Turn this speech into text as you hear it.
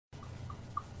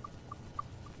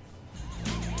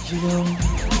You know,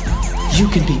 you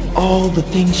can be all the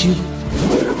things you've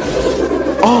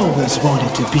always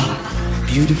wanted to be.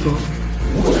 Beautiful,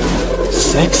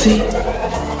 sexy,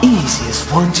 easy as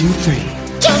 1, 2, 3.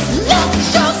 Just let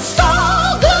your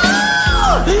soul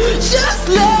go. Just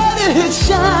let it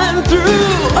shine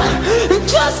through.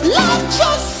 Just let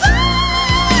your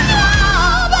soul go,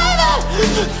 baby.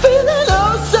 Feeling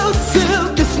oh so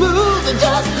silky smooth.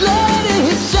 Just let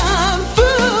it shine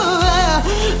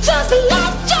through. Just let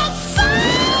your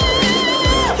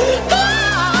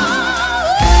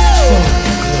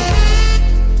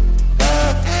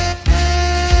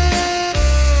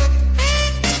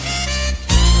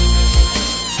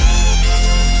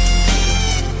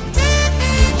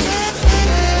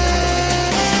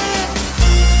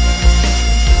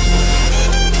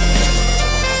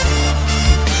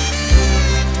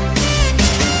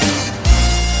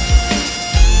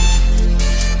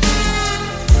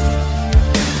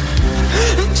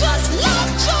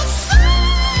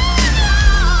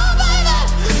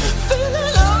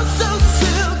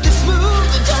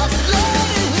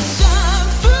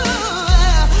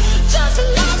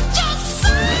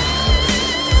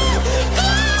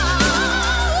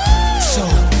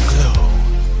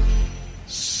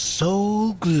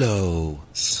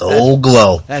Soul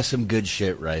Glow. That's some good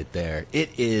shit right there.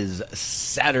 It is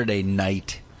Saturday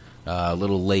night. A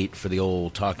little late for the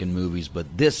old Talkin' Movies,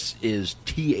 but this is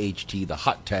THT, the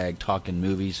hot tag Talkin'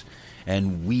 Movies,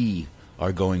 and we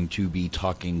are going to be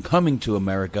talking Coming to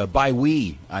America. By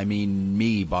we, I mean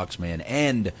me, Boxman,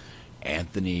 and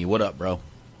Anthony. What up, bro?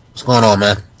 What's going on,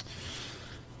 man?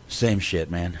 Same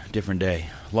shit, man. Different day.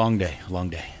 Long day.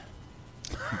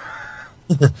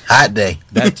 Hot day.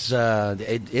 That's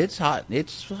it's hot.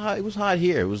 It's hot. It was hot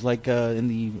here. It was like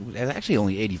it was actually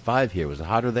only 85 here. Was it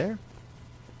hotter there?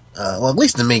 Well, at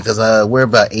least to me, because we're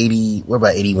about 80. We're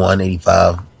about 81,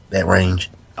 85, that range.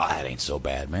 Oh, that ain't so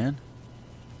bad, man.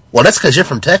 Well, that's because you're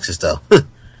from Texas, though.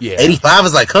 Yeah. 85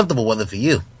 is like comfortable weather for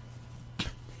you.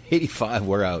 85,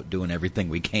 we're out doing everything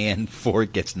we can before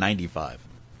it gets 95.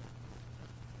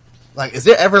 Like, is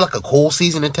there ever like a cold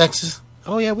season in Texas?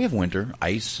 Oh, yeah, we have winter,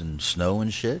 ice and snow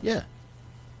and shit, yeah.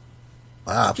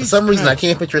 Wow, for some reason I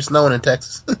can't picture it snowing in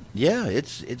Texas. Yeah, it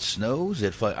snows,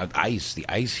 ice. The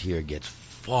ice here gets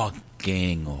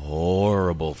fucking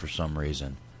horrible for some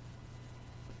reason.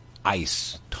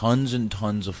 Ice. Tons and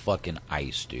tons of fucking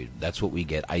ice, dude. That's what we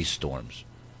get, ice storms.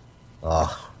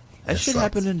 Oh, that shit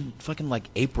happened in fucking like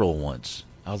April once.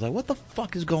 I was like, what the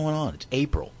fuck is going on? It's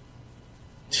April.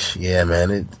 Yeah,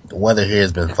 man, the weather here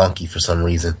has been funky for some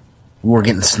reason. We were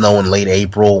getting snow in late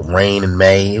April, rain in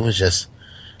May. It was just,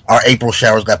 our April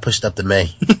showers got pushed up to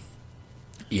May.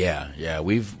 Yeah.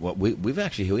 We've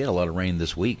actually, we had a lot of rain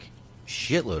this week.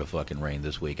 Shitload of fucking rain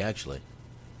this week, actually.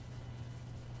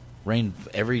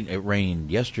 It rained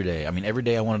yesterday. I mean, every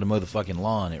day I wanted to mow the fucking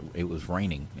lawn, it was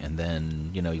raining. And then,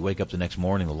 you wake up the next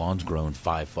morning, the lawn's grown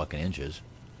 5 fucking inches.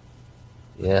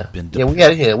 Yeah.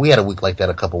 We had a week like that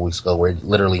a couple weeks ago where it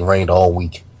literally rained all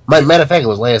week. Matter of fact, it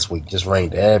was last week. Just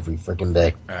rained every freaking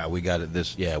day. We got it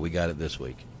this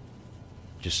week.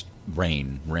 Just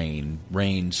rain,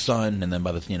 sun, and then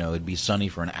by the it'd be sunny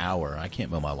for an hour. I can't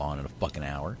mow my lawn in a fucking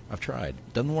hour. I've tried.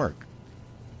 It doesn't work.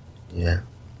 Yeah.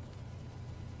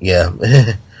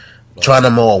 Trying to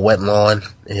mow a wet lawn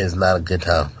is not a good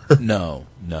time. No,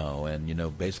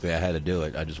 and basically I had to do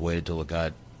it. I just waited till it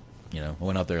got, I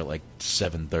went out there at like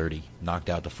 7:30, knocked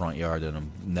out the front yard, and the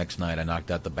next night I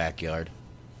knocked out the backyard.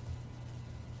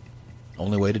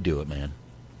 Only way to do it, man.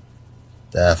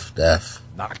 Def.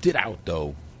 Knocked it out,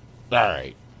 though. All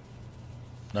right.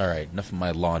 Enough of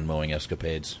my lawn mowing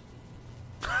escapades.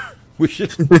 We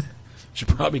should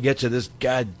probably get to this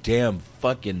goddamn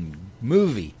fucking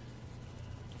movie.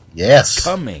 Yes.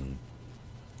 Coming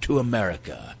to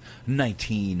America,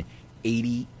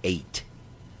 1988.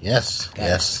 Yes. God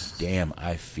yes. Damn,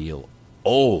 I feel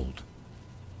old.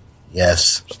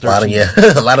 Yes,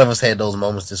 a lot of us had those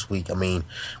moments this week. I mean,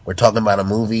 we're talking about a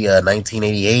movie,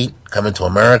 1988, Coming to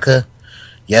America.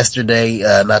 Yesterday,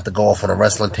 not to go off on a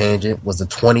wrestling tangent, was the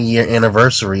 20-year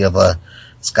anniversary of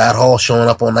Scott Hall showing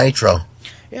up on Nitro.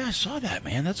 Yeah, I saw that,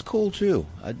 man. That's cool too.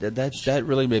 That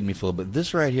really made me feel. But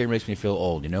this right here makes me feel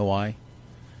old. You know why?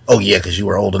 Oh yeah, because you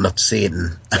were old enough to see it,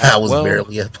 and I was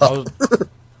barely a pup.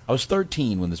 I was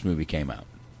 13 when this movie came out.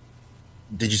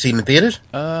 Did you see it in the theaters?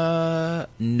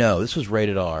 No. This was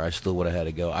rated R. I still would have had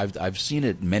to go. I've seen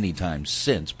it many times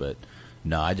since, but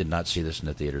no, I did not see this in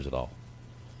the theaters at all.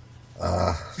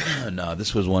 No,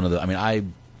 this was one of the. I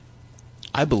mean,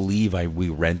 I believe we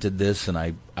rented this, and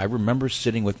I remember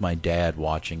sitting with my dad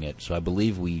watching it. So I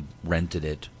believe we rented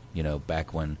it.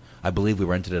 Back when I believe we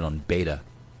rented it on Beta.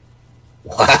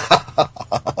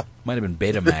 Wow. Might have been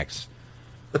Betamax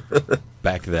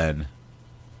back then.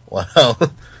 Wow.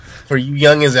 For you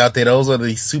youngins out there, those are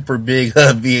the super big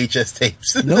VHS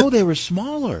tapes. No, they were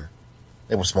smaller.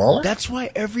 They were smaller? That's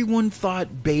why everyone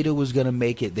thought Beta was going to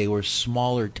make it. They were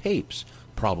smaller tapes.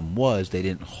 Problem was they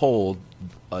didn't hold,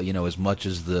 as much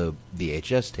as the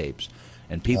VHS tapes,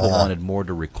 and people wanted more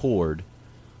to record.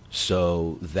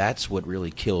 So that's what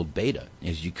really killed Beta,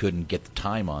 is you couldn't get the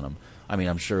time on them. I mean,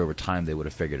 I'm sure over time they would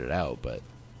have figured it out, but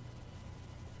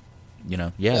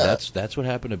that's what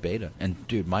happened to Beta. And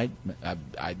dude,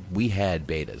 we had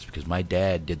Betas because my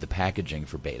dad did the packaging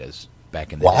for Betas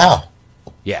back in the day. Wow.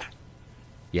 Yeah.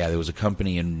 Yeah, there was a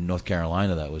company in North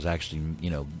Carolina that was actually,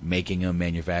 making them,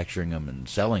 manufacturing them, and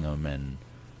selling them, and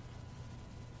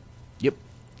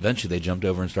eventually they jumped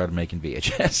over and started making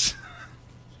VHS.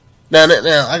 Now,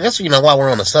 I guess, while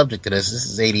we're on the subject of this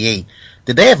is 88.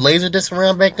 Did they have Laserdisc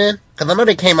around back then? Because I know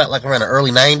they came out like around the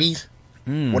early 90s.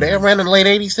 Were they around in the late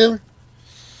 80s too?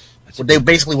 They were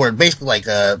basically like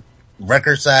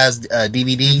record-sized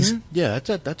DVDs? Mm-hmm. Yeah,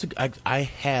 I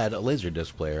had a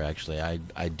Laserdisc player, actually.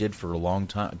 I did for a long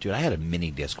time. Dude, I had a mini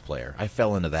disc player. I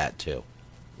fell into that too.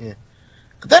 Yeah.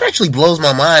 That actually blows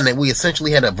my mind that we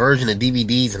essentially had a version of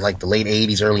DVDs in like the late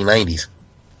 80s, early 90s.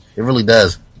 It really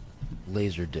does.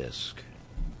 Laserdisc.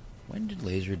 When did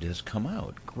Laserdisc come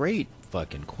out? Great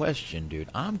fucking question, dude.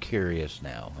 I'm curious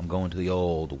now. I'm going to the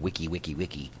old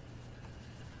wiki.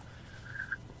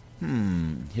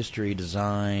 History,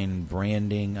 design,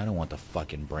 branding. I don't want the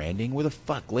fucking branding. Where the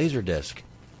fuck? Laserdisc.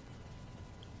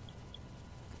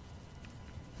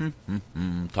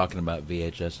 Talking about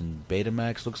VHS and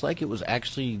Betamax. Looks like it was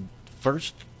actually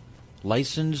first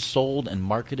licensed, sold, and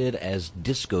marketed as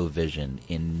DiscoVision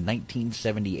in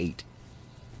 1978.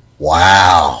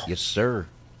 Wow. Yes, sir.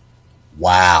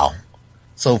 Wow.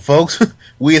 So, folks,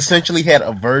 we essentially had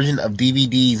a version of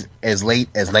DVDs as late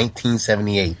as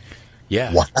 1978.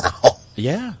 Yeah. Wow.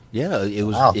 Yeah. It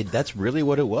was. Wow. That's really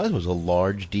what it was. It was a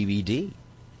large DVD.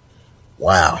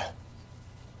 Wow.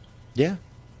 Yeah.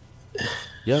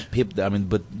 Yep.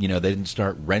 But they didn't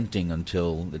start renting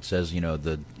until it says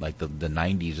the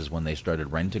 90s is when they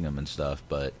started renting them and stuff.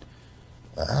 But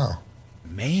wow.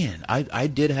 Man, I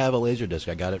did have a Laserdisc.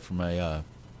 I got it from a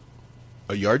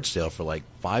yard sale for like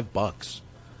 $5,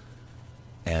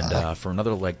 and for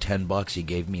another like $10, he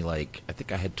gave me I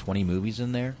think I had 20 movies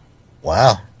in there.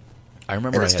 Wow. I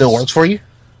remember. And it still works for you?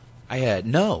 I had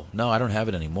no, I don't have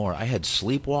it anymore. I had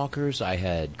Sleepwalkers. I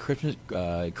had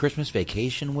Christmas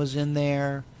Vacation was in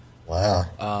there. Wow.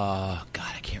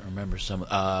 God, I can't remember some.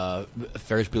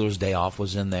 Ferris Bueller's Day Off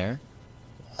was in there.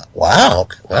 Wow.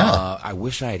 I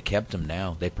wish I had kept them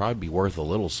now. They'd probably be worth a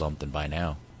little something by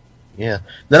now. Yeah.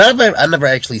 Then I've never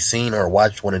actually seen or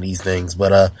watched one of these things,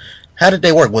 but how did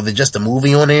they work? Was it just a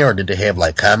movie on there, or did they have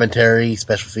like commentary,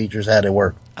 special features? How did it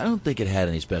work? I don't think it had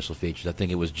any special features. I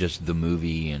think it was just the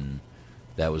movie, and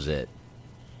that was it.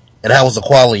 And how was the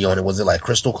quality on it? Was it like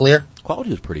crystal clear?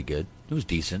 Quality was pretty good. It was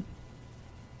decent.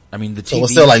 I mean, the TV. So it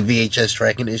was still like VHS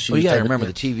tracking issues. Well, yeah, I remember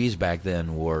the TVs back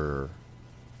then were,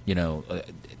 it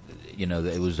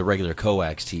was the regular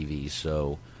coax TVs,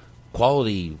 so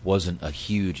quality wasn't a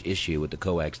huge issue with the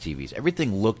coax TVs.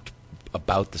 Everything looked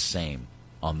about the same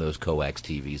on those coax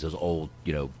TVs, those old,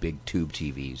 big tube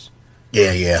TVs.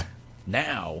 Yeah.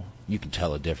 Now, you can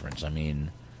tell a difference. I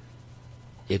mean,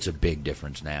 it's a big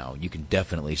difference now. You can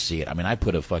definitely see it. I mean, I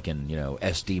put a fucking,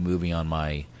 SD movie on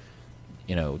my,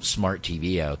 smart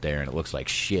TV out there, and it looks like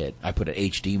shit. I put an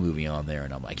HD movie on there,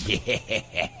 and I'm like,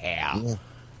 yeah.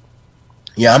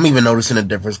 Yeah, I'm even noticing a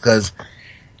difference, because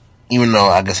even though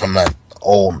I guess I'm not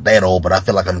that old, but I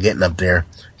feel like I'm getting up there.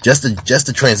 Just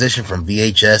the transition from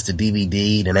VHS to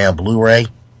DVD to now Blu-ray.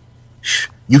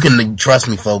 You can trust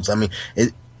me, folks. I mean,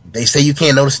 they say you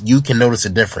can't notice. You can notice a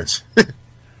difference.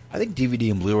 I think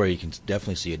DVD and Blu-ray, you can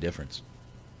definitely see a difference.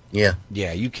 Yeah.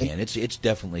 Yeah, you can. It's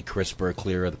definitely crisper,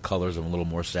 clearer. The colors are a little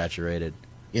more saturated.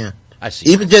 Yeah. I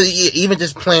see. Even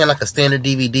just playing like a standard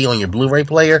DVD on your Blu-ray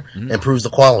player improves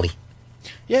the quality.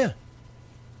 Yeah.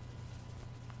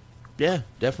 Yeah,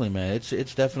 definitely, man.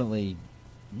 It's definitely,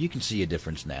 you can see a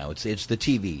difference now. It's the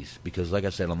TVs, because like I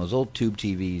said, on those old tube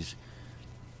TVs,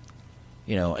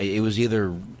 it was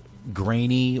either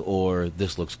grainy or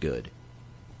this looks good.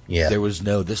 Yeah. There was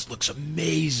no, this looks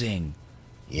amazing.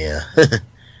 Yeah.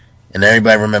 And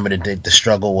everybody remember the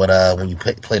struggle with when you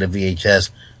play the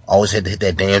VHS, always had to hit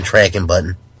that damn tracking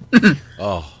button.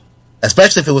 Oh.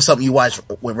 Especially if it was something you watch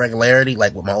with regularity,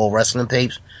 like with my old wrestling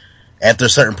tapes. After a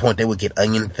certain point, they would get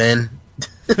onion thin.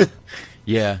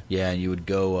 Yeah, and you would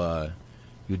go,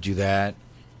 you would do that,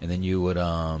 and then you would,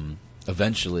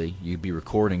 eventually you'd be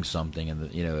recording something,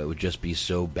 and it would just be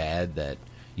so bad that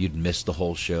you'd miss the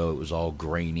whole show. It was all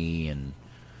grainy, and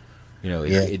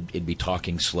it'd be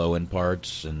talking slow in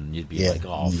parts, and you'd be like,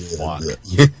 "Oh fuck."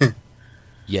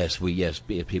 We actually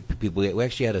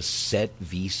had to set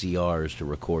VCRs to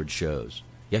record shows.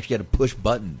 You actually had to push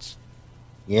buttons.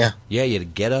 Yeah. Yeah, you had to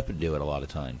get up and do it a lot of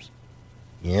times.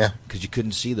 Yeah. Because you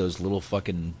couldn't see those little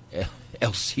fucking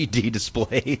LCD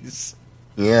displays.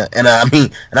 Yeah, and I'm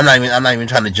not even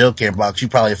trying to joke here, Box. You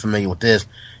probably are familiar with this.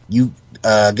 You,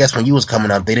 I guess when you was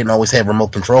coming up, they didn't always have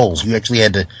remote controls. You actually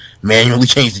had to manually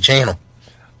change the channel.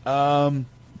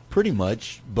 Pretty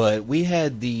much, but we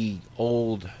had the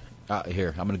old. Here,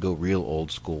 I'm going to go real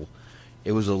old school.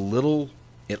 It was a little.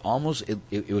 It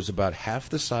was about half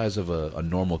the size of a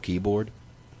normal keyboard,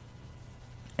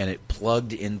 and it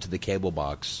plugged into the cable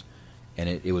box, and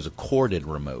it was a corded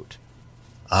remote.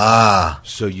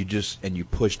 So you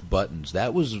pushed buttons.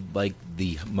 That was like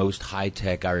the most high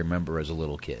tech I remember as a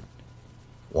little kid.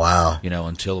 Wow.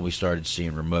 Until we started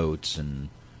seeing remotes, and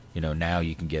now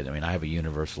you can get. I have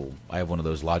one of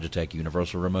those Logitech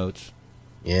Universal remotes.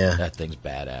 Yeah. That thing's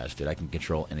badass, dude. I can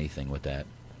control anything with that.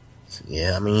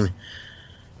 Yeah,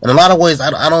 in a lot of ways,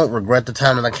 I don't regret the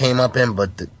time that I came up in,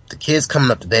 but the kids coming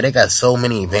up today, they got so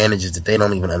many advantages that they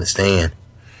don't even understand.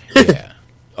 Yeah.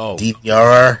 Oh.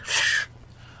 DVR.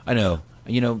 I know.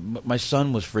 My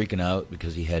son was freaking out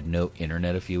because he had no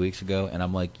internet a few weeks ago, and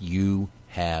I'm like, you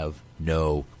have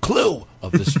no clue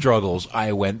of the struggles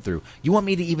I went through. You want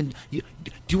me to even... do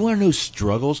you want to know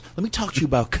struggles? Let me talk to you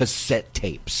about cassette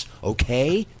tapes,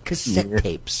 okay? Cassette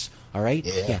tapes, all right?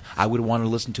 Yeah. I would want to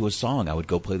listen to a song. I would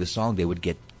go play the song. They would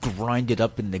get grinded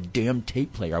up in the damn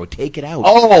tape player. I would take it out.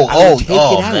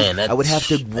 Man, I would have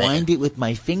to wind it with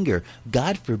my finger.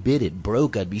 God forbid it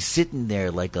broke. I'd be sitting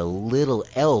there like a little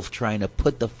elf trying to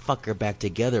put the fucker back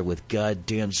together with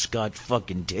goddamn Scotch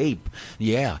fucking tape.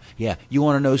 Yeah. You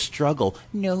want to know struggle?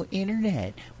 No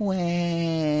internet. Wah.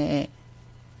 Man,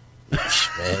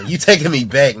 you taking me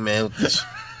back, man.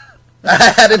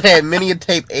 I hadn't had many a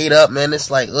tape ate up, man.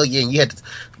 It's like, oh yeah,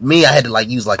 I had to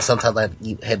use sometimes I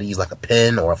had to use a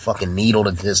pen or a fucking needle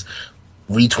to just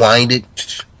retwind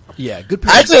it. Yeah, good.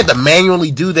 I actually had to manually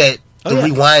do that to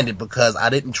rewind it because I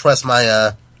didn't trust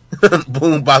my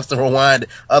boom box to rewind it.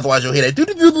 Otherwise you'll hear that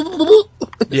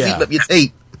eating up your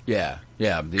tape. Yeah.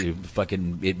 It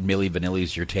Milli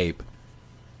Vanilli's your tape.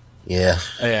 Yeah.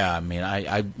 Yeah,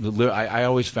 I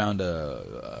always found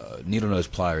needle nose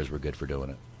pliers were good for doing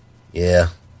it. Yeah.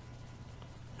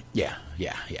 Yeah.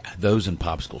 Those and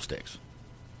popsicle sticks.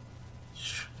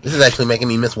 This is actually making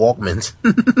me miss Walkmans.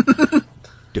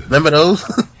 Remember those?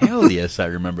 Hell yes, I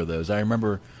remember those. I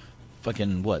remember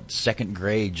fucking, second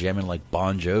grade jamming like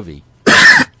Bon Jovi.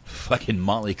 Fucking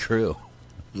Motley Crue.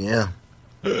 Yeah.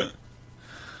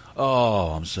 Oh,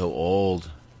 I'm so old.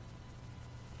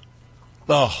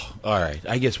 Oh, alright.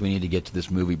 I guess we need to get to this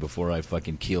movie before I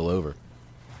fucking keel over.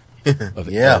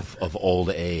 Of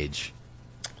old age.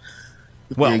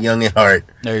 Well, you're young at heart.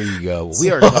 There you go.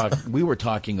 We were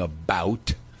talking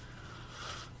about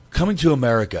Coming to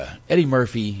America. Eddie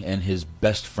Murphy and his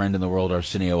best friend in the world,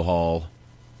 Arsenio Hall.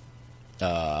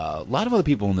 A lot of other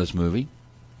people in this movie.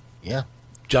 Yeah.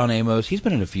 John Amos. He's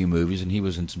been in a few movies, and he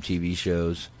was in some TV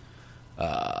shows.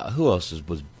 Who else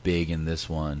was big in this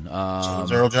one?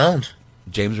 James Earl Jones.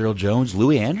 James Earl Jones.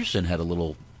 Louis Anderson had a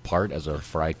little part as a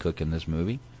fry cook in this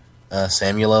movie.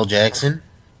 Samuel L. Jackson.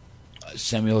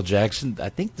 Samuel Jackson. I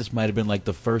think this might have been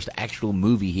the first actual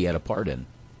movie he had a part in.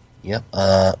 Yep.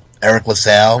 Eric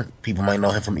LaSalle. People might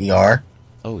know him from ER.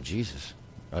 Oh, Jesus.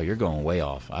 Oh, you're going way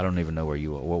off. I don't even know where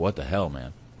you are. Well, what the hell,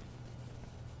 man?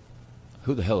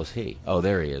 Who the hell is he? Oh,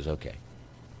 there he is. Okay.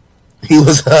 He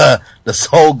was the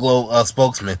Soul Glow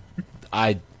spokesman.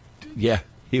 He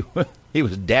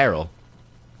was Daryl.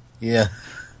 Yeah.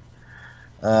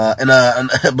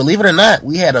 And believe it or not,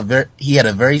 he had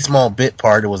a very small bit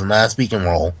part. It was a non-speaking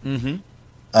role.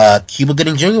 Mm-hmm. Cuba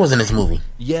Gooding Jr. was in this movie.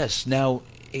 Yes. Now,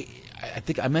 I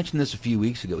think I mentioned this a few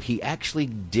weeks ago. He actually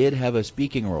did have a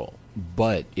speaking role,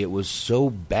 but it was so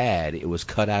bad it was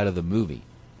cut out of the movie.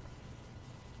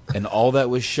 And all that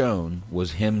was shown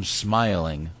was him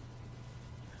smiling,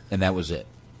 and that was it.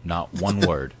 Not one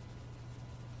word.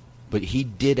 But he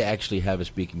did actually have a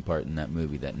speaking part in that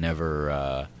movie that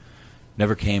never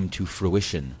came to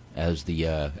fruition, as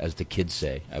the kids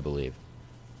say, I believe.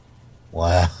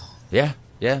 Wow. Yeah.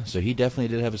 So he definitely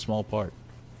did have a small part,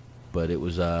 but it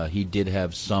was he did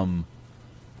have some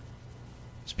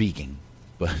speaking,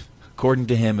 but according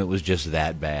to him, it was just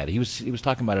that bad. He was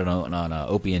talking about it on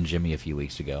Opie and Jimmy a few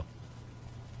weeks ago.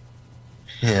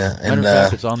 Yeah, Matter and of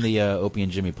fact, it's on the Opie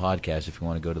and Jimmy podcast if you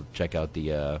want to go to check out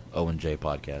the O and J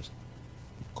podcast.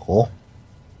 cool.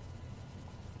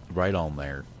 Right on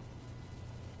there.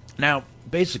 Now,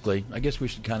 basically, I guess we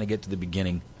should kind of get to the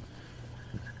beginning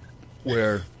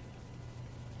where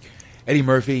Eddie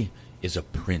Murphy is a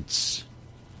prince.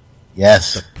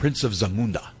 Yes, Prince of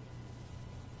Zamunda.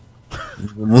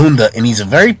 Munda, and he's a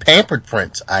very pampered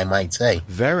prince, I might say.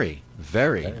 Very,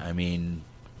 very. I mean,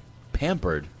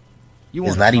 pampered. You It's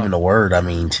want not even a word. I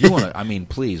mean, You want to? I mean,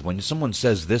 please. When someone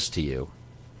says this to you,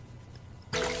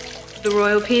 The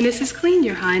royal penis is clean,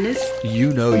 Your Highness.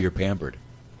 you know you're pampered.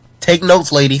 take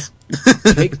notes, ladies.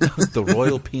 Take the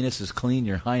royal penis is clean,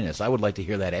 Your Highness. I would like to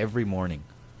hear that every morning.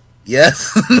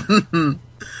 Yes,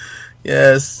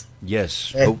 yes,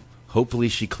 Yes. Hey. Hopefully,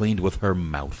 she cleaned with her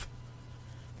mouth.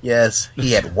 yes.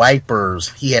 He had wipers.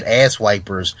 He had ass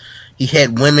wipers. He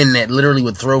had women that literally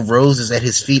would throw roses at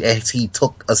his feet as he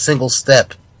took a single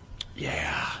step.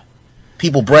 Yeah.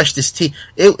 People brushed his teeth.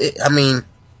 I mean,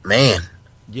 man.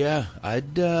 Yeah.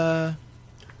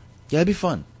 It'd be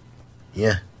fun.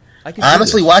 Yeah. I could do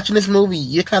Honestly, this. watching this movie,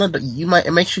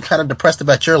 it makes you kind of depressed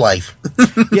about your life.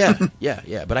 Yeah.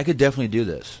 But I could definitely do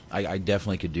this. I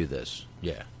definitely could do this.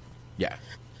 Yeah.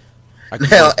 I could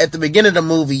Now, do it. at the beginning of the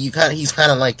movie, he's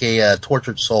kind of like a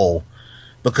tortured soul,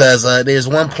 because there's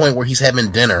one point where he's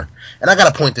having dinner, and I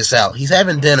gotta point this out. He's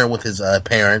having dinner with his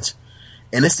parents,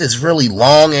 and it's this really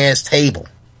long ass table,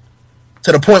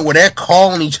 to the point where they're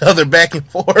calling each other back and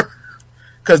forth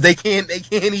because they can't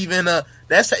even.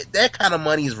 That kind of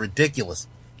money is ridiculous.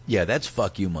 Yeah, that's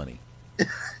fuck you money.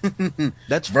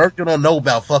 That's Virgil don't know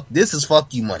about fuck. This is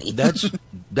fuck you money.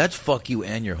 that's fuck you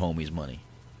and your homies money.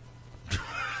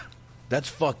 That's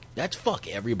fuck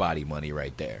everybody money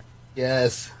right there.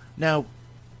 Yes. Now,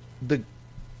 the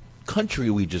country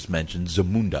we just mentioned,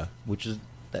 Zamunda, which is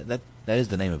that is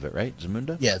the name of it, right?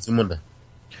 Zamunda? Yeah, it's Zamunda.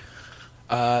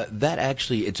 That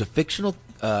actually, it's a fictional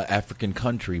African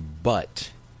country,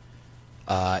 but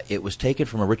it was taken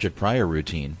from a Richard Pryor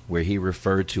routine where he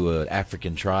referred to an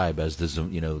African tribe as the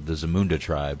Zamunda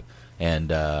tribe, and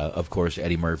of course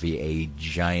Eddie Murphy, a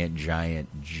giant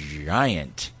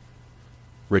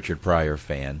Richard Pryor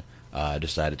fan,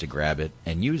 decided to grab it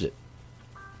and use it.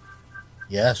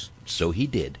 Yes. So he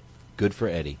did. Good for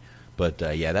Eddie. But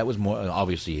yeah, that was more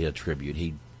obviously a tribute.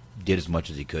 He did as much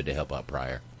as he could to help out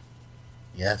Pryor.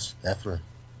 Yes, definitely.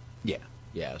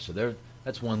 Yeah. So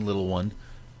that's one little one.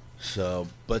 So,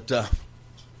 but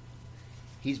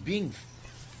he's being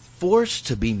forced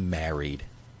to be married.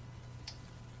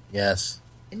 Yes.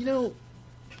 And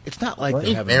it's not like Well, they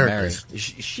he haven't married married. this.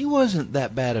 She wasn't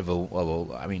that bad of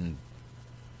a. I mean,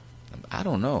 I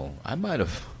don't know. I might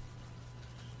have.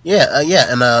 Yeah,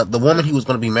 and the woman he was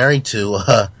going to be married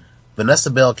to, Vanessa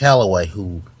Bell Calloway,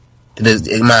 who,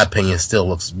 in my opinion, still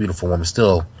looks a beautiful woman,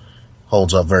 still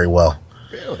holds up very well.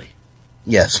 Really?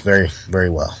 Yes, very, very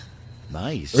well.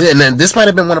 Nice. And then this might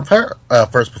have been one of her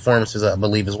first performances, I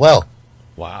believe, as well.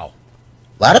 Wow.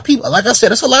 A lot of people, like I said,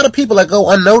 there's a lot of people that go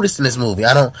unnoticed in this movie.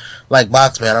 I don't, like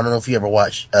Boxman, I don't know if you ever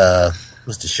watch,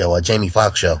 what's the show, Jamie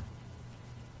Foxx show.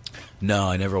 No,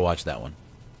 I never watched that one.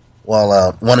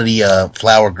 Well, one of the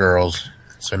Flower Girls,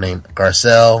 what's her name?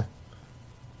 Garcelle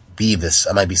Beavis.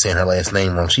 I might be saying her last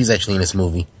name wrong. She's actually in this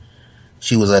movie.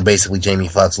 She was basically Jamie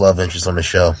Foxx's love interest on the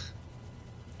show.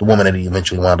 The woman that he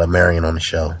eventually wound up marrying on the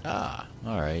show. Ah,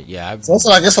 all right. Yeah. So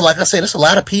also, I guess, like I said, there's a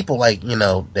lot of people,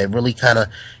 that really kind of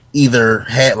either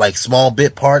had, small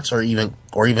bit parts or even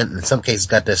in some cases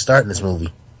got their start in this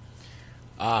movie.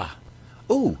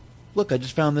 Ooh, look, I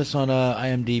just found this on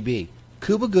IMDb.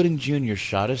 Cuba Gooding Jr.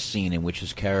 shot a scene in which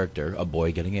his character, a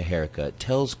boy getting a haircut,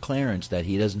 tells Clarence that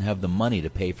he doesn't have the money to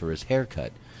pay for his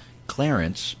haircut.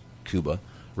 Clarence, Cuba,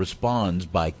 responds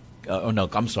by...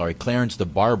 Clarence the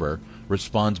barber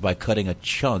responds by cutting a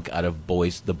chunk out of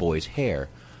the boy's hair.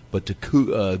 But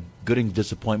to Gooding's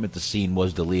disappointment, the scene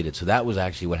was deleted. So that was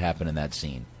actually what happened in that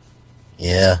scene.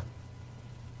 Yeah.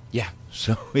 Yeah,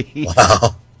 so he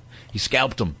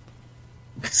scalped him.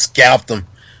 Scalped them.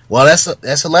 Well,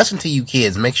 that's a lesson to you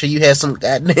kids. Make sure you have some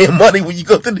goddamn money when you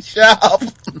go to the shop.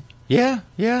 Yeah.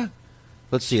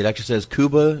 Let's see. It actually says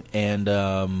Cuba and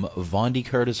Vondi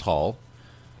Curtis Hall.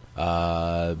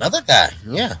 Another guy.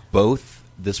 Yeah. Both.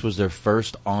 This was their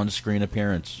first on-screen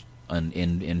appearance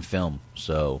in film.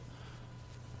 So,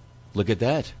 look at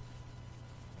that.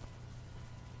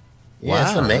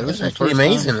 Yeah, Wow, it's actually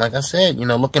amazing. Like I said,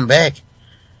 looking back,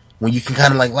 when you can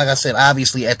kind of like I said,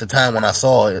 obviously at the time when I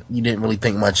saw it, you didn't really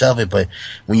think much of it, but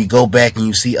when you go back and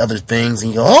you see other things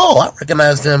and you go, oh, I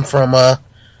recognize them from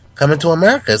Coming to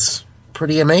America. It's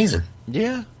pretty amazing.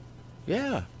 Yeah,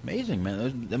 Yeah, amazing,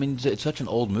 man. I mean, it's such an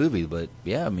old movie, but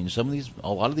yeah, I mean,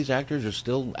 a lot of these actors are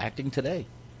still acting today,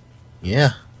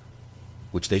 Yeah.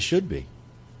 which they should be.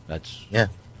 It's Yeah.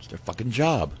 their fucking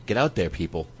job. Get out there,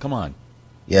 people. Come on.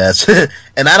 Yes.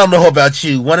 And I don't know about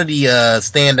you. One of the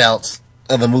standouts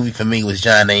of the movie for me was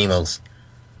John Amos.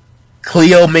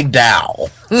 Cleo McDowell.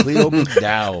 Cleo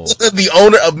McDowell. The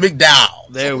owner of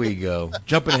McDowell. There we go.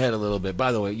 Jumping ahead a little bit.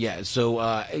 By the way, yeah,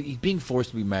 so he's being forced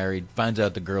to be married, finds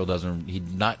out the girl he's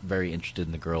not very interested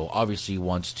in the girl, obviously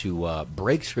wants to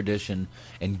break tradition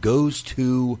and goes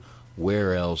to,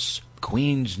 where else?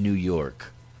 Queens, New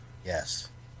York, Yes.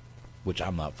 which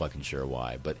I'm not fucking sure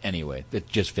why. But anyway, it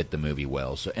just fit the movie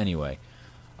well. So anyway,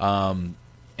 and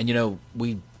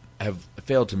we have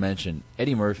failed to mention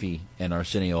Eddie Murphy and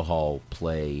Arsenio Hall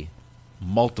play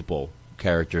multiple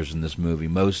characters in this movie,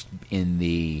 most in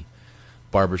the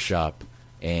barbershop,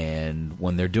 and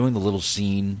when they're doing the little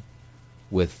scene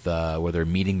with where they're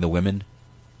meeting the women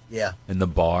Yeah. in the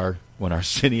bar when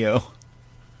Arsenio's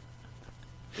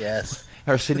Yes.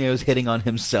 hitting on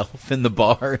himself in the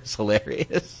bar. It's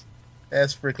hilarious.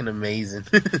 That's freaking amazing.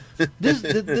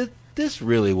 This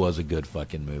really was a good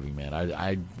fucking movie, man.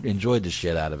 I enjoyed the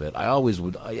shit out of it. I always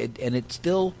would, and it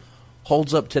still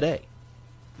holds up today.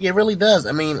 Yeah, it really does.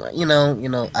 I mean,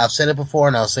 I've said it before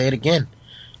and I'll say it again.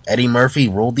 Eddie Murphy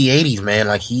ruled the 80s, man.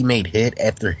 Like, he made hit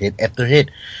after hit after hit.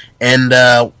 And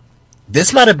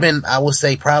this might have been, I would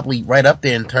say, probably right up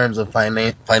there in terms of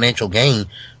financial gain.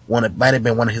 It might have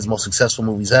been one of his most successful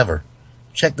movies ever.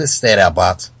 Check this stat out,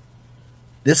 Bots.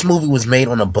 This movie was made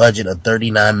on a budget of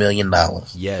 $39 million.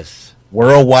 Yes.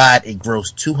 Worldwide, it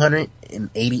grossed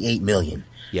 $288 million.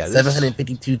 Yeah,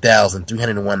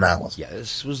 $752,301. Yeah,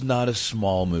 this was not a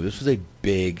small movie. This was a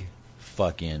big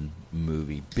fucking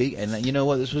movie. Big, and you know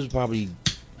what? This was probably...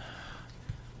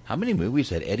 How many movies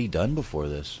had Eddie done before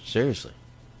this? Seriously.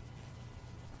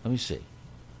 Let me see.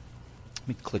 Let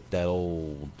me click that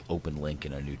old open link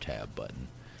in a new tab button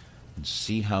and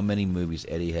see how many movies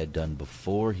Eddie had done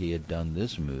before he had done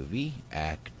this movie.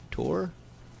 Actor.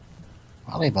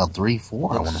 Probably about 3,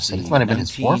 4, I want to say. see. This might have been his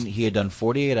fourth. He had done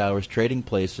 48 Hours, Trading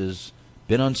Places,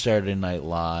 been on Saturday Night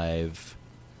Live.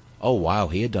 Oh, wow,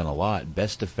 he had done a lot.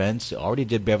 Best Defense, already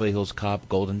did Beverly Hills Cop,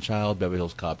 Golden Child, Beverly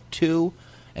Hills Cop 2,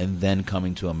 and then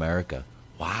Coming to America.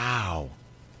 Wow.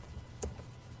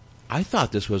 I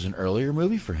thought this was an earlier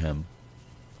movie for him.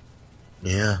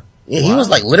 Yeah. He was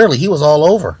like, literally, he was all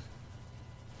over.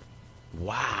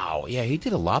 Wow. Yeah, he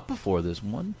did a lot before this.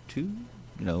 1, 2,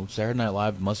 Saturday Night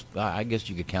Live I guess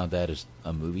you could count that as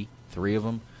a movie. 3 of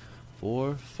them.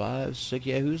 4, 5, 6.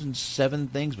 Yeah, he was in 7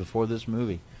 things before this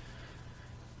movie.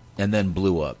 And then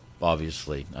blew up,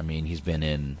 obviously. I mean, he's been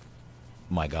in,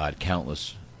 my God,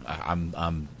 countless. I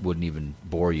wouldn't even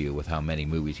bore you with how many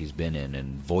movies he's been in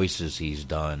and voices he's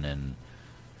done. And,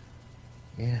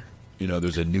 Yeah.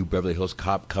 there's a new Beverly Hills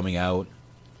Cop coming out.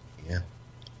 Yeah.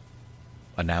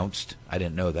 Announced. I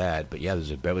didn't know that, but yeah,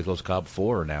 there's a Beverly Hills Cop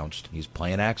 4 announced. He's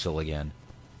playing Axel again.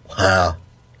 Wow.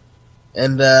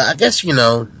 And I guess,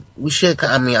 we should,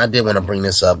 I did want to bring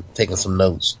this up, taking some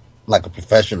notes, like a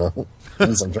professional. At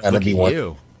least I'm trying to be one.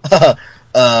 You.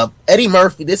 Eddie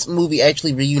Murphy, this movie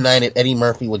actually reunited Eddie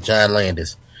Murphy with John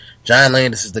Landis. John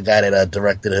Landis is the guy that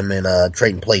directed him in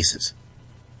Trading Places.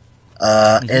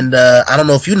 And I don't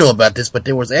know if you know about this, but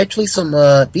there was actually some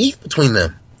beef between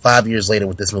them 5 years later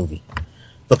with this movie.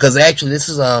 Because actually, this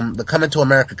is the Coming to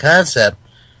America concept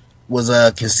was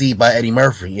conceived by Eddie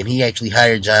Murphy, and he actually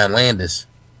hired John Landis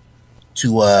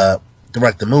to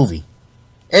direct the movie.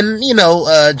 And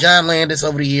John Landis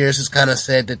over the years has kind of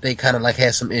said that they kind of like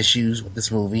had some issues with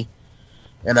this movie.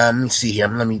 And let me see here.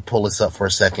 Let me pull this up for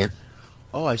a second.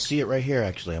 Oh, I see it right here.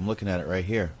 Actually, I'm looking at it right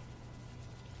here.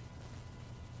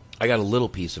 I got a little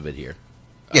piece of it here.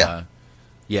 Yeah.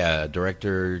 Yeah,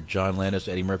 director John Landis,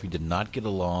 Eddie Murphy did not get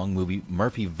along.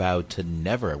 Murphy vowed to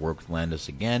never work with Landis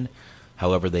again.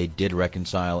 However, they did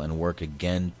reconcile and work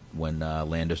again when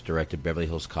Landis directed Beverly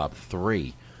Hills Cop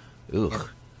 3. Ugh.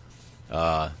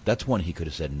 That's one he could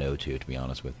have said no to be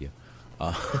honest with you.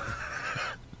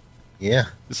 Yeah.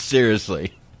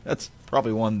 Seriously. That's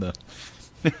probably one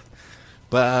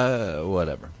but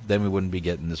whatever. Then we wouldn't be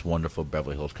getting this wonderful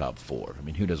Beverly Hills Cop 4. I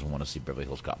mean, who doesn't want to see Beverly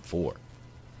Hills Cop 4?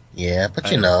 Yeah, but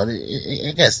I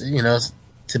guess, it's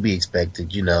to be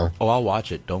expected, Oh, I'll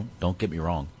watch it. Don't get me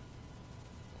wrong.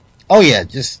 Oh yeah,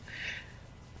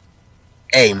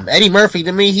 hey, Eddie Murphy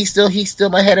to me, he still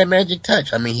might have that magic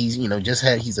touch. I mean, he's,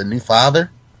 he's a new father.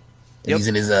 Yep. He's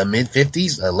in his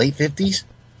mid-50s, late 50s.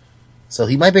 So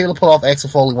he might be able to pull off Axel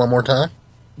Foley one more time.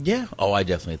 Yeah. Oh, I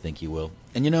definitely think he will.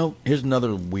 And here's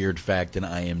another weird fact in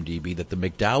IMDb, that the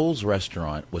McDowell's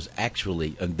restaurant was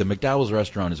actually, the McDowell's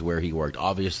restaurant is where he worked.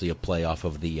 Obviously a play off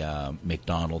of the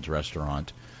McDonald's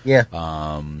restaurant. Yeah.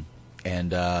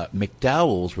 And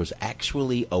McDowell's was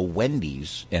actually a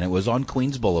Wendy's, and it was on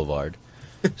Queens Boulevard,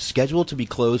 scheduled to be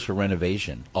closed for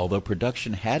renovation. Although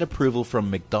production had approval from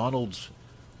McDonald's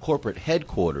corporate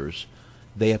headquarters,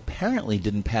 they apparently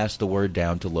didn't pass the word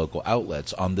down to local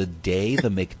outlets. On the day the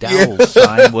McDowell's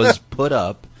sign was put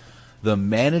up, the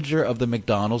manager of the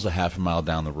McDonald's, a half a mile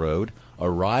down the road,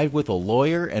 arrived with a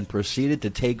lawyer and proceeded to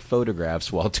take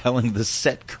photographs while telling the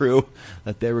set crew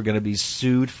that they were going to be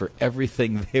sued for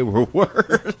everything they were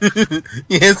worth.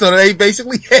 Yeah, so they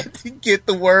basically had to get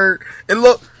the word. And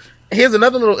look, here's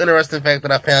another little interesting fact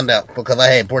that I found out, because I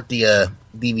had bought the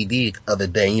DVD the other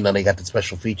day. They got the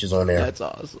special features on there. That's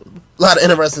awesome. A lot of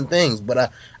interesting things.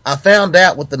 But I found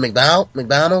out with the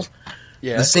McDonald's,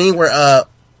 the scene where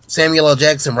Samuel L.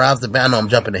 Jackson robs the bank. I know I'm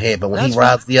jumping ahead, but when he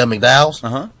robs the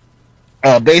McDowell's,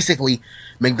 basically,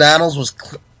 McDonald's was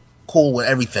cool with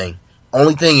everything.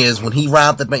 Only thing is, when he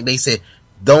robbed the bank, they said,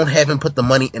 don't have him put the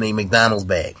money in a McDonald's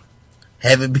bag.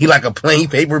 Have it be like a plain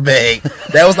paper bag.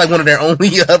 That was like one of their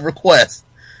only requests.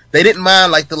 They didn't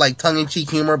mind like the tongue-in-cheek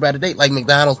humor about it. Like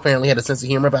McDonald's apparently had a sense of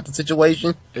humor about the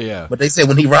situation. Yeah. But they said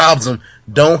when he robs them,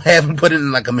 don't have him put it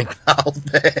in like a McDonald's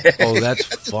bag. Oh,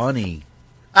 that's funny.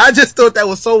 I just thought that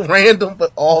was so random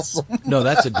but awesome. No,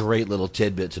 that's a great little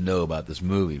tidbit to know about this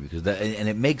movie, because and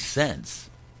it makes sense.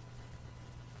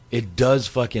 It does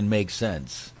fucking make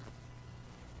sense.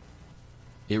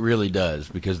 It really does,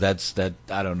 because I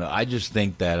don't know. I just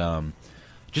think that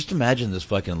just imagine this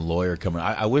fucking lawyer coming.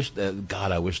 I wish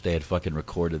they had fucking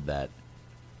recorded that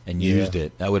and used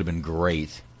it. That would have been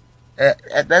great.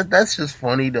 That's just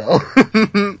funny though.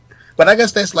 But I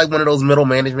guess that's like one of those middle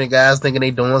management guys thinking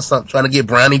they doing something, trying to get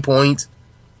brownie points.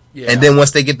 Yeah. And then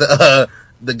once they get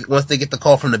once they get the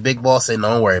call from the big boss, say,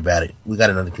 "Don't worry about it. We got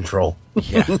it under control."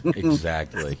 Yeah,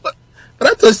 exactly. But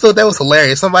I just thought that was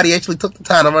hilarious. Somebody actually took the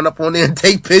time to run up on there and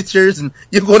take pictures, and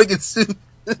you're going to get sued.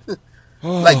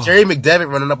 Like Jerry McDevitt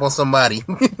running up on somebody.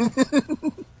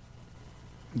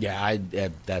 Yeah,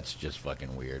 that's just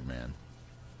fucking weird, man.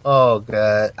 Oh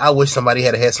God, I wish somebody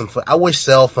had some fun. I wish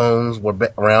cell phones were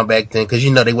around back then, because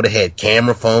they would have had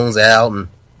camera phones out. And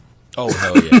oh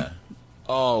hell yeah,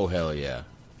 oh hell yeah.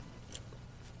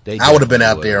 I would have been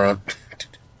out there on.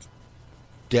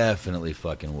 Definitely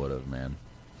fucking would have, man.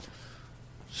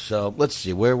 So let's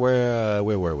see, where were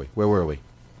we?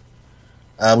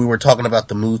 We were talking about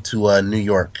the move to New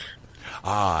York.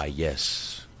 Ah,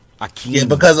 yes, Akeem. Yeah,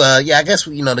 because I guess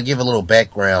to give a little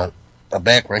background.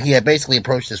 He had basically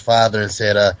approached his father and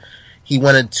said he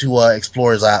wanted to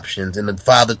explore his options, and the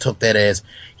father took that as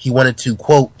he wanted to,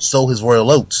 quote, sow his royal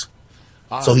oats.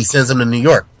 So he sends him to New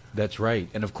York. That's right.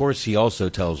 And of course he also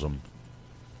tells him,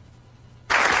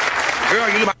 "Girl,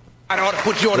 I ought to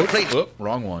put you on the plate."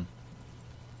 Wrong one.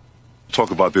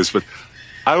 Talk about this, but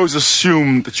I always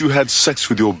assumed that you had sex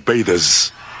with your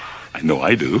bathers. I know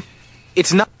I do.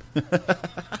 It's not.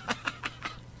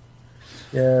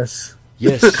 Yes.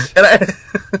 Yes.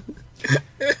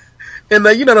 And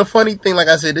the funny thing, like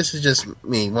I said, this is just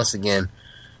me, once again,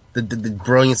 the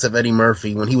brilliance of Eddie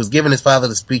Murphy, when he was giving his father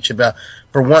the speech about,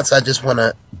 for once I just want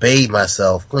to bathe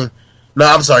myself, clean. No,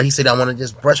 I'm sorry, he said I want to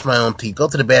just brush my own teeth, go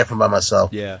to the bathroom by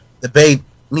myself. Yeah. The bathe,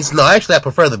 no, actually I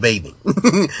prefer the bathing.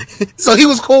 So he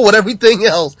was cool with everything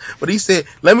else, but he said,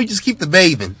 let me just keep the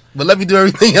bathing, but let me do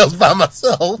everything else by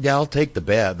myself. Yeah, I'll take the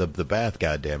bath, the bath,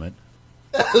 goddammit.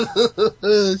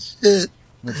 Shit.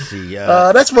 Let's see.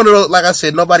 That's one of those, like I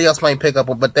said, nobody else might pick up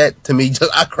on, but that, to me,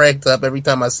 I cracked up every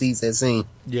time I see that scene.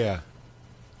 Yeah.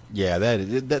 Yeah,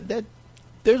 that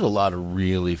there's a lot of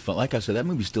really fun, like I said, that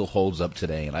movie still holds up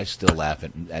today, and I still laugh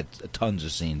at tons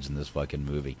of scenes in this fucking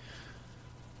movie.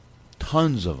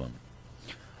 Tons of them.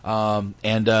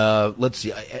 And let's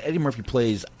see, Eddie Murphy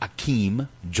plays Akeem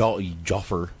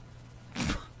Joffer.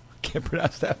 Can't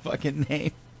pronounce that fucking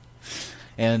name.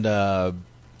 And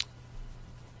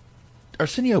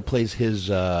Arsenio plays his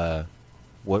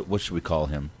what should we call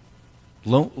him?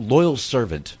 Loyal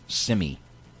servant, Simi.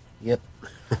 Yep.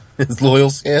 His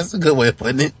loyal. Yeah, that's a good way of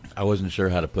putting it. I wasn't sure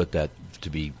how to put that to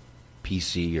be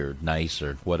PC or nice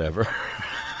or whatever.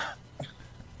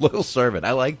 Loyal servant.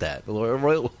 I like that.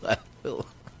 Loyal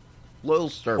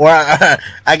servant. Or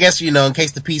I guess, in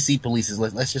case the PC police is,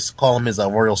 let's just call him his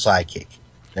royal sidekick.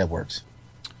 That works.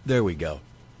 There we go.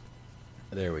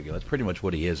 That's pretty much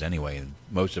what he is anyway in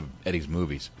most of Eddie's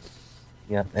movies.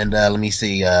 Yeah, and let me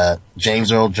see.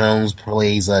 James Earl Jones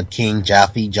plays King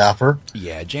Jaffer.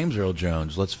 Yeah, James Earl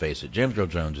Jones, let's face it. James Earl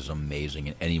Jones is amazing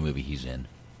in any movie he's in.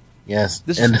 Yes.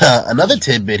 Another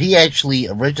tidbit, he actually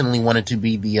originally wanted to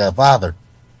be the father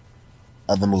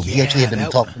of the movie. He actually had to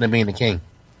be talking to being the king.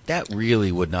 That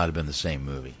really would not have been the same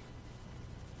movie.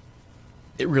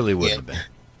 It really wouldn't have been.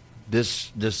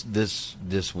 This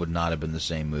would not have been the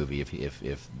same movie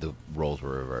if the roles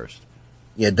were reversed.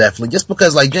 Yeah, definitely. Just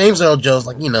because, like, James Earl Jones,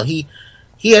 like,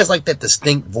 he has, like, that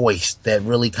distinct voice that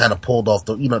really kind of pulled off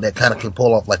that kind of can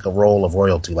pull off, like, a role of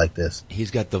royalty like this. He's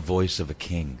got the voice of a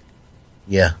king.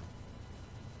 Yeah.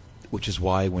 Which is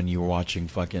why when you were watching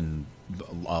fucking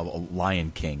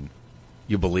Lion King,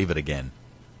 you believe it again.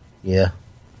 Yeah.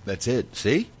 That's it.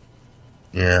 See?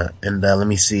 Yeah. And let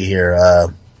me see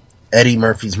here. Eddie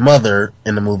Murphy's mother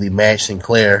in the movie Madge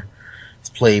Sinclair is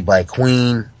played by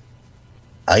Queen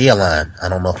Ayalan. I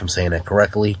don't know if I'm saying that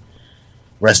correctly.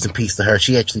 Rest in peace to her.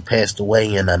 She actually passed away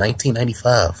in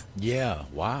 1995. Yeah.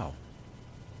 Wow.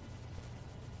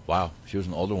 She was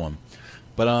an older one.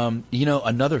 But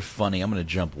another funny. I'm going to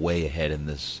jump way ahead in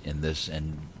this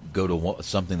and go to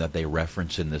something that they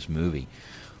reference in this movie.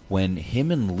 When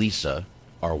him and Lisa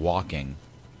are walking,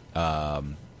 I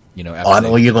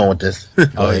know where you're going with this.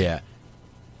 Yeah.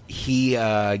 He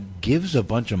gives a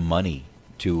bunch of money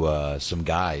to some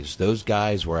guys. Those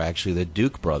guys were actually the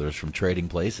Duke brothers from Trading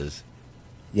Places.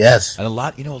 Yes. And a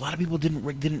lot of people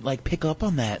didn't like pick up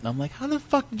on that. And I'm like, how the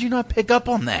fuck did you not pick up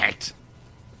on that?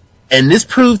 And this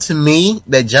proved to me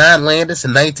that John Landis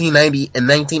in 1990 and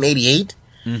 1988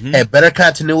 had better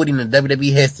continuity than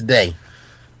WWE has today.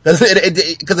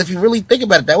 Because if you really think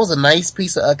about it, that was a nice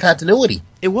piece of continuity.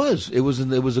 It was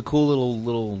a cool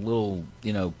little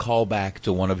callback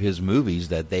to one of his movies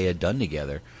that they had done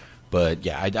together. But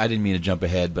yeah, I didn't mean to jump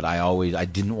ahead, but I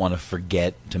didn't want to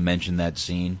forget to mention that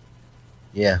scene.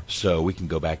 Yeah. So we can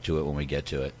go back to it when we get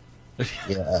to it.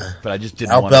 Yeah. But I just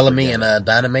didn't. Al want Bellamy to and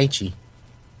Donna Machi.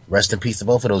 Rest in peace to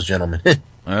both of those gentlemen.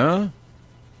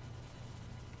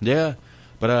 Yeah.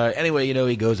 But anyway,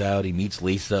 he goes out, he meets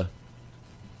Lisa.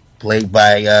 Played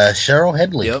by Cheryl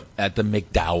Headley. Yep, at the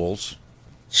McDowell's.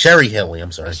 Sherry Headley,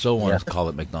 I'm sorry. I still want to call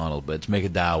it McDonald's, but it's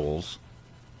McDowell's.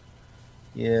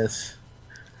 Yes.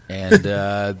 And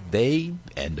they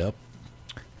end up,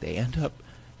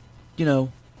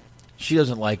 she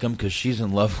doesn't like him because she's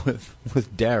in love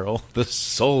with Daryl, the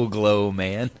Soul Glow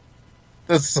man.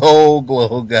 The Soul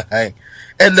Glow guy.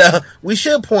 And we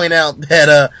should point out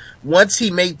that once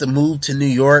he made the move to New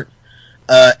York,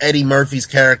 Eddie Murphy's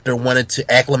character wanted to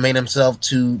acclimate himself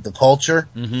to the culture,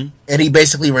 and he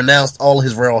basically renounced all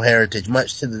his royal heritage,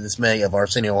 much to the dismay of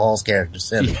Arsenio Hall's character,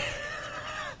 Semmi.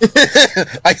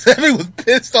 Like, Semmi was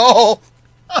pissed off.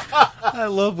 I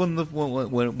love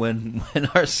when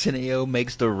Arsenio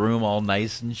makes the room all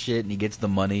nice and shit, and he gets the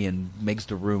money and makes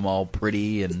the room all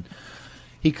pretty, and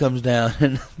he comes down,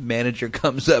 and the manager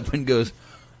comes up and goes,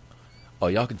 "Oh,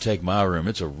 y'all can take my room.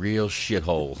 It's a real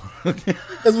shithole."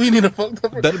 Because we need a fucked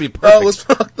up room. That'd be perfect. It was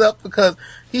fucked up because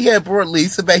he had brought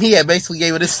Lisa back. He had basically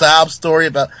gave her this sob story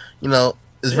about,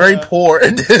 it's very poor.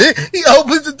 And he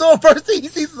opens the door first thing he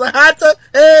sees is a hot tub.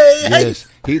 Hey, yes.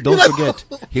 Don't forget,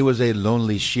 he was a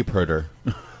lonely sheep herder.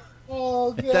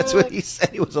 Oh, God. That's what he said.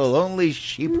 He was a lonely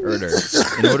sheep herder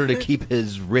in order to keep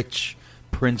his rich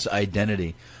prince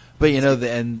identity. But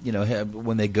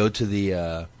when they go to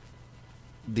the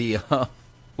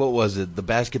what was it? The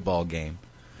basketball game.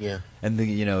 Yeah. And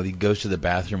he goes to the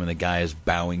bathroom and the guy is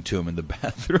bowing to him in the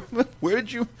bathroom.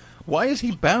 Why is he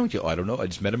bowing to you? Oh, I don't know. I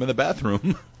just met him in the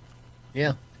bathroom.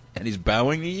 Yeah. And he's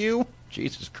bowing to you?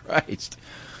 Jesus Christ.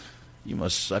 You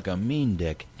must suck a mean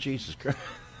dick. Jesus Christ.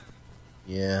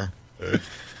 Yeah.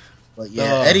 But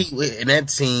yeah, Eddie, in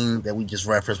that scene that we just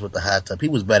referenced with the hot tub, he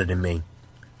was better than me.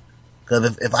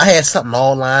 Because if I had something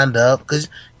all lined up, because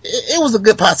it was a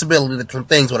good possibility that some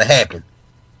things would have happened.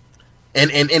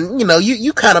 And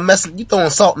you kind of you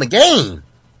throwing salt in the game.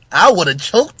 I would have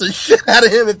choked the shit out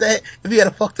of him if he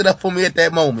had fucked it up for me at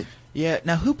that moment. Yeah.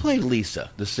 Now, who played Lisa?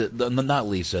 Not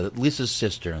Lisa. Lisa's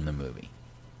sister in the movie.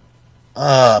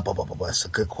 That's a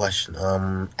good question.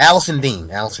 Allison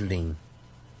Dean.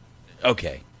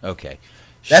 Okay.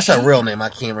 That's her real name. I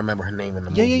can't remember her name in the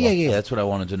movie. Yeah. That's what I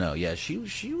wanted to know. Yeah, she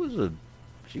was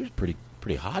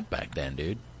pretty hot back then,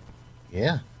 dude.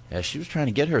 Yeah. Yeah, she was trying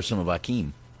to get her some of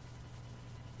Akeem.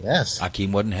 Yes.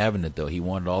 Akeem wasn't having it though. He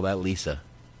wanted all that Lisa.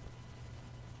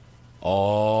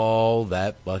 All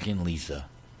that fucking Lisa.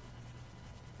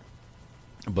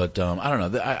 But I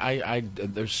don't know. I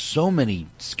there's so many.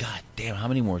 God damn, how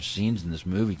many more scenes in this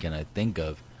movie can I think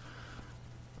of?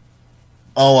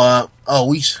 How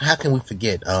can we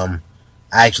forget? I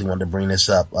actually wanted to bring this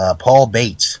up. Paul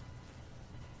Bates.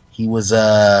 He was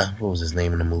what was his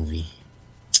name in the movie?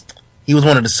 He was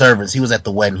one of the servants. He was at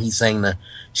the wedding. He sang the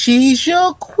 "She's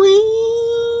Your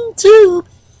Queen to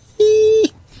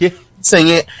Be." Yeah. Sing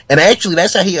it, and actually,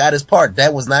 that's how he got his part.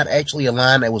 That was not actually a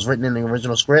line that was written in the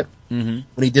original script. Mm-hmm.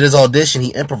 When he did his audition, he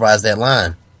improvised that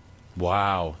line.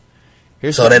 Wow.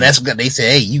 So then that's what they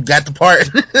say. Hey, you got the part,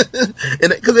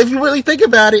 and because if you really think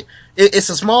about it, it's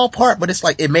a small part, but it's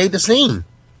like it made the scene.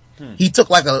 He took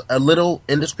like a little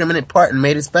indiscriminate part and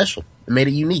made it special. It made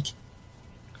it unique.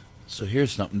 So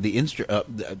here's something.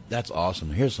 That's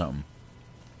awesome. Here's something.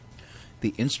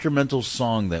 The instrumental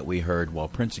song that we heard while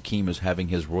Prince Akeem is having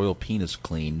his royal penis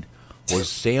cleaned was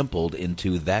sampled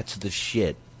into "That's the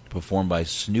Shit," performed by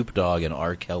Snoop Dogg and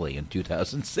R. Kelly in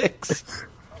 2006.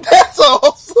 That's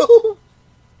awesome.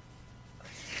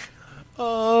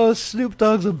 Oh, Snoop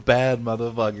Dogg's a bad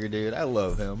motherfucker, dude. I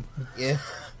love him. Yeah.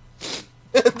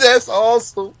 That's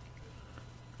awesome.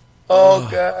 Oh,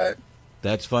 God.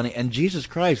 That's funny. And Jesus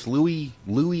Christ, Louis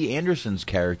Anderson's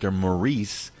character,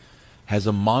 Maurice, has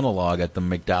a monologue at the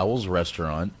McDowell's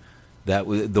restaurant, that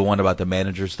the one about the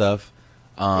manager stuff,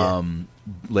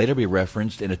 later be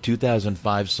referenced in a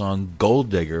 2005 song, Gold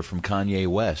Digger, from Kanye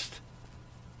West.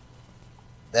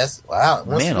 That's, wow.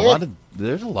 Man,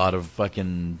 there's a lot of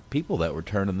fucking people that were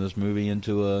turning this movie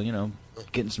into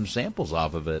getting some samples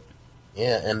off of it.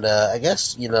 Yeah, and I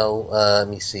guess, let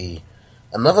me see.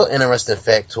 Another interesting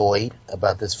factoid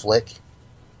about this flick.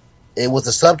 It was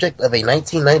the subject of a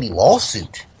 1990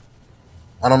 lawsuit.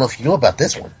 I don't know if you know about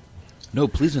this one. No,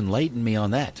 please enlighten me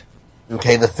on that.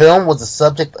 Okay, the film was the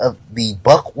subject of the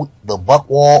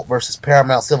Buchwald versus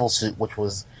Paramount civil suit, which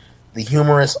was the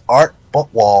humorist Art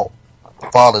Buchwald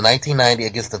filed in 1990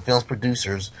 against the film's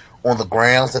producers on the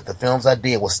grounds that the film's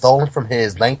idea was stolen from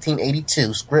his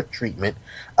 1982 script treatment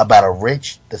about a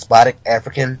rich, despotic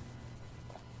African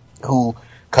who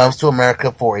comes to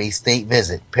America for a state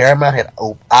visit. Paramount had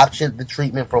optioned the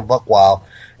treatment from Buchwald,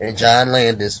 and John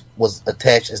Landis was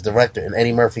attached as director and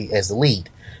Eddie Murphy as the lead.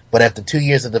 But after 2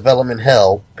 years of development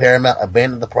hell, Paramount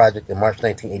abandoned the project in March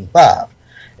 1985.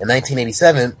 In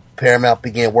 1987, Paramount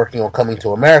began working on Coming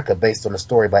to America based on a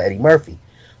story by Eddie Murphy.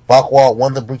 Buchwald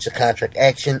won the breach of contract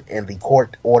action, and the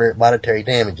court ordered monetary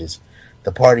damages.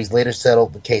 The parties later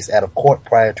settled the case out of court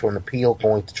prior to an appeal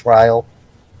going to trial.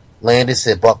 Landis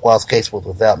said Buchwald's case was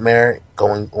without merit,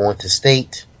 going on to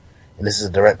state, and this is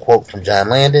a direct quote from John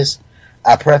Landis,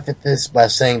 "I preface this by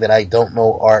saying that I don't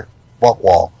know Art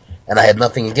Buchwald, and I have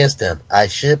nothing against him. I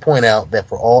should point out that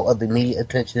for all of the media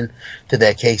attention to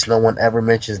that case, no one ever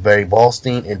mentions Barry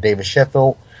Ballstein and David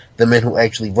Sheffield, the men who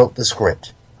actually wrote the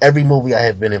script. Every movie I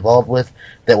have been involved with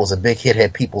that was a big hit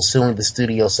had people suing the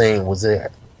studio saying it was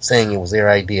their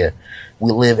idea.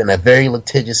 We live in a very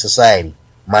litigious society.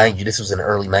 Mind you, this was in the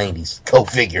early 90s. Go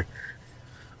figure.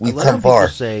 We've come far."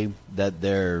 People say that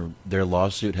their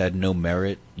lawsuit had no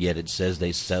merit, yet it says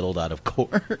they settled out of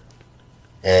court.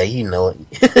 Yeah, you know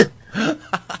it.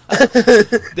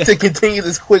 To continue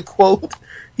this quick quote,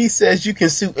 he says, "You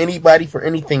can sue anybody for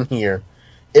anything here.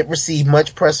 It received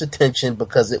much press attention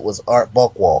because it was Art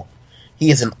Buchwald.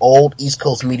 He is an old East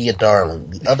Coast media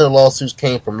darling. The other lawsuits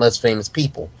came from less famous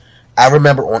people. I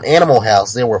remember on Animal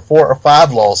House there were 4 or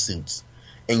 5 lawsuits,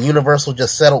 and Universal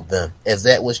just settled them, as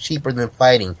that was cheaper than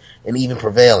fighting and even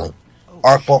prevailing.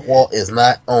 Art Buchwald is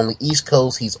not only East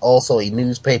Coast, he's also a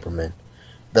newspaperman.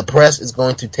 The press is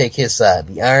going to take his side.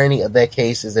 The irony of that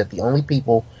case is that the only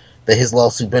people that his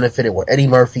lawsuit benefited were Eddie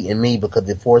Murphy and me because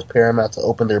they forced Paramount to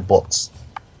open their books."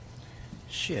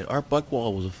 Shit, Art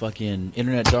Buchwald was a fucking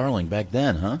internet darling back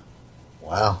then, huh?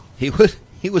 Wow. He was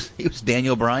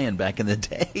Daniel Bryan back in the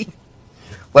day.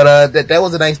 But that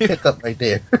was a nice pickup right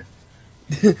there.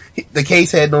 The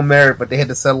case had no merit, but they had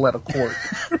to settle out of court.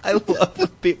 I love when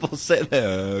people say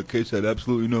that case had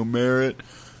absolutely no merit.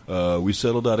 We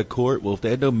settled out of court. Well, if they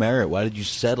had no merit, why did you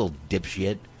settle,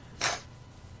 dipshit?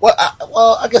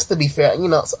 Well, I guess to be fair,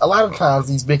 a lot of times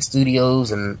these big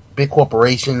studios and big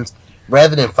corporations,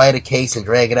 rather than fight a case and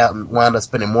drag it out and wind up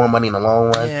spending more money in the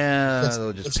long run,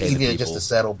 they'll just it's pay the easier people. just to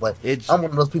settle. But I'm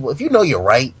one of those people. If you know you're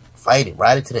right, fight it,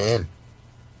 ride it to the end.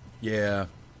 Yeah,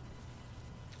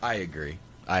 I agree.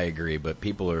 But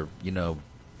people are,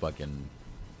 fucking.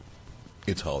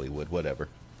 It's Hollywood, whatever.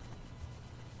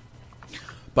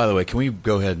 By the way, can we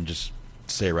go ahead and just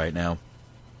say right now,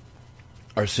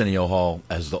 Arsenio Hall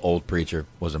as the old preacher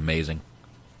was amazing.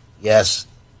 Yes.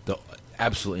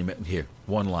 Absolutely. Here,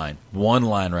 one line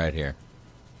right here.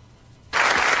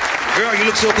 Girl, you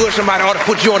look so good, somebody ought to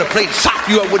put you on a plate and sop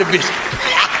you up with a biscuit.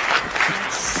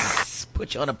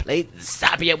 Put you on a plate and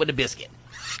sop you up with a biscuit.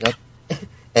 Yep.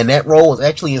 And that role was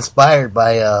actually inspired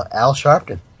by Al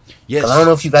Sharpton. Yes. I don't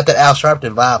know if you got that Al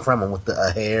Sharpton vibe from him with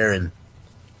the hair and...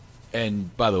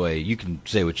 And by the way, you can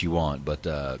say what you want, but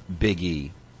Big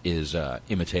E is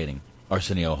imitating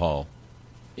Arsenio Hall,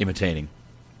 imitating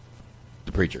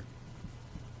the preacher.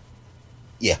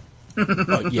 Yeah.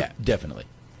 Yeah, definitely.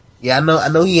 Yeah, I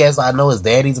know he has. I know his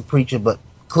daddy's a preacher, but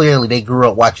clearly they grew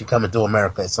up watching Coming to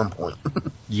America at some point.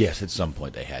 Yes, at some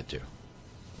point they had to.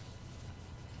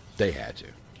 They had to.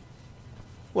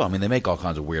 Well, I mean, they make all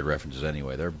kinds of weird references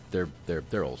anyway.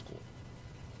 They're old school.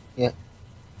 Yeah.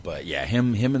 But yeah,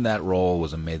 him in that role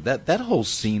was amazing. That whole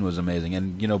scene was amazing.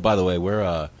 And by the way,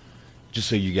 we're just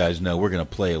so you guys know, we're gonna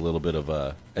play a little bit of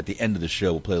at the end of the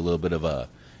show. We'll play a little bit of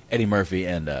Eddie Murphy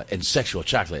and Sexual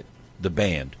Chocolate, the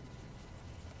band.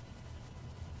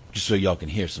 Just so y'all can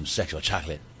hear some Sexual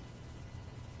Chocolate.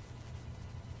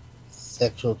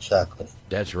 Sexual Chocolate.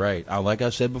 That's right. Like I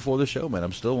said before the show, man,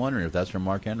 I'm still wondering if that's where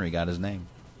Mark Henry got his name.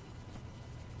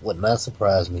 Would not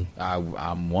surprise me.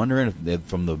 I'm wondering if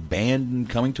from the band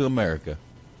Coming to America.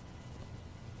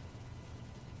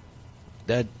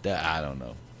 That I don't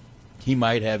know. He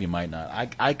might have, he might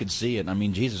not. I could see it. I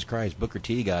mean, Jesus Christ, Booker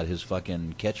T got his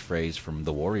fucking catchphrase from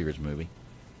the Warriors movie.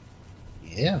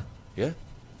 Yeah. Yeah.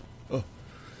 Oh.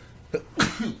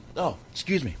 Oh,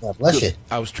 excuse me. God bless you.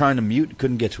 I was trying to mute,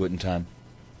 couldn't get to it in time.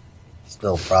 It's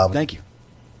no problem. Thank you.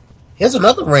 Here's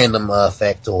another random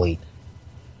factoid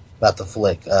about the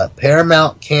flick.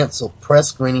 Paramount canceled press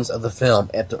screenings of the film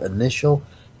after initial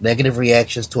negative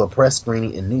reactions to a press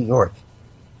screening in New York.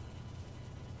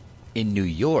 In New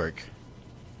York?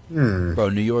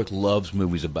 Bro, New York loves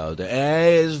movies about that.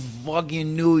 Hey, it's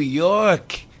fucking New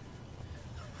York.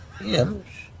 Yeah.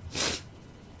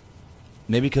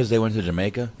 Maybe because they went to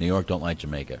Jamaica? New York don't like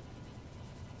Jamaica.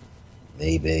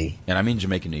 Maybe. And I mean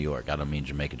Jamaica, New York. I don't mean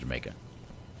Jamaica, Jamaica.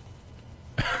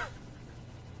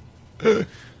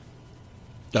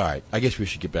 All right, I guess we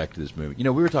should get back to this movie. We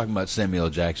were talking about Samuel L.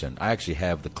 Jackson. I actually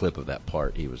have the clip of that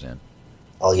part he was in.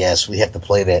 Oh, yes, we have to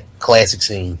play that classic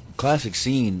scene. Classic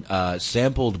scene,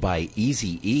 sampled by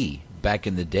Eazy-E back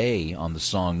in the day on the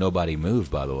song Nobody Move,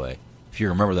 by the way. If you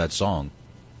remember that song.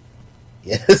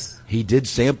 Yes. He did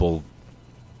sample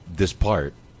this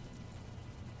part.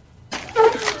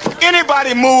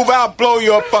 Anybody move, I'll blow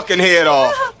your fucking head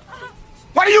off.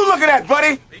 What are you looking at,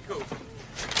 buddy?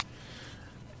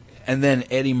 And then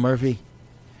Eddie Murphy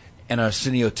and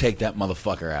Arsenio take that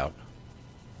motherfucker out.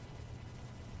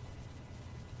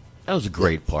 That was a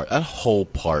great part. That whole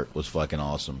part was fucking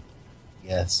awesome.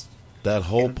 Yes. That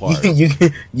whole part.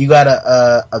 You got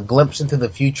a glimpse into the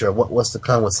future of what's to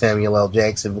come with Samuel L.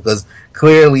 Jackson, because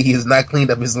clearly he has not cleaned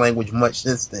up his language much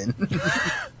since then.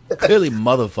 Clearly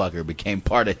motherfucker became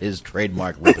part of his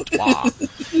trademark repertoire.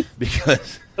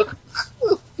 Because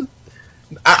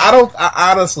I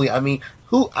honestly, I mean,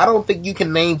 I don't think you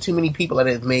can name too many people that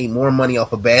have made more money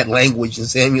off of bad language than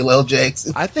Samuel L.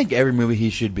 Jackson. I think every movie he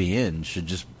should be in should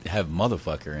just have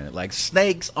motherfucker in it. Like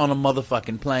snakes on a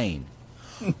motherfucking plane.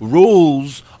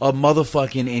 Rules of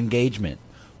motherfucking engagement.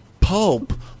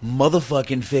 Pulp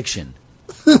motherfucking fiction.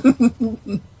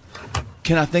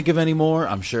 Can I think of any more?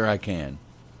 I'm sure I can.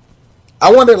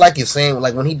 I wonder, like you're saying,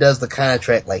 like when he does the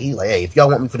contract, like he's like, hey, if y'all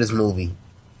want me for this movie,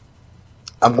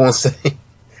 I'm going to say,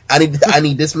 I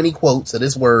need this many quotes of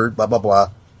this word, blah, blah,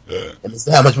 blah. And this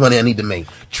is how much money I need to make.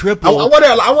 Triple.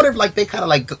 I wonder if like they kind of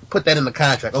like put that in the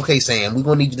contract. Okay, Sam, we're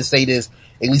going to need you to say this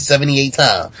at least 78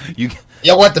 times.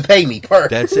 Y'all want to pay me per.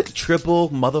 That's it. Triple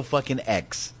motherfucking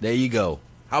X. There you go.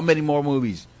 How many more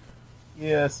movies?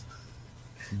 Yes.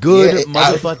 Good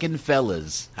motherfucking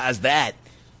fellas. How's that?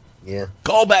 Yeah.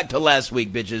 Call back to last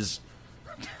week, bitches.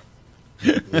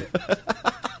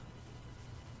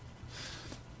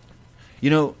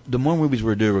 The more movies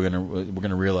we do, we're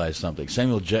gonna realize something.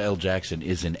 Samuel L. Jackson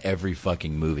is in every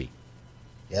fucking movie.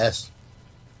 Yes.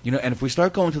 And if we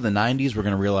start going to the 90s, we're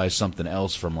gonna realize something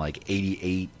else from like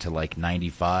 88 to like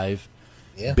 95.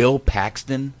 Yeah. Bill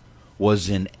Paxton was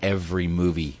in every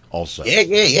movie also.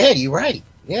 Yeah, you're right.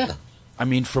 Yeah. I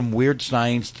mean, from Weird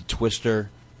Science to Twister,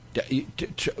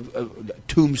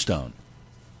 Tombstone.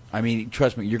 I mean,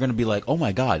 trust me, you're going to be like, oh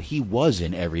my God, he was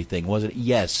in everything, wasn't he?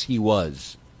 Yes, he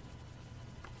was.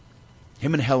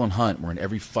 Him and Helen Hunt were in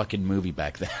every fucking movie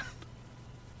back then.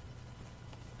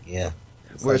 Yeah.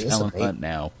 Where's Helen Hunt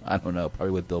now? I don't know.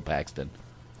 Probably with Bill Paxton.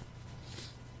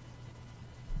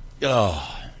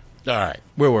 Oh, all right.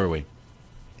 Where were we?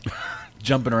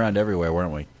 Jumping around everywhere,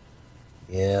 weren't we?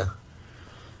 Yeah.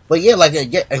 But yeah, like I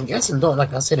guess in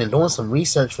doing some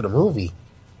research for the movie,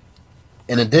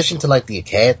 in addition to like the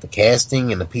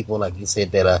casting and the people like you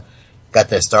said that got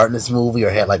their start in this movie or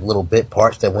had like little bit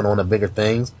parts that went on to bigger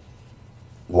things,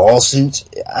 lawsuits.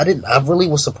 I really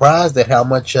was surprised at how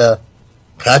much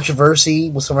controversy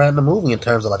was surrounding the movie in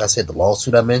terms of, like I said, the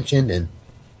lawsuit I mentioned and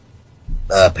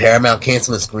Paramount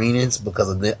canceling screenings because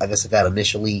of I guess it got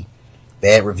initially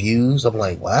bad reviews. I'm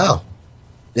like, wow,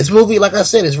 this movie, like I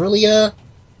said, is really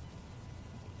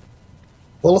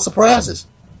full of surprises,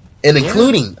 and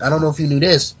including, I don't know if you knew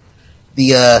this,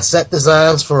 the set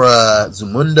designs for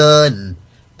Zamunda and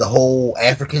the whole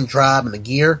African tribe and the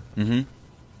gear. Mm-hmm.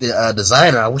 The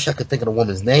designer, I wish I could think of the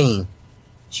woman's name.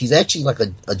 She's actually like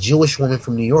a Jewish woman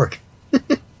from New York.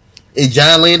 It's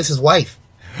John Landis' wife.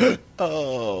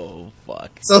 Oh fuck!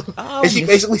 So and she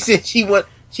basically said she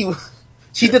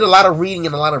did a lot of reading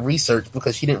and a lot of research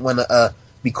because she didn't want to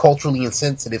be culturally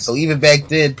insensitive. So even back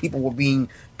then, people were being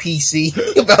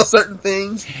PC about certain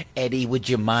things. Eddie, would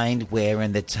you mind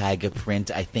wearing the tiger print?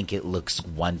 I think it looks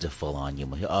wonderful on you.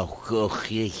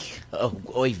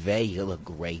 Oy vey, you look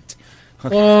great.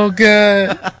 Oh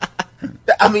god!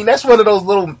 I mean, that's one of those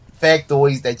little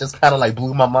factoids that just kind of like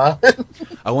blew my mind.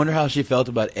 I wonder how she felt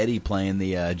about Eddie playing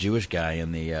the Jewish guy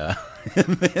in the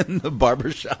in the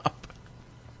barbershop.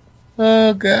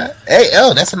 Oh god! Hey,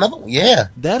 that's another one. Yeah,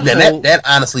 that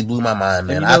honestly blew my mind,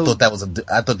 man. I thought that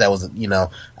was you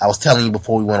know, I was telling you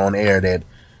before we went on air that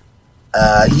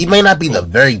he may not be the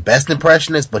very best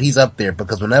impressionist, but he's up there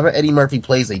because whenever Eddie Murphy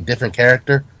plays a different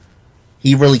character,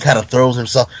 he really kind of throws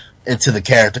himself into the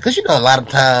character. Because you know, a lot of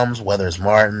times, whether it's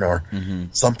Martin or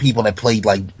some people that played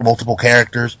like multiple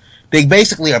characters, they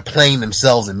basically are playing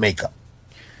themselves in makeup.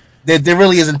 There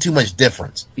really isn't too much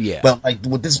difference. Yeah. But like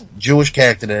with this Jewish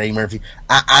character that Eddie Murphy,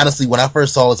 I honestly, when I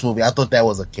first saw this movie, I thought that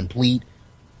was a complete,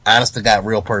 honest to God,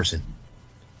 real person.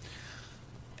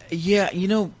 Yeah, you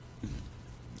know,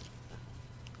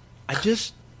 I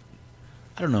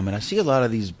don't know, man. I see a lot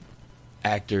of these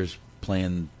actors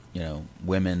playing, you know,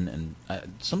 women, and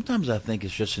sometimes I think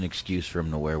it's just an excuse for them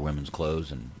to wear women's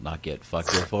clothes and not get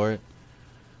fucked with for it.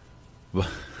 But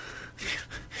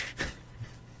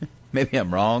maybe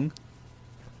I'm wrong.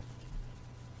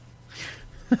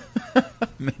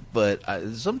 But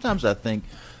sometimes I think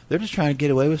they're just trying to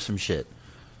get away with some shit.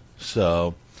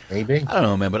 So maybe, I don't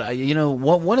know, man. But you know,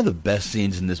 one of the best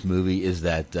scenes in this movie is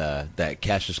that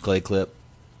Cassius Clay clip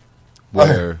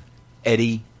where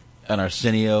Eddie and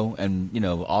Arsenio and, you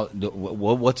know,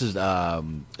 what's his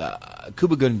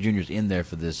Cuba Gooding Jr.'s in there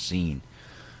for this scene.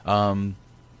 You want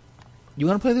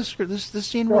to play this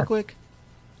scene real quick?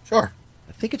 Sure.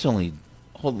 I think it's only.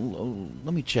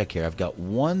 Let me check here. I've got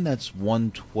one that's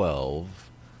 112,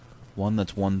 one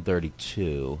that's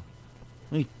 132.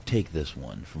 Let me take this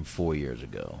one from 4 years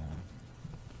ago.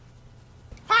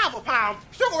 Pound for pound,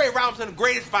 Sugar Ray Robinson, the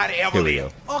greatest fighter ever Here we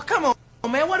lived. go. Oh, come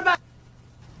on, man. What about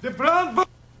the Brown Book?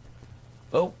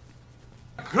 Oh,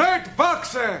 Great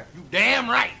boxer. You damn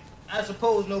right. I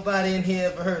suppose nobody in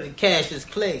here ever heard of Cassius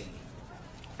Clay.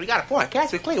 We got a point.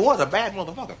 Cassius Clay was a bad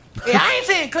motherfucker. Hey, I ain't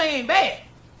saying Clay ain't bad.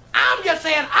 I'm just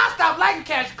saying I stopped liking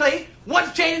Cassius Clay once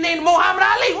he changed his name to Muhammad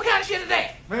Ali. What kind of shit is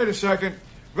that? Wait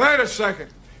a second.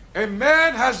 A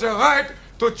man has the right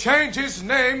to change his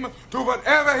name to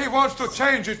whatever he wants to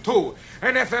change it to.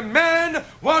 And if a man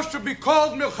wants to be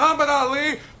called Muhammad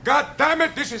Ali, God damn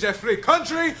it, this is a free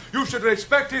country. You should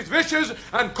respect his wishes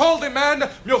and call the man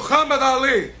Muhammad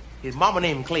Ali. His mama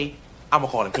named him Clay. I'm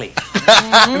gonna call him Clay.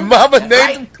 Mama named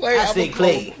him Clay. I say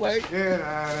Clay. Get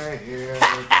out of here.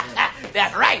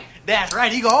 That's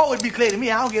right. He gonna always be Clay to me.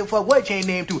 I don't give a fuck what he changed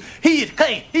name to. He is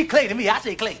Clay. He Clay to me. I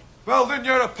say Clay. Well, then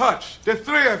you're a putz. The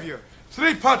three of you.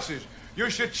 3 putzes. You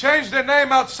should change the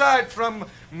name outside from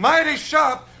Mighty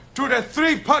Sharp to the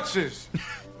 3 putzes.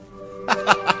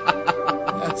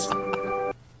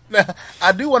 Now,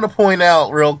 I do want to point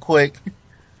out real quick,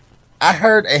 I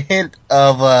heard a hint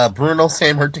of Bruno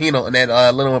Sammartino in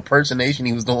that little impersonation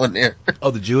he was doing there. Oh,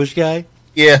 the Jewish guy?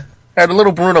 Yeah, had a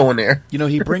little Bruno in there. You know,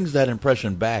 he brings that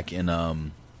impression back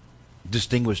in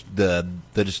Distinguished the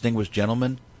Distinguished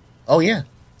Gentleman. Oh yeah.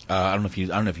 I don't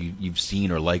know if you've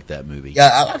seen or liked that movie.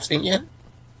 Yeah, I've seen. Yeah,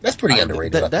 that's pretty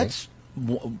underrated.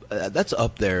 That's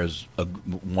up there as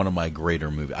one of my greater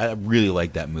movies. I really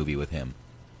like that movie with him.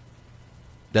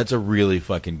 That's a really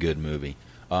fucking good movie.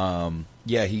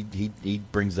 Yeah, he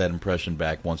brings that impression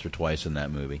back once or twice in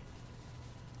that movie.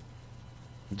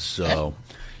 So,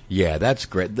 yeah, that's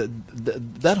great.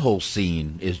 That whole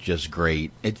scene is just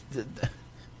great.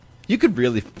 You could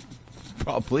really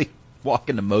probably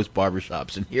walk into most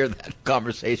barbershops and hear that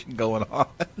conversation going on.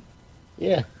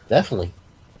 Yeah, definitely.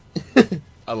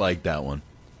 I like that one.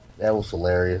 That was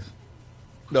hilarious.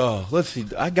 Oh, let's see.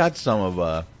 I got some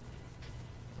of.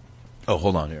 Oh,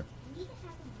 hold on here.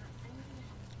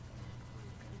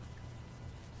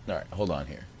 All right, hold on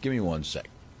here. Give me 1 sec.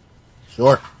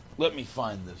 Sure. Let me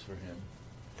find this for him.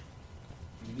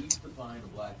 You need to find a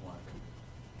black marker.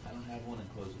 I don't have one in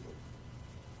close it.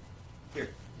 Here.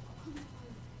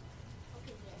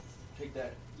 Take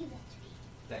that.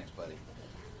 Thanks, buddy.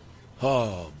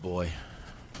 Oh, boy.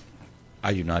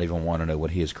 I do not even want to know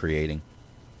what he is creating.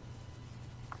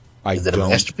 Is it a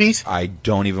masterpiece? I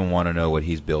don't even want to know what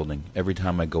he's building. Every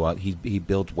time I go out, he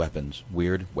builds weapons.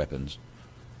 Weird weapons.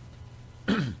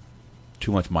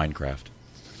 Too much Minecraft.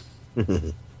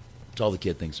 That's all the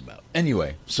kid thinks about.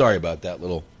 Anyway, sorry about that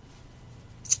little...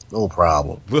 No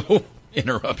problem. Little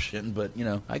interruption, but, you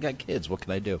know, I got kids. What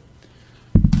can I do?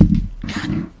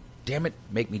 God damn it.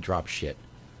 Make me drop shit.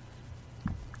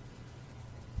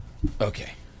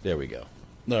 Okay, there we go.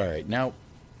 All right, now...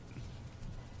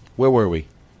 Where were we?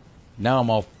 Now I'm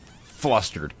all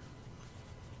flustered.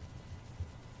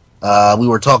 We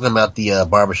were talking about the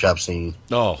barbershop scene.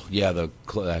 Oh, yeah, the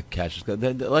catches.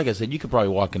 Like I said, you could probably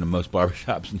walk into most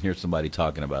barbershops and hear somebody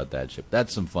talking about that shit.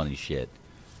 That's some funny shit.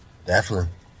 Definitely.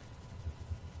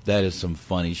 That is some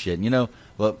funny shit. You know,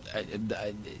 well,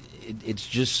 it's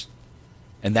just...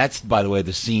 And that's, by the way,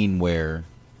 the scene where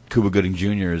Cuba Gooding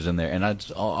Jr. is in there. And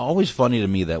it's always funny to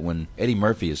me that when Eddie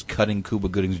Murphy is cutting Cuba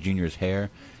Gooding Jr.'s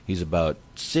hair, he's about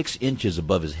 6 inches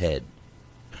above his head.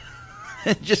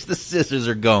 Just the scissors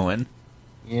are going.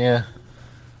 Yeah.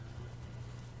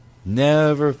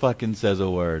 Never fucking says a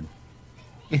word.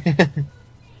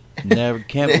 Never,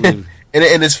 can't believe.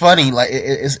 And it's funny, like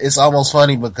it's almost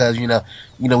funny because you know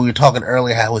we were talking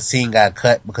earlier how his scene got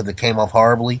cut because it came off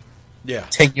horribly. Yeah.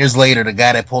 10 years later, the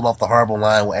guy that pulled off the horrible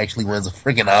line actually wins a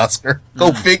freaking Oscar.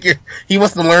 Go figure. He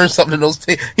must have learned something in those.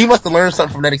 He must have learned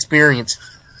something from that experience.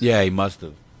 Yeah, he must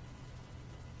have.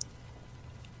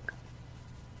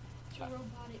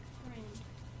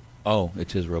 Oh,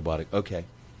 it's his robotic. Okay.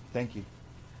 Thank you.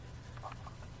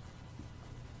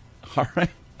 All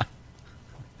right.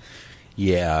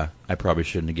 Yeah, I probably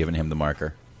shouldn't have given him the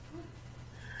marker.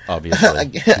 Obviously. I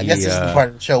guess this is the part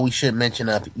of the show we should mention.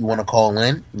 If you want to call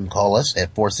in, you can call us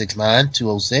at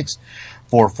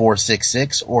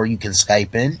 469-206-4466, or you can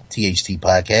Skype in, THT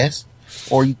Podcast,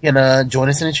 or you can join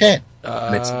us in the chat.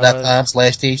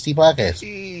 Mixer.com/THT Podcast.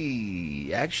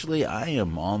 Actually, I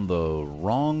am on the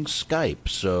wrong Skype,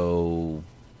 so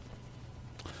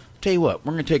tell you what,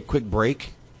 we're going to take a quick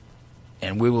break,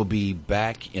 and we will be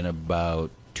back in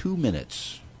about 2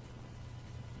 minutes.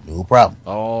 No problem.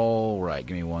 All right,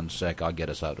 give me 1 sec. I'll get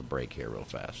us out of break here real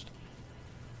fast.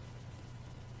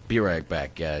 Be right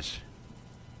back, guys.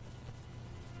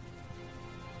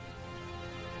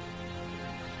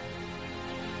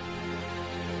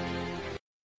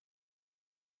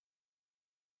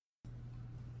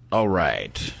 All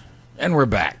right, and we're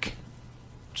back.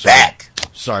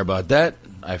 Sorry about that.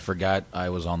 I forgot I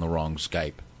was on the wrong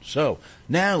Skype. So,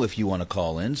 now if you want to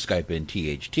call in, Skype in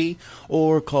THT,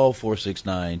 or call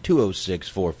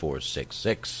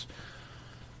 469-206-4466.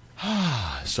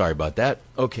 Sorry about that.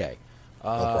 Okay.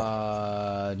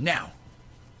 Now,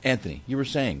 Anthony, you were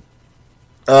saying.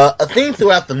 A theme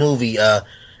throughout the movie,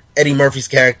 Eddie Murphy's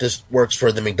character works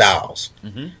for the McDowells.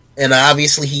 Mm-hmm. And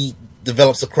obviously he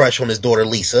develops a crush on his daughter,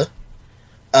 Lisa.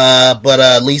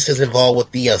 But Lisa's involved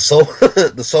with the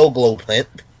Soul Glow plant.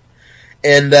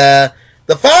 And the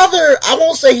father, I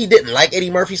won't say he didn't like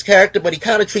Eddie Murphy's character, but he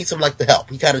kind of treats him like the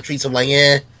help. He kind of treats him like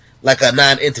a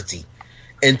non-entity.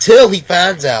 Until he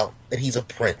finds out that he's a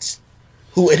prince.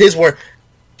 Who, in his word,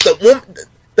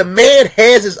 the man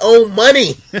has his own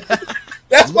money.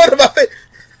 That's one of my favorite.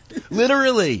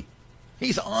 Literally.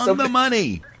 He's on the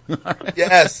money.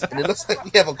 Yes, and it looks like we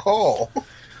have a call.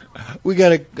 We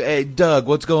got hey, Doug,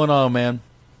 what's going on, man?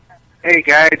 Hey,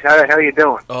 guys, how you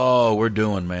doing? Oh, we're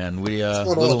doing, man. We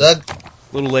what's going on, Doug? A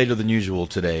little later than usual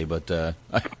today, but I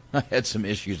had some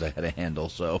issues I had to handle,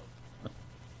 so.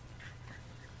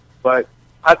 But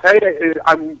I'll tell you,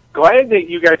 I'm glad that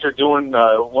you guys are doing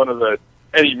one of the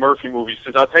Eddie Murphy movies,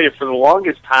 because I'll tell you, for the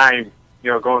longest time,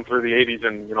 going through the 80s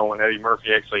and, when Eddie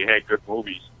Murphy actually had good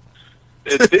movies,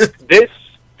 this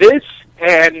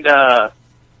and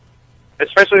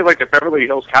especially like the Beverly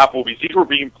Hills Cop movies, these were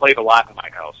being played a lot in my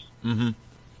house. Mm-hmm.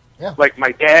 Yeah. Like,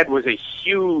 my dad was a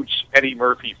huge Eddie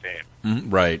Murphy fan. Mm-hmm.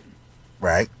 Right.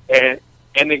 And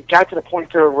it got to the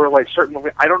point where, like, certain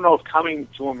movies, I don't know if Coming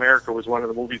to America was one of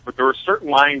the movies, but there were certain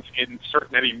lines in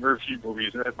certain Eddie Murphy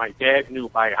movies that my dad knew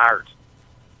by heart.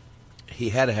 He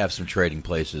had to have some Trading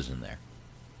Places in there.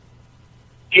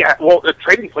 Yeah, well,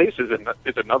 Trading Places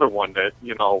is another one that,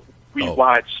 we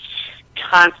watched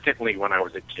constantly when I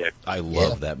was a kid. I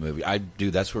love that movie. I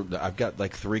do. That's where I've got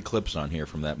like 3 clips on here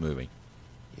from that movie.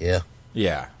 Yeah.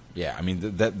 Yeah. I mean,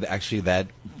 that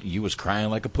you was crying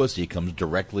like a pussy comes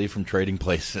directly from Trading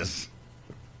Places.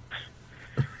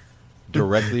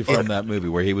 directly from that movie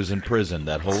where he was in prison.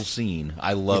 That whole scene,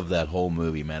 I love that whole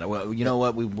movie, man. Well, you know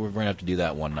what? We're going to have to do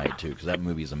that one night too, because that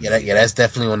movie's amazing. Yeah, that's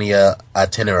definitely on the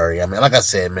itinerary. I mean, like I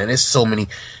said, man, there's so many.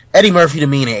 Eddie Murphy to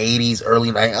me in the 80s,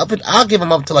 early 90s, I'll give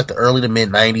him up to like the early to mid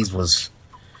 90s was,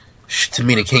 to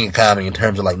me, the king of comedy in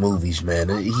terms of like movies, man.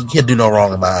 He can't do no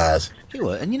wrong in my eyes. He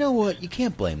would, and you know what? You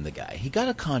can't blame the guy. He got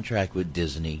a contract with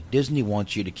Disney. Disney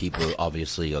wants you to keep,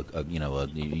 obviously,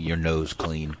 your nose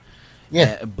clean.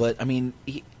 Yeah, but I mean,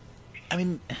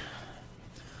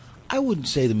 I wouldn't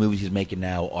say the movies he's making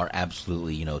now are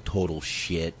absolutely, total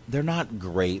shit. They're not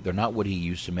great. They're not what he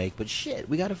used to make. But shit,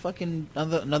 we got a fucking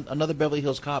another Beverly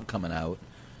Hills Cop coming out.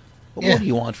 What more do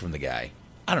you want from the guy?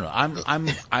 I don't know.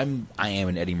 I am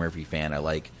an Eddie Murphy fan.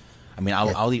 I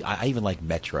even like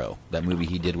Metro, that movie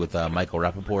he did with Michael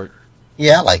Rappaport.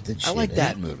 Yeah, I liked it. I like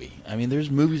that movie. I mean,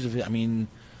 there's movies of it. I mean,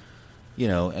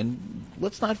 and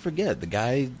let's not forget, the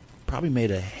guy probably made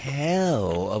a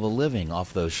hell of a living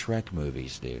off those Shrek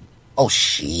movies, dude. Oh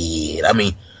shit! I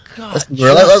mean, God,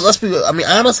 let's be. I mean,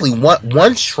 honestly,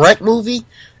 one Shrek movie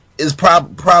is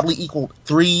probably equal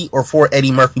 3 or 4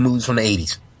 Eddie Murphy movies from the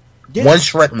 80s. Yeah. One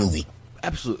Shrek movie.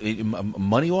 Absolutely,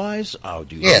 money wise, oh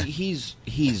dude, yeah. he's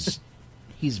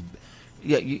yeah.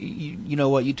 You know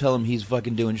what? You tell him he's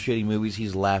fucking doing shitty movies,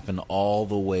 he's laughing all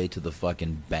the way to the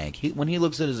fucking bank. When he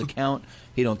looks at his account,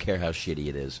 he don't care how shitty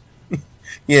it is.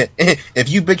 Yeah, if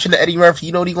you bitching to Eddie Murphy,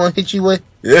 you know what he gonna hit you with?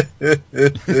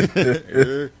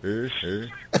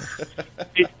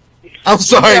 I'm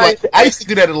sorry, I used to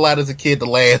do that a lot as a kid to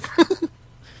laugh.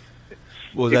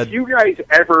 If you guys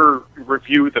ever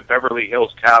review the Beverly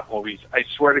Hills Cop movies, I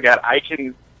swear to God, I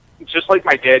can, just like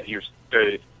my dad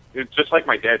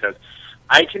does,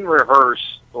 I can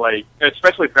rehearse, like,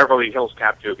 especially Beverly Hills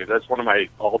Cop 2, because that's one of my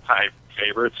all-time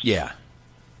favorites. Yeah.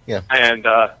 Yeah. And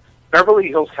Beverly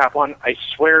Hills Cop 1, I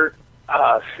swear,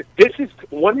 this is,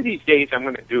 one of these days I'm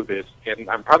going to do this, and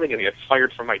I'm probably going to get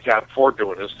fired from my job for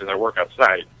doing this, because I work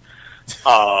outside.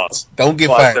 Don't get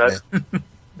fired, man.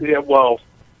 Yeah, well,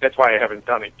 that's why I haven't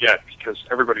done it yet, because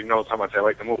everybody knows how much I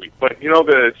like the movie. But you know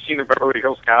the scene in Beverly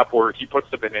Hills Cop where he puts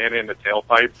the banana in the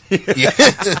tailpipe? Yeah.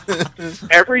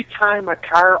 Every time a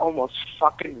car almost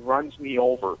fucking runs me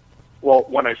over, well,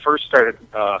 when I first started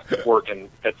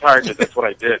working at Target, that's what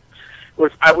I did,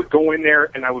 was I would go in there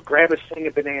and I would grab a thing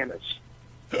of bananas,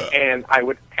 and I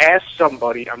would ask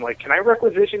somebody, I'm like, can I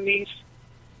requisition these?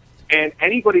 And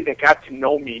anybody that got to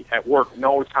know me at work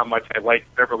knows how much I like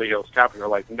Beverly Hills Cop, and they're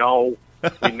like, no,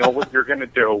 we know what you're going to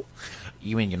do.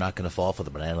 You mean you're not going to fall for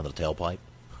the banana in the tailpipe?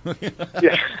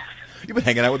 Yeah. You've been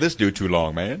hanging out with this dude too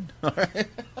long, man. All right.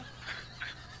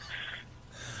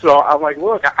 So I'm like,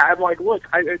 look,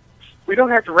 we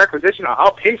don't have to requisition.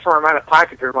 I'll pay for them out of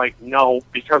pocket. They're like, no,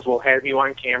 because we'll have you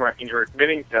on camera and you're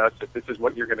admitting to us that this is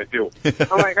what you're going to do.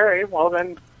 I'm like, all right, well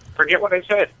then, forget what I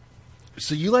said.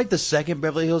 So you like the second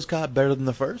Beverly Hills Cop better than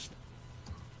the first?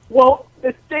 Well,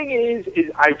 the thing is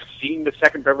I've seen the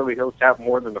second Beverly Hills Cop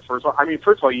more than the first one. I mean,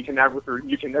 first of all, you can never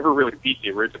really beat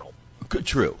the original.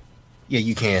 True. Yeah,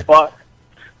 you can. But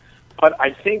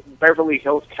I think Beverly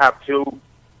Hills Cop 2.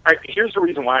 Here's the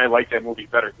reason why I like that movie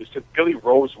better, is because Billy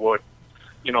Rosewood,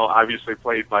 obviously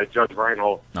played by Judge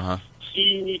Reinhold,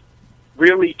 he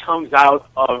really comes out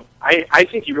of. I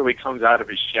think he really comes out of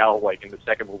his shell, like in the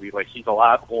second movie. Like he's a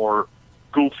lot more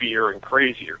goofier and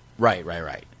crazier. Right.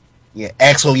 Yeah,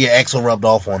 Axel rubbed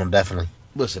off on him, definitely.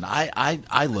 Listen,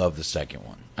 I love the second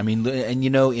one. I mean, and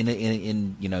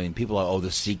in people are,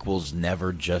 the sequel's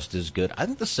never just as good. I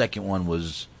think the second one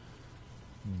was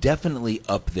definitely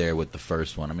up there with the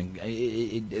first one. I mean,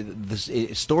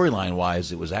 storyline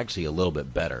wise, it was actually a little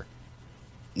bit better.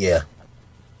 Yeah.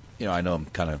 I know I'm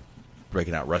kind of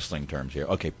breaking out wrestling terms here.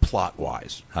 Okay, plot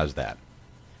wise, how's that?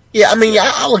 Yeah, I mean,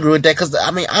 I'll agree with that, because,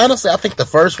 I mean, honestly, I think the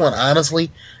first one, and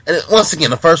once again,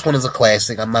 the first one is a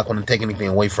classic. I'm not going to take anything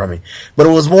away from it. But it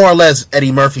was more or less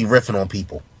Eddie Murphy riffing on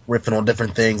people, riffing on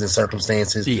different things and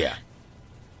circumstances. Yeah.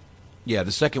 Yeah,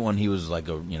 the second one, he was like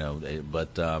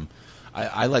but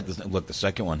I like this. Look, the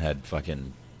second one had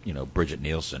fucking, Bridget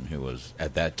Nielsen, who was,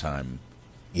 at that time,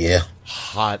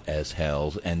 hot as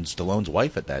hell, and Stallone's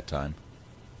wife at that time.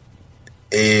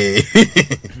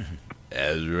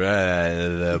 That's right,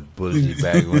 that pussy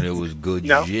back when it was good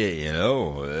shit,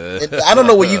 I don't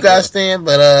know where you guys stand,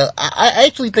 but I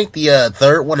actually think the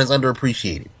third one is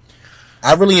underappreciated.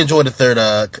 I really enjoyed the third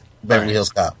Beverly Hills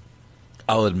Cop.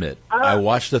 I'll admit, I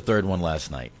watched the third one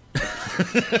last night.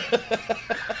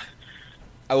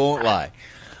 I won't lie.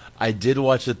 I did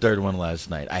watch the third one last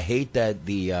night. I hate that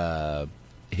the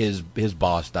his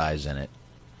boss dies in it.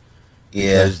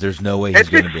 Yeah. Because there's no way he's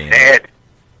going to be in it.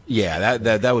 Yeah,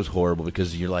 that was horrible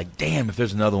because you're like, damn, if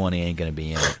there's another one, he ain't going to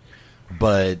be in it.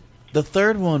 But the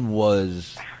third one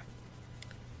was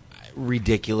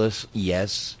ridiculous,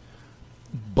 yes,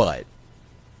 but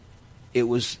it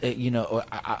was,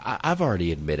 I've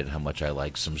already admitted how much I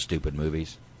like some stupid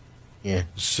movies. Yeah.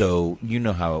 So you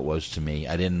know how it was to me.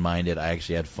 I didn't mind it. I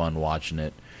actually had fun watching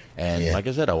it. And like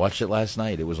I said, I watched it last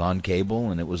night. It was on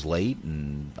cable, and it was late,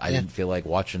 and I didn't feel like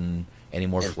watching any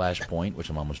more Flashpoint, which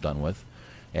I'm almost done with.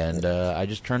 And I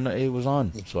just turned it was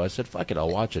on, so I said, "Fuck it, I'll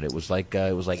watch it." It was like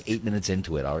 8 minutes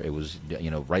into it. It was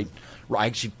right. I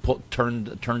actually turned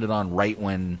it on right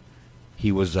when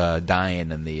he was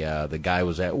dying, and the guy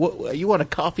was at. What, you want a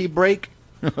coffee break?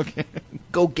 Okay,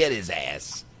 go get his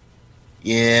ass.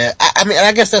 Yeah, I mean,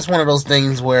 I guess that's one of those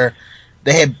things where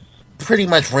they had pretty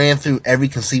much ran through every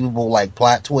conceivable like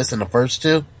plot twist in the first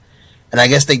two, and I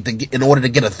guess in order to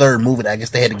get a third movie, I guess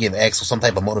they had to give Axel some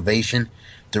type of motivation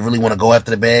to really want to go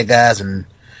after the bad guys, and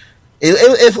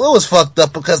it was fucked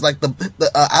up because like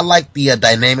I like the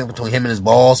dynamic between him and his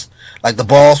boss. Like the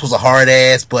boss was a hard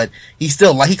ass, but he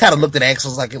still he kind of looked at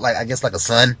Axel like I guess like a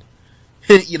son.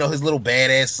 His little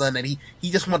badass son that he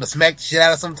just wanted to smack the shit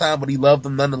out of sometime, but he loved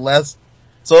him nonetheless.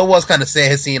 So it was kind of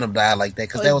sad seeing him die like that,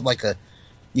 because that was like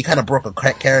you kind of broke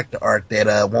a character arc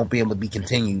that won't be able to be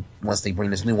continued once they bring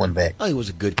this new one back. Oh, he was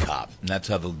a good cop, and that's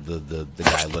how the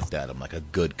guy looked at him, like a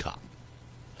good cop.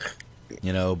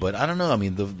 But I don't know. I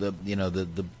mean,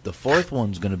 the fourth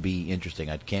one's going to be interesting.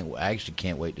 I actually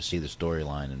can't wait to see the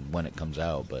storyline and when it comes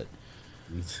out. But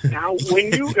now,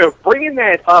 when you bringing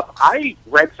that up, I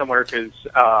read somewhere because.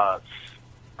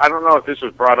 I don't know if this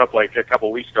was brought up like a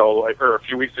couple weeks ago, or a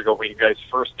few weeks ago when you guys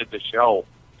first did the show,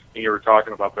 and you were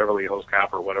talking about Beverly Hills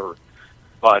Cop or whatever.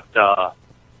 But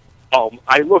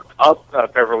I looked up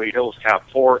Beverly Hills Cop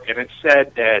 4, and it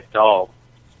said that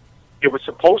it was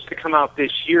supposed to come out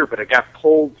this year, but it got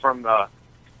pulled from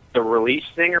the release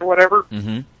thing or whatever.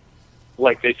 Mm-hmm.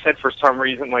 Like they said for some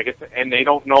reason, and they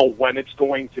don't know when it's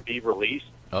going to be released.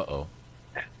 Uh-oh.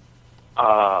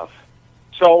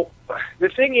 So the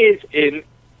thing is,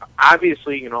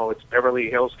 obviously, it's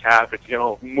Beverly Hills Cop. It's,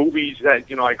 movies that,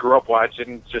 I grew up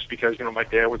watching just because, my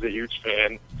dad was a huge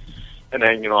fan. And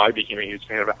then, I became a huge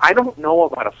fan of it. I don't know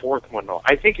about a fourth one, though.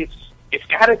 I think it's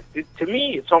got to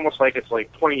me, it's almost like it's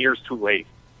like 20 years too late.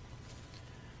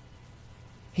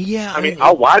 Yeah. I mean,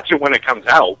 I'll watch it when it comes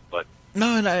out, but.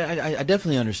 No, and I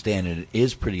definitely understand it. It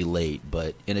is pretty late,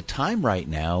 but in a time right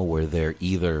now where they're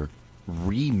either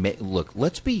look,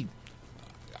 let's be,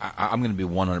 I'm going to be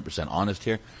 100% honest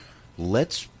here.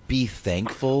 Let's be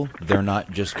thankful they're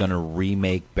not just going to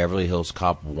remake Beverly Hills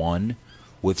Cop 1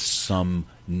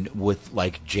 with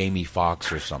like Jamie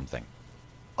Foxx or something.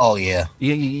 Oh, yeah.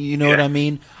 You know what I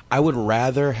mean? I would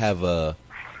rather have a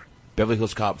Beverly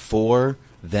Hills Cop 4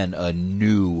 than a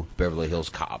new Beverly Hills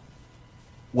Cop.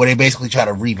 Where they basically try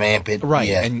to revamp it. Right,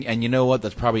 yeah. and you know what?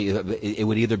 That's probably, it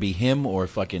would either be him or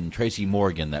fucking Tracy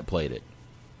Morgan that played it.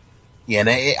 Yeah,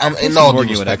 Tracy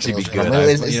Morgan would actually be good.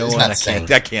 It's not the same.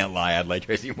 I can't lie. I'd like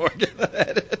Tracy Morgan.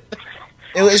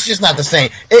 It's just not the same.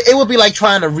 It would be like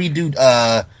trying to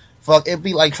redo. It'd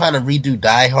be like trying to redo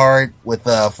Die Hard with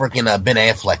freaking Ben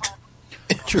Affleck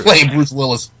playing Bruce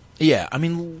Willis. Yeah, I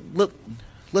mean,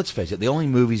 let's face it. The only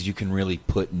movies you can really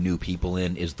put new people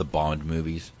in is the Bond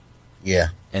movies. Yeah,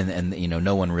 and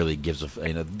no one really gives a.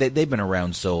 They've been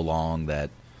around so long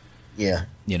that. Yeah,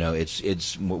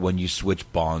 it's when you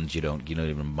switch Bonds, you don't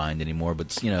even mind anymore.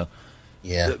 But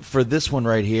yeah, for this one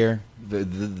right here,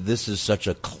 this is such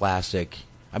a classic.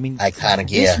 I mean, iconic.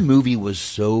 This movie was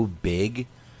so big.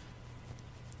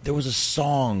 There was a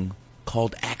song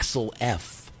called Axel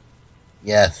F.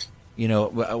 Yes.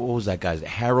 What was that guy's?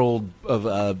 Harold of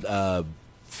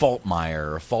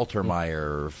Faltermeyer or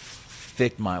Faltermeyer or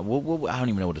Fickmeyer. I don't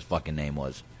even know what his fucking name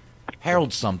was.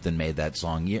 Harold something made that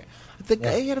song. The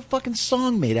guy had a fucking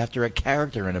song made after a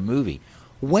character in a movie.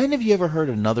 When have you ever heard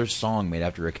another song made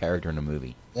after a character in a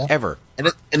movie? Yeah. Ever. And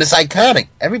it's iconic.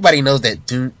 Everybody knows that.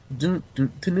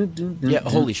 Yeah,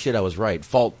 holy shit, I was right.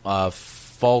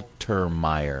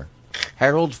 Faltermeyer.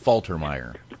 Harold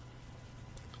Faltermeyer.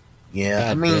 Yeah,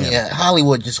 God, I mean,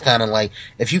 Hollywood just kind of like,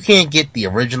 if you can't get the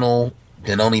original,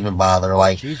 then don't even bother.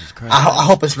 Like, Jesus Christ. I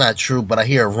hope it's not true, but I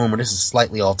hear a rumor, this is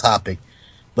slightly off topic,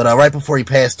 but right before he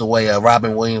passed away,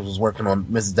 Robin Williams was working on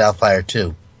Mrs. Doubtfire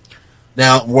 2.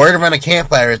 Now, word around the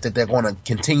campfire is that they're going to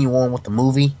continue on with the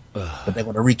movie, but they're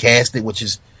going to recast it, which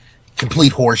is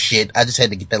complete horse shit. I just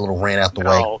had to get that little rant out the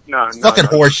way. No, fucking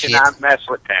horse shit. You cannot mess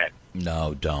with that.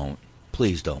 No, don't.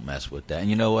 Please don't mess with that. And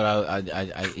you know what?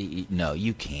 No,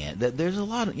 you can't. There's a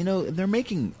lot of, they're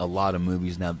making a lot of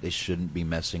movies now that they shouldn't be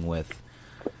messing with,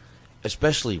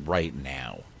 especially right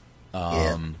now.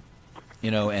 You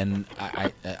know, and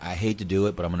I hate to do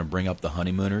it, but I'm going to bring up The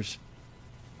Honeymooners.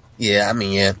 Yeah, I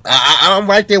mean, yeah, I'm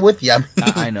right there with you.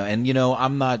 I know, and you know,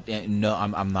 I'm not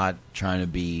trying to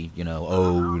be, you know,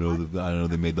 I know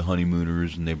they made The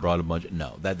Honeymooners and they brought a bunch.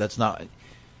 No, that's not.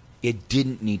 It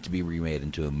didn't need to be remade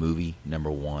into a movie.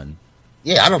 Number one.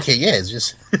 Yeah, I don't care. Yeah, it's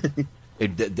just.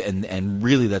 and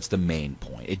really, that's the main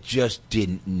point. It just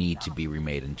didn't need to be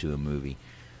remade into a movie.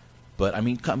 But I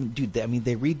mean, dude, they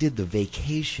redid the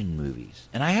Vacation movies,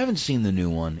 and I haven't seen the new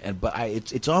one, but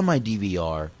it's on my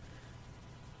DVR.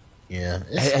 Yeah.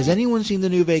 Has anyone seen the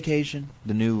new Vacation?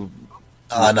 The new?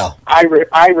 No.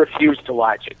 I refuse to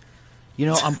watch it. You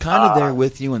know, I'm kind of there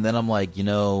with you, and then I'm like, you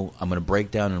know, I'm going to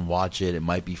break down and watch it. It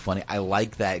might be funny. I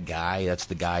like that guy. That's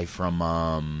the guy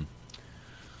from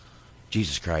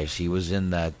Jesus Christ. He was in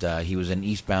that. He was in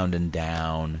Eastbound and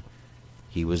Down.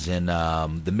 He was in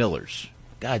The Millers.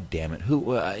 God damn it!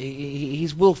 Who?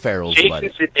 He's Will Ferrell's buddy.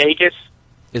 Jason Sudeikis.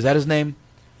 Is that his name?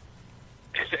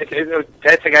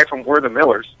 That's the guy from We're the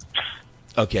Millers.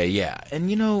 Okay, yeah. And,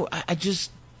 you know, I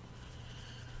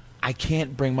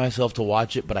can't bring myself to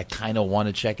watch it, but I kind of want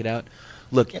to check it out.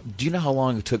 Look, do you know how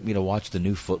long it took me to watch the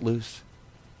new Footloose?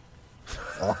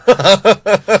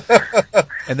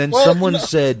 And then someone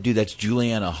said, dude, that's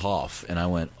Juliana Hough. And I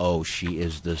went, oh, she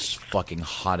is this fucking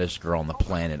hottest girl on the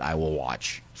planet. I will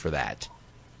watch for that.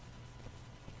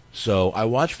 So I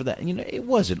watched for that. And, you know, it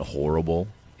wasn't horrible.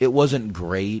 It wasn't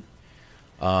great.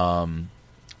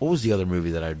 What was the other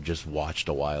movie that I just watched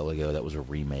a while ago that was a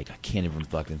remake? I can't even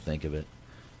fucking think of it.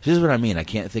 This is what I mean. I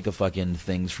can't think of fucking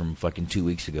things from fucking 2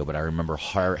 weeks ago, but I remember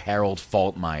Harold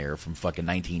Faltermeyer from fucking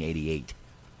 1988.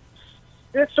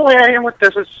 That's the way I am with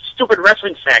this stupid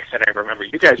wrestling facts that I remember.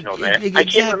 You guys know that. Exactly.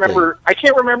 I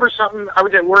can't remember something. I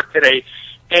was at work today,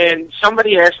 and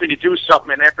somebody asked me to do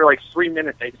something, and after like 3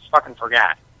 minutes, I just fucking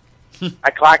forgot.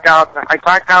 I clocked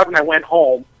out, and I went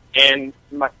home, and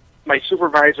my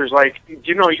supervisor's like,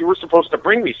 you know, you were supposed to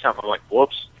bring me something. I'm like,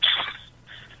 whoops.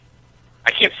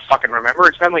 I can't fucking remember.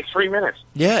 It's been like 3 minutes.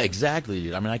 Yeah,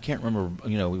 exactly. I mean, I can't remember.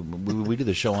 You know, we did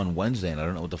the show on Wednesday, and I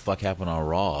don't know what the fuck happened on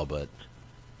Raw, but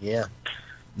yeah,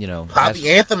 you know, Bobby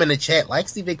Anthem in the chat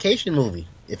likes the Vacation movie.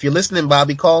 If you're listening,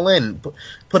 Bobby, call in,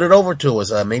 put it over to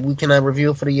us. Maybe we can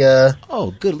review it for the.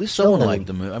 Oh, good. At least someone liked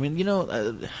the movie. I mean, you know,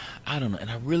 I don't know, and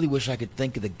I really wish I could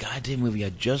think of the goddamn movie I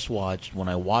just watched. When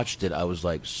I watched it, I was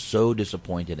like so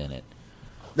disappointed in it.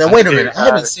 Now wait a minute, I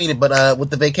haven't seen it, but with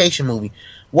the Vacation movie,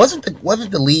 wasn't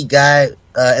the lead guy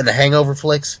in the Hangover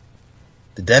flicks,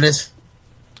 the dentist?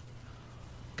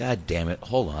 God damn it!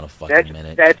 Hold on a fucking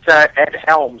minute. That's Ed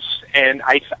Helms, and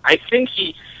I think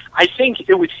it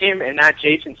was him and not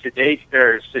Jason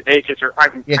Sudeikis or I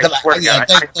swear to God.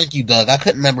 Thank you, Doug. I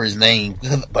couldn't remember his name,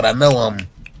 but I know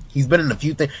he's been in a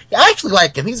few things. Yeah, I actually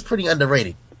like him. He's pretty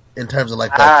underrated in terms of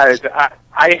like.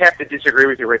 I have to disagree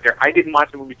with you right there. I didn't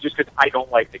watch the movie just because I don't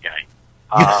like the guy.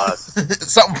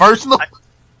 Something personal.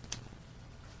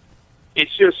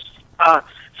 It's just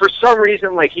for some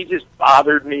reason, like he just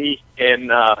bothered me in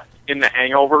The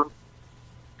Hangover,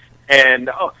 and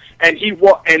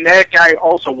that guy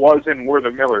also was in We're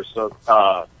the Millers. So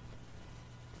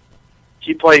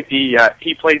he played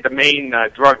the main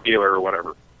drug dealer or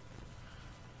whatever.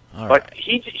 All but right.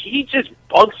 he just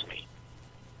bugs me,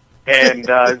 and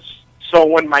so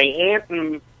when my aunt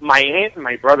and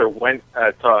my brother went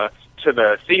to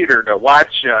the theater to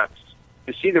watch to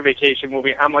see the Vacation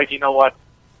movie, I'm like, you know what?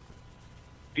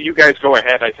 You guys go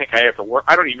ahead. I think I have to work.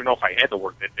 I don't even know if I had to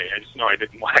work that day. I just know I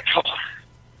didn't want to go.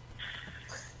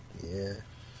 Yeah.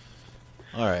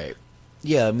 All right.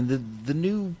 Yeah, I mean the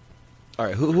new. All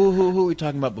right, who are we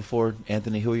talking about before,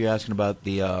 Anthony? Who are you asking about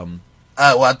the?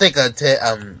 Well, I think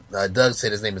Doug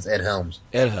said his name is Ed Helms.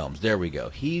 Ed Helms. There we go.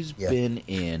 He's been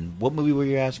in what movie were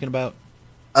you asking about?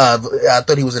 I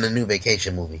thought he was in a new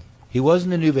Vacation movie. He was in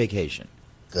the new Vacation.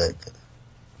 Good.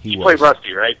 He played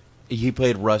Rusty, right? He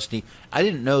played Rusty. I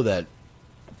didn't know that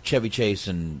Chevy Chase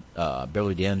and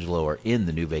Beverly D'Angelo are in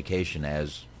the new Vacation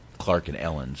as Clark and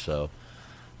Ellen, so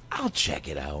I'll check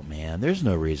it out, man. There's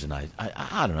no reason I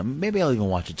don't know. Maybe I'll even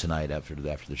watch it tonight after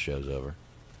the show's over.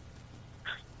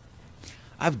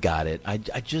 I've got it. I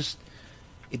just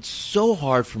it's so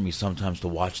hard for me sometimes to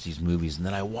watch these movies, and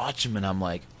then I watch them and I'm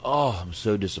like, oh, I'm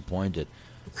so disappointed.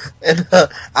 And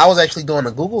I was actually doing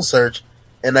a Google search,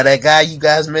 and that guy you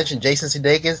guys mentioned, Jason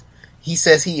Sudeikis, he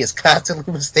says he is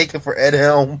constantly mistaken for Ed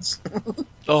Helms.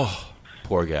 Oh,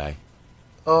 poor guy.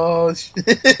 Oh,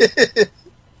 shit.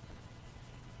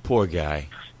 Poor guy.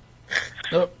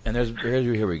 Oh, and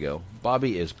here we go.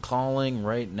 Bobby is calling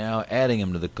right now, adding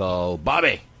him to the call.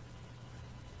 Bobby!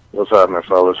 What's happening,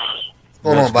 fellas? What's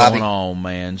going on, Bobby? What's going on,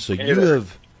 man? So you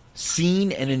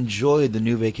seen and enjoyed the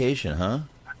new Vacation, huh?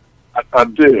 I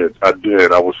did.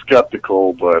 I was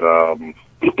skeptical, but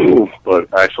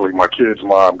but actually my kid's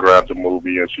mom grabbed the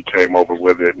movie and she came over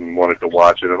with it and wanted to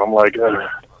watch it, and I'm like, all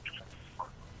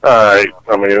right. I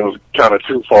mean, it was kind of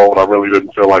twofold. I really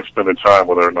didn't feel like spending time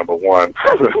with her, number one.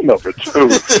 Number two,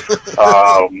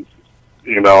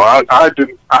 you know,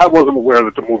 I wasn't aware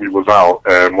that the movie was out,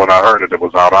 and when I heard it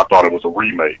was out, I thought it was a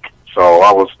remake. So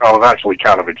I was actually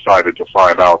kind of excited to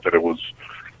find out that it was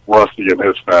Rusty and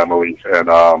his family,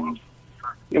 and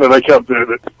you know, they kept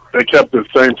the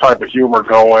same type of humor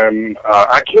going.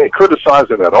 I can't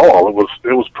criticize it at all.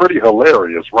 It was pretty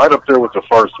hilarious, right up there with the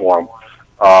first one.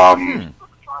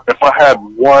 If I had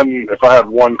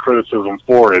one criticism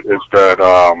for it, is that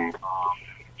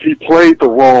he played the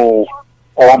role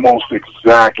almost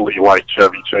exactly like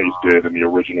Chevy Chase did in the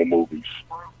original movies.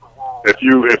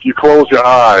 If you close your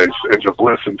eyes and just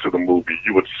listen to the movie,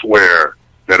 you would swear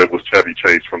that it was Chevy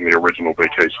Chase from the original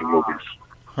Vacation movies.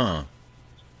 Huh.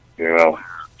 You know,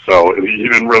 so he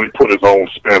didn't really put his own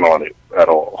spin on it at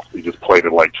all. He just played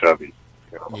it like Chevy.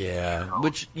 You know? Yeah,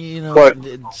 which, you know, but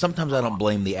sometimes I don't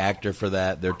blame the actor for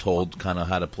that. They're told kind of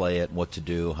how to play it, what to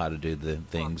do, how to do the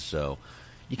things. So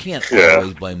you can't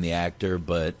always blame the actor,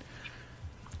 but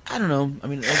I don't know. I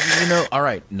mean, you know, all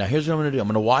right, now here's what I'm going to do. I'm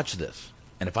going to watch this.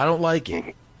 And if I don't like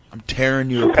it, I'm tearing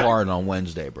you apart on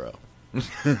Wednesday, bro. You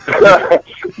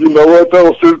know what,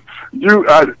 though? So you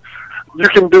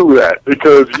can do that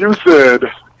because you said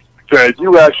that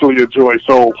you actually enjoy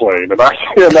Soul Plane, and I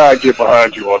cannot get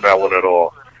behind you on that one at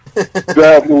all.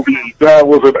 That movie, that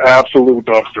was an absolute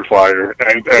dumpster fire,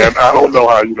 and I don't know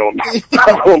how you don't. I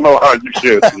don't know how you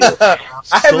can't see it. I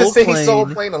haven't seen Soul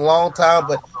Plane in a long time,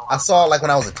 but I saw it like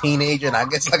when I was a teenager, and I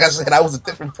guess, like I said, I was a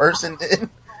different person then,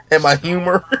 and my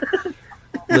humor.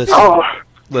 Listen.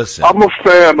 I'm a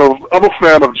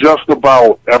fan of just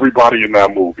about everybody in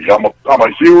that movie. I'm a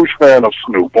huge fan of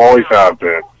Snoop. Always have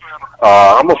been.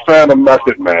 I'm a fan of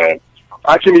Method Man.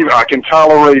 I can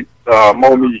tolerate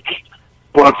Monique,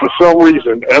 but for some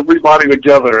reason, everybody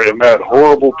together in that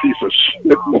horrible piece of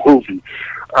shit movie.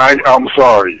 I'm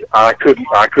sorry, I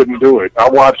couldn't do it. I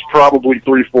watched probably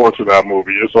 3/4 of that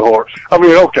movie. It's a horror. I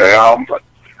mean, okay,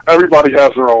 everybody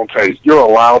has their own taste. You're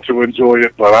allowed to enjoy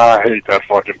it, but I hate that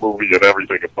fucking movie and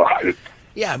everything about it.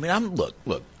 Yeah, I mean, look.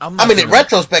 In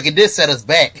retrospect, it did set us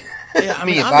back. Yeah, I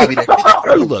mean,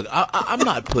 look, I'm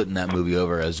not putting that movie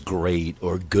over as great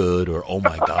or good or oh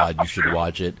my god, you should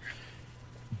watch it.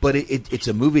 But it's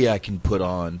a movie I can put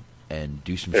on and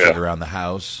do some shit around the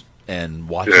house and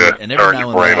watch it. And every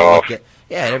now and then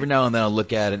every now and then I'll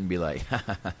look at it and be like,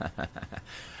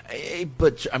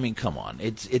 but I mean, come on,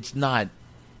 it's not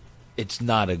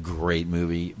a great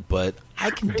movie, but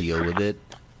I can deal with it.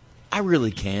 I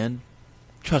really can.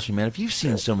 Trust me, man. If you've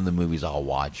seen some of the movies I'll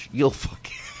watch, you'll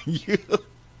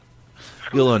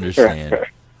understand.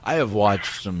 I have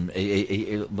watched some.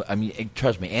 I mean,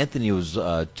 trust me. Anthony was.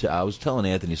 I was telling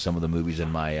Anthony some of the movies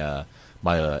in my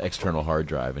my external hard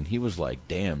drive, and he was like,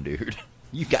 "Damn, dude,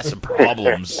 you got some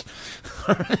problems."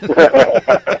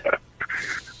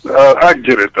 I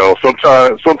get it though.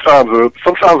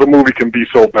 Sometimes a movie can be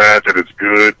so bad that it's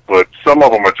good, but some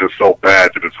of them are just so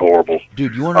bad that it's horrible.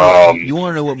 Dude, you want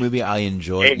to know what movie I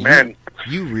enjoy? Amen.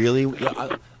 You really?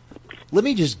 Let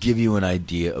me just give you an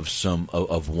idea of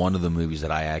of one of the movies that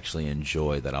I actually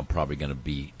enjoy that I'm probably going to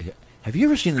be. Have you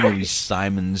ever seen the movie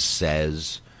Simon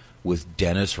Says with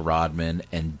Dennis Rodman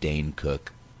and Dane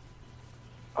Cook?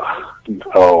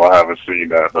 Oh, I haven't seen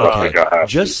that. But I think I have.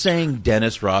 Just saying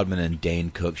Dennis Rodman and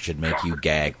Dane Cook should make you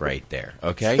gag right there,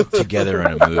 okay? Together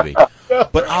in a movie.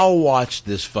 But I'll watch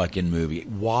this fucking movie.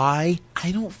 Why?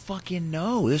 I don't fucking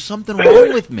know. There's something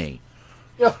wrong with me.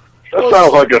 That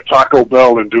sounds like a Taco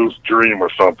Bell-induced dream or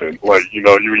something. Like, you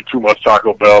know, you eat too much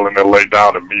Taco Bell and then lay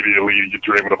down immediately and you're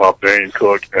dreaming about Dane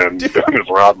Cook and Dennis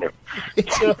Rodman.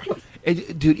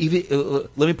 Dude, even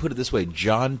let me put it this way.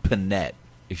 John Panette,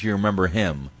 if you remember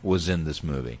him, was in this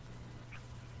movie.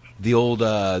 The old,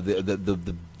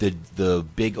 the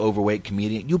big overweight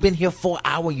comedian. You've been here for an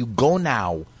hour. You go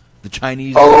now. The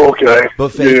Chinese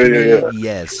buffet. Yeah.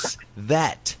 Yes,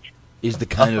 that is the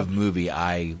kind of movie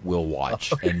I will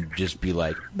watch and just be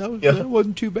like, no, that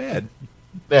wasn't too bad.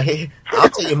 I'll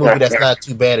tell you a movie that's not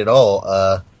too bad at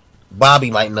all. Bobby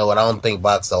might know it. I don't think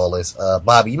Box saw this.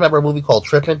 Bobby, you remember a movie called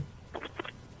Trippin'?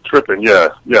 Trippin',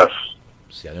 yes.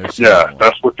 See,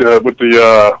 that's with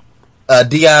the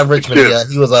Dion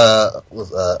Richmond. He was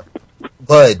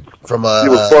Bud from he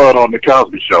was Bud on the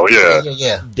Cosby Show.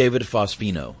 Yeah. David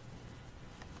Faustino.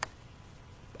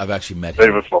 I've actually met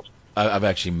him. I've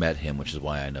actually met him, which is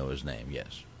why I know his name.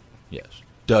 Yes.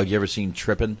 Doug, you ever seen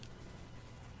Trippin'?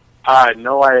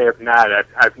 No, I have not.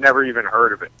 I've never even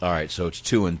heard of it. All right, so it's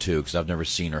 2 and 2 because I've never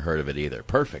seen or heard of it either.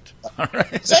 Perfect. All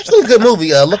right. It's actually a good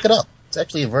movie. Look it up. It's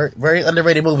actually a very, very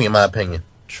underrated movie, in my opinion.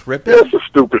 Tripping? It's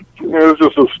just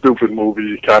a stupid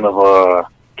movie, kind of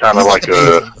like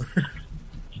a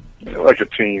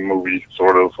teen movie,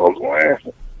 sort of. So a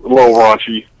little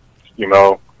raunchy, you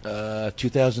know.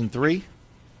 2003?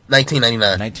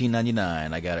 1999.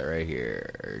 1999. I got it right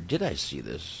here. Did I see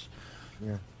this?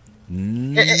 Yeah.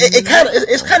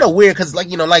 It's kind of weird because,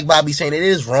 like, you know, like Bobby's saying, it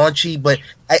is raunchy, but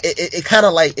it's kind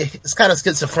of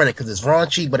schizophrenic because it's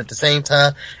raunchy, but at the same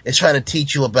time, it's trying to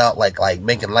teach you about like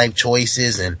making life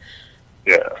choices and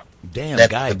Damn,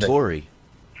 Guy Torry.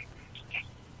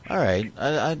 All right,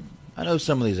 I know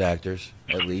some of these actors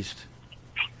at least.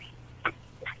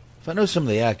 If I know some of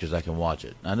the actors, I can watch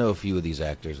it. I know a few of these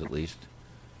actors at least.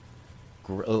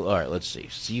 All right, let's see.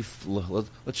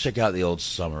 Let's check out the old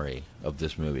summary of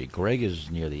this movie. Greg is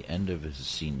near the end of his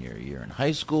senior year in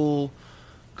high school.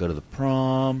 Go to the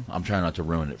prom. I'm trying not to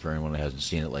ruin it for anyone who hasn't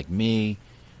seen it like me,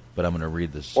 but I'm going to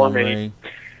read the summary.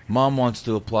 Mom wants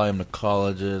to apply him to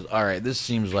colleges. All right, this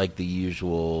seems like the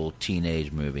usual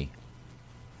teenage movie.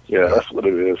 Yeah, that's what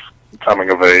it is. Coming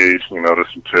of age, you know,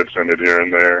 there's some tips in it here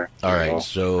and there. All right,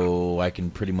 so I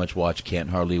can pretty much watch Can't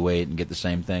Hardly Wait and get the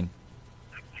same thing?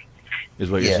 Is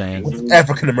what you're saying? With an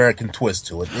African-American twist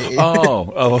to it.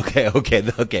 Okay.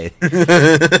 Yeah,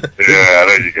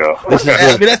 there you go.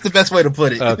 I mean, that's the best way to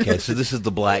put it. Okay, so this is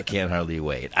the Black Can't Hardly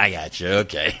Wait. I got you.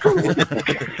 Okay.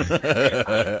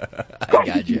 I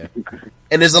got you.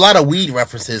 And there's a lot of weed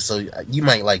references, so you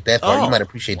might like that part. You might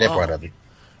appreciate that part of it.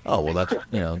 Oh, well, that's,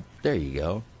 there you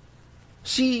go.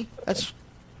 See, that's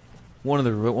one of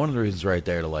the reasons right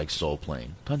there to like Soul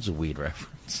Plane. Tons of weed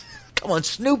reference. Come on,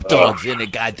 Snoop Dogg's in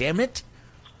it, goddammit.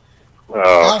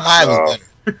 How high was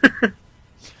better?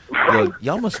 Look,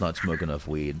 y'all must not smoke enough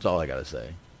weed. That's all I gotta say.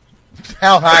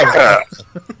 How high was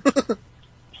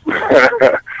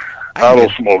I don't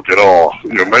smoke at all.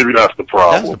 Maybe that's the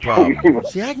problem. That's the problem.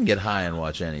 See, I can get high and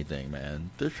watch anything, man.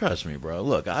 Trust me, bro.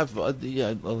 Look, like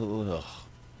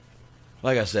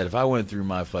I said, if I went through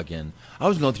I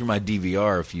was going through my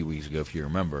DVR a few weeks ago, if you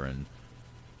remember, and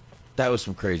that was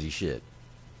some crazy shit.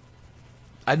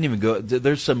 I didn't even go.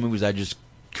 There's some movies I just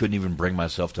couldn't even bring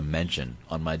myself to mention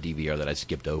on my DVR that I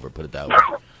skipped over. Put it that way.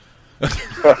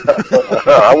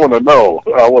 I want to know.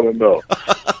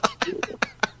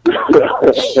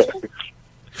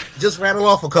 Just rattle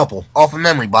off a couple off a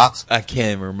memory box. I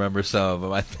can't even remember some of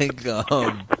them. I think.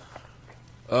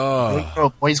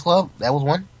 Boys Club. That was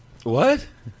one. What?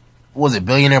 Was it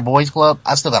Billionaire Boys Club?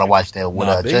 I still gotta watch that with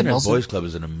Judd Billionaire Nelson. Boys Club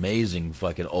is an amazing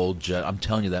fucking old Judd. I'm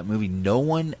telling you, that movie, no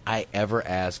one I ever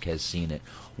ask has seen it.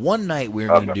 One night we're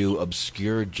going to do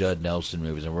obscure Judd Nelson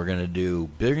movies, and we're going to do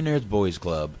Billionaire Boys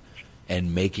Club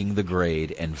and Making the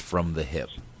Grade and From the Hip.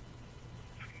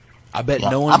 I bet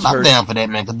no one's heard. I'm down for that,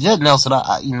 man, because Judd Nelson,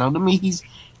 to me, he's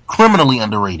criminally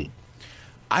underrated.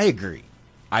 I agree.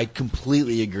 I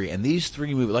completely agree. And these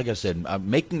three movies, like I said,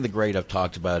 Making the Grade, I've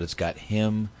talked about. It's got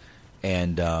him,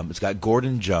 and it's got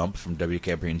Gordon Jump from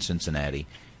WKRP in Cincinnati,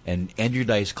 and Andrew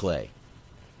Dice Clay,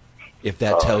 if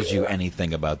that tells you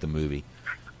anything about the movie.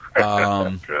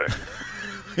 If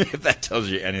that tells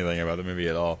you anything about the movie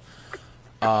at all.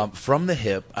 From the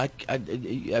Hip.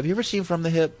 Have you ever seen From the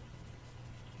Hip?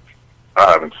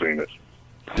 I haven't seen it.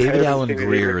 David Alan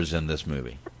Grier is in this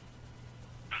movie.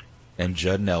 And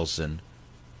Judd Nelson.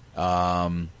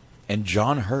 And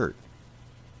John Hurt.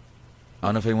 I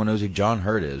don't know if anyone knows who John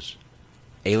Hurt is.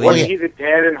 Alien. Wasn't he the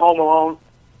dad in Home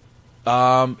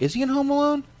Alone? Is he in Home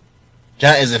Alone?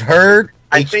 John, is it Herd?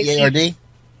 I think H-E-R-D?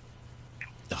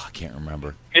 Oh, I can't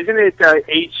remember. Isn't it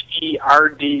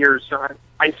H-E-R-D or something?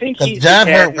 I think he's John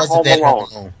the dad Hurt in Home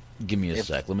Alone. Give me a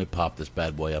sec. Let me pop this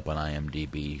bad boy up on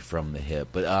IMDb From the Hip.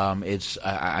 But it's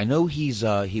I know he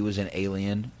was in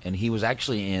Alien, and he was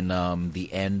actually in the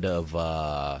end of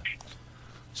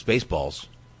Spaceballs.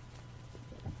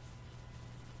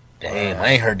 Damn, I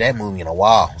ain't heard that movie in a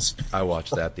while. I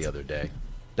watched that the other day.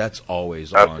 That's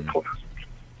always on.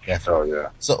 Oh yeah.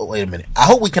 So wait a minute. I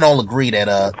hope we can all agree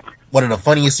that one of the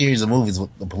funniest series of movies was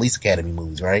the Police Academy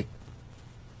movies, right?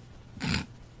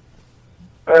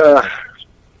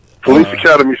 Police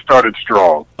Academy started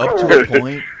strong. Up to a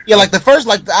point. Yeah, like the first,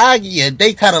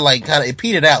 they kind of it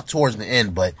petered out towards the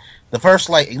end, but the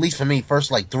first, at least for me, first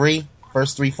 4 of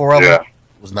them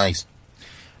was nice.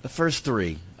 The first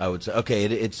 3, I would say. Okay,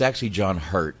 it's actually John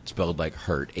Hurt, spelled like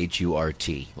Hurt,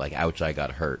 H-U-R-T, like ouch, I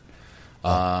got hurt.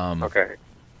 Okay.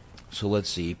 So let's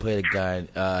see. He played a guy.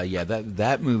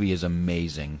 That movie is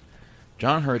amazing.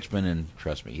 John Hurt's been in,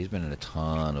 trust me, he's been in a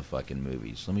ton of fucking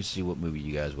movies. Let me see what movie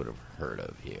you guys would have heard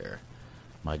of here.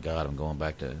 My God, I'm going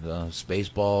back to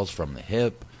Spaceballs, From the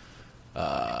Hip.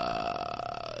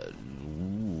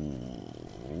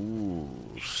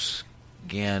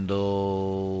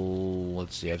 Scandal.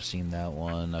 Let's see, I've seen that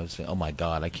one. I've seen, oh my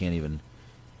God, I can't even.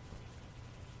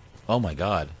 Oh my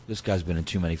God, this guy's been in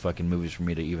too many fucking movies for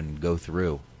me to even go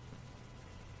through.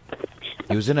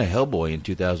 He was in a Hellboy in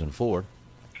 2004.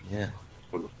 Yeah.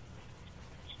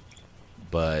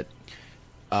 But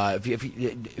if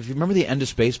you remember the end of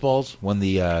Spaceballs, when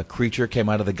the creature came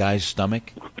out of the guy's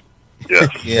stomach, yeah.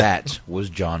 That was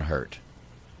John Hurt.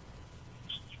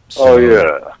 So, oh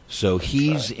yeah. So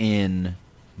he's in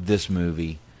this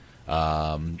movie,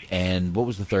 and what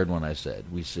was the third one I said?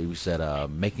 We said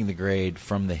Making the Grade,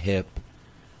 From the Hip.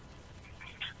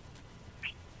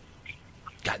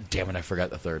 God damn it! I forgot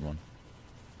the third one.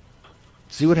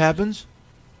 See what happens?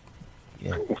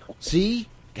 Yeah. See?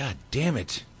 God damn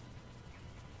it!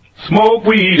 Smoke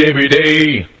weed every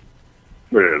day.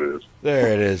 There it is.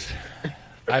 There it is.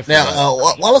 Now,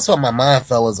 while it's on my mind,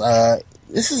 fellas,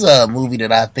 this is a movie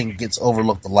that I think gets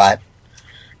overlooked a lot.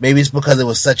 Maybe it's because it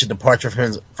was such a departure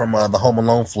from the Home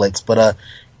Alone flicks. But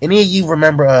any of you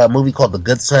remember a movie called The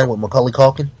Good Son with Macaulay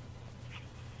Culkin?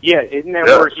 Yeah, isn't that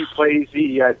where he plays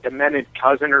the demented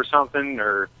cousin or something?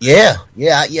 Or Yeah.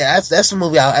 That's a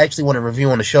movie I actually want to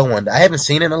review on the show one day. I haven't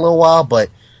seen it in a little while, but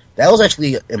that was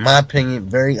actually, in my opinion,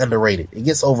 very underrated. It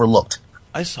gets overlooked.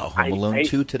 I saw Home Alone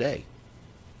 2 today.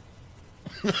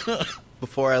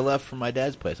 Before I left from my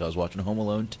dad's place, I was watching Home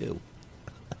Alone 2.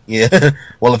 Yeah.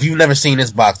 Well, if you've never seen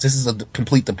this box, this is a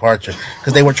complete departure.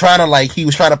 Because they were trying to, he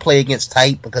was trying to play against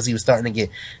type because he was starting to get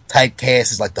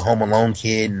typecast as, the Home Alone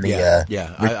kid and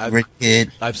the rich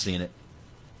kid. I've seen it.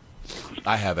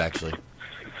 I have, actually.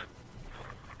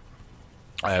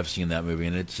 I have seen that movie,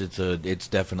 and it's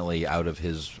definitely out of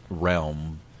his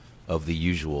realm of the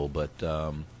usual, but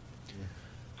I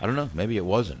don't know. Maybe it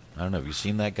wasn't. I don't know. Have you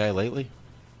seen that guy lately?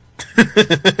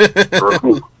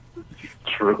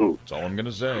 True. That's all I'm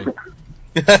gonna say.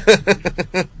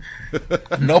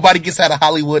 Nobody gets out of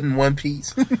Hollywood in one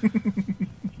piece.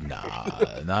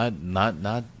 Nah,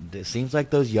 not. It seems like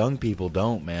those young people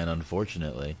don't, man.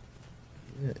 Unfortunately,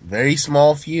 very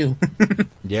small few.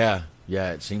 Yeah.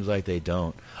 It seems like they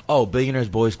don't. Oh, Billionaires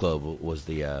Boys Club was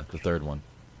the third one.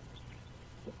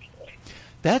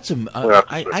 That's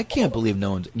I can't believe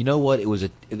no one's. You know what? It was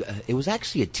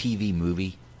actually a TV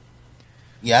movie.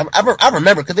 Yeah, I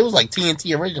remember because it was like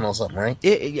TNT original or something, right?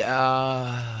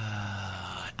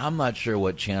 I'm not sure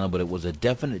what channel, but it was a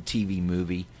definite TV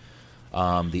movie.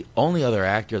 The only other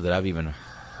actor that I've even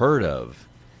heard of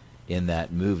in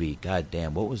that movie, god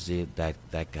damn, what was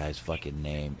that guy's fucking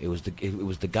name? It was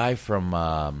the guy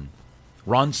from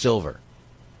Ron Silver.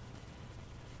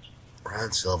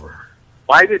 Ron Silver.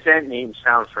 Why does that name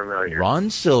sound familiar? Ron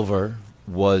Silver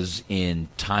was in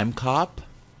Time Cop.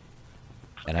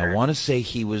 And I want to say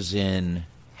he was in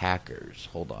Hackers.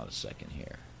 Hold on a second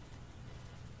here.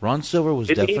 Ron Silver was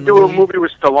Didn't definitely... he do a movie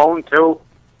with Stallone, too?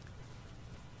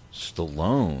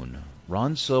 Stallone.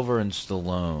 Ron Silver and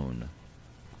Stallone.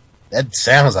 That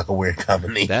sounds like a weird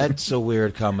combination. That's a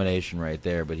weird combination right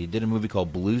there. But he did a movie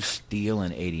called Blue Steel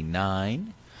in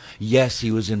 '89. Yes, he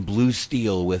was in Blue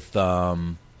Steel with...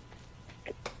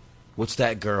 what's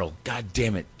that girl? God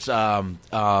damn it.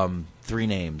 Three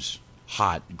names.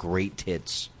 Hot, great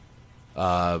tits.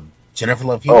 Jennifer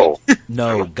Love Hewitt?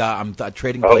 No, God, I'm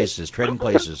trading places. Trading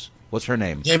places. What's her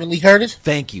name? Jamie Lee Curtis?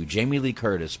 Thank you, Jamie Lee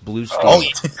Curtis. Blue Steel. Oh,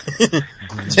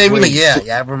 Jamie Lee, yeah,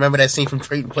 I remember that scene from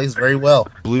Trading Places very well.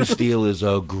 Blue Steel is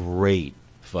a great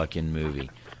fucking movie.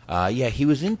 Yeah, he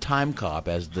was in Time Cop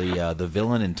as the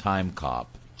villain in Time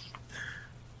Cop.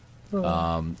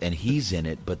 And he's in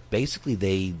it, but basically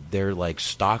they're like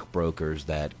stockbrokers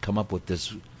that come up with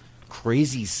this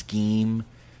crazy scheme,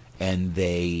 and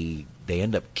they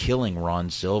end up killing Ron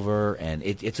Silver, and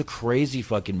it's a crazy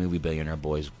fucking movie, Billionaire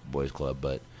Boys Club.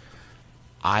 But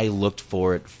I looked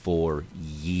for it for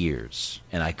years,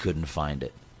 and I couldn't find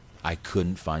it.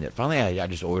 Finally, I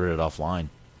just ordered it offline.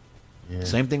 Yeah.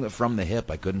 Same thing with From the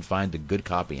Hip. I couldn't find the good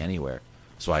copy anywhere,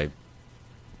 so I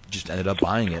just ended up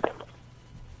buying it.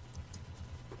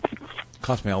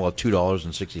 Cost me all of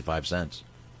 $2.65.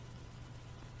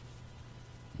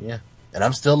 Yeah, and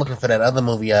I'm still looking for that other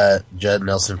movie, Judd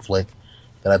Nelson flick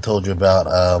that I told you about,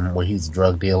 where he's a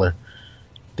drug dealer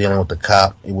dealing with the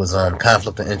cop. It was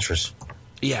Conflict of Interest.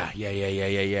 Yeah. I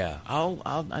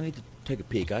need to take a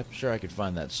peek. I'm sure I could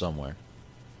find that somewhere.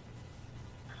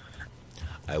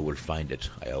 I will find it.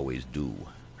 I always do.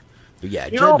 But yeah,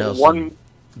 Judd Nelson.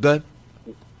 One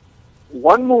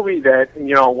one movie that,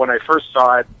 you know, when I first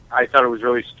saw it, I thought it was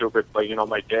really stupid, but, you know,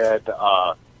 my dad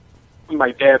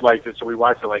liked it, so we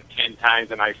watched it like 10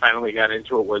 times, and I finally got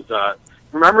into it, was,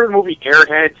 remember the movie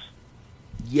Airheads?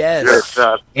 Yes. With,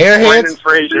 Airheads? Brendan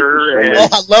Fraser and... Oh,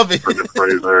 I love it. Brendan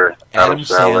Fraser, Adam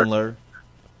Sandler.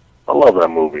 I love that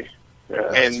movie.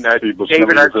 Yeah. And Steve Buscemi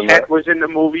David was in that. Arquette was in the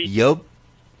movie. Yup.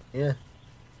 Yeah.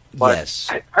 But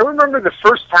Yes. I remember the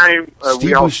first time Steve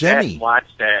we all sat Buscemi. and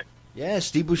watched that. Yeah,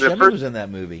 Steve Buscemi was in that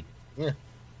movie. Yeah.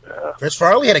 Chris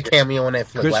Farley had a cameo in that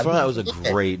film. Chris Farley, that was a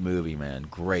great movie, man.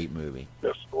 Great movie.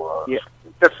 Yes, it was. Yeah.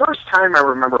 The first time I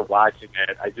remember watching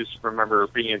it, I just remember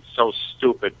being so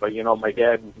stupid. But, you know, my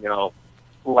dad, you know,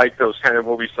 liked those kind of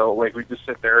movies, so, like, we'd just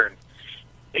sit there and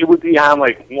it would be on,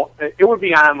 like, 2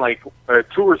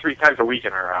 or 3 times a week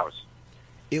in our house.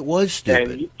 It was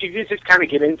stupid. And you just kind of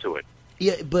get into it.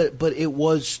 Yeah, but it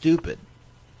was stupid.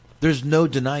 There's no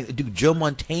denying. Dude, Joe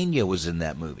Mantegna was in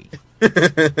that movie.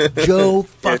 Joe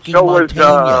fucking so was,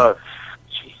 Mantegna.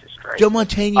 Jesus Christ. Joe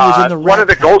Mantegna was in the one of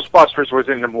the Rat Pack. Ghostbusters was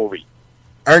in the movie.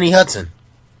 Ernie Hudson.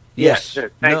 Yes.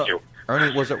 Thank you.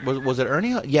 Ernie was it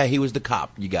Ernie? Yeah, he was the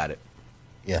cop. You got it.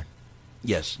 Yeah.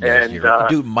 Yes. And you're right.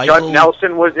 Dude, Michael Judd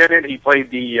Nelson was in it. He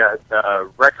played the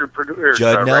record producer.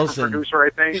 Judd Nelson. Record producer, I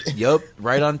think. Yep,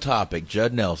 right on topic.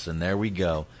 Judd Nelson. There we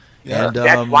go. Yeah. And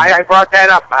That's why I brought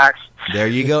that up, Max. there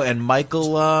you go. And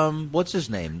Michael, what's his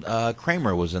name?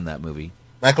 Kramer was in that movie.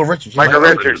 Michael Richards. Michael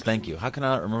Richards. Thank you. How can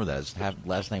I not remember that? His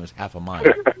last name is half a mile.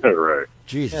 Right.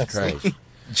 Jesus Christ.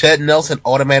 Judd Nelson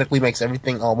automatically makes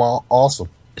everything awesome.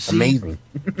 See, Amazing.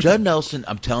 Judd Nelson,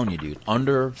 I'm telling you, dude,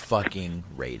 under fucking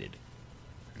rated.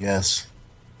 Yes.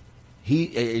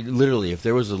 He literally, if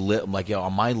there was a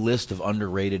on my list of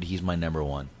underrated, he's my number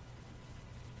one.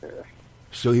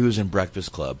 So he was in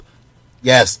Breakfast Club.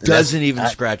 Yes. Doesn't even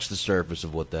scratch the surface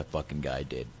of what that fucking guy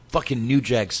did. Fucking New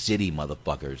Jack City,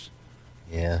 motherfuckers.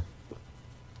 Yeah.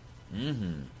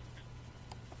 Mm-hmm.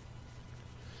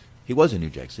 He was in New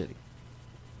Jack City.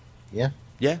 Yeah.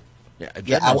 Yeah.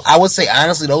 Yeah, I would say,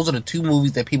 honestly, those are the 2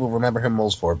 movies that people remember him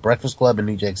most for. Breakfast Club and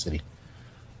New Jack City.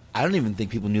 I don't even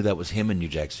think people knew that was him in New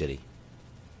Jack City.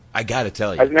 I gotta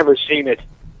tell you. I've never seen it.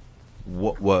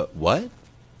 What?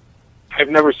 I've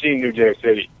never seen New Jack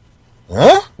City.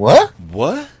 Huh? What?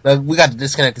 We got to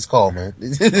disconnect this call, man.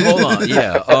 Hold on,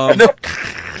 yeah.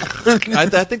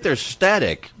 I think they're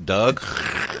static, Doug.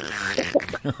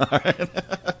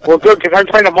 Well, good, because I'm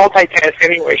trying to multitask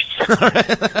anyways.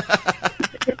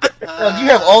 You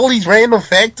have all these random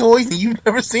factoids and you've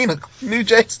never seen a New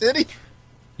Jack City?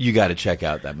 You got to check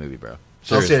out that movie, bro.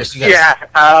 Seriously. Yeah,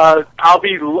 I'll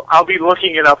be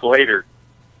looking it up later.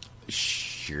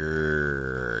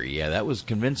 Sure. Yeah, that was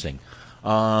convincing.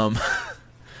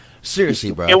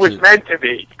 Seriously, bro. It was meant to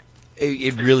be.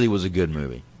 It really was a good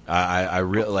movie. I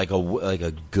really like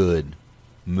a good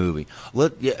movie.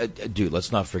 Dude,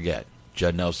 let's not forget.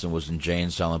 Judd Nelson was in Jay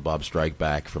and Silent Bob Strike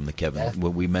Back from the Kevin.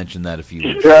 We mentioned that a few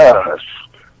weeks ago.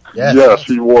 Yes,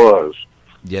 he was.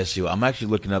 Yes, he was. I'm actually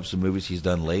looking up some movies he's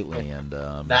done lately, and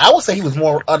now I would say he was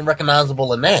more unrecognizable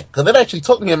than that, because it actually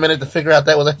took me a minute to figure out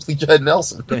that was actually Judd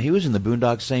Nelson. Yeah, he was in the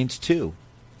Boondock Saints too.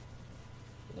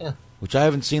 Yeah, which I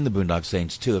haven't seen the Boondock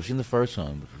Saints too. I've seen the first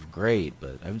one, which was great,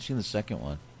 but I haven't seen the second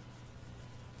one.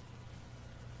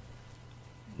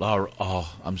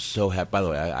 Oh, I'm so happy. By the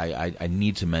way, I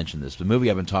need to mention this. The movie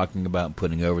I've been talking about and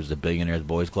putting over is The Billionaires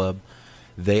Boys Club.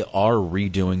 They are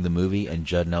redoing the movie, and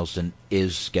Judd Nelson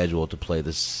is scheduled to play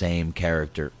the same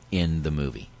character in the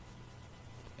movie.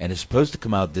 And it's supposed to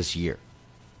come out this year.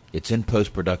 It's in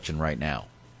post-production right now.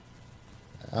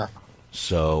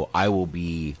 So I will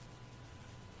be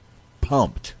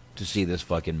pumped to see this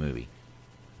fucking movie.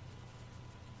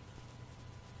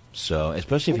 So,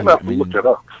 especially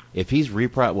if he's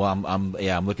reprising, well,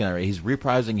 I'm looking at it. He's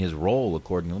reprising his role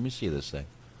according. Let me see this thing.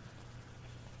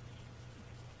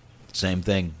 Same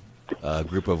thing. A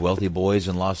group of wealthy boys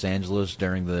in Los Angeles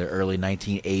during the early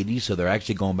 1980s. So they're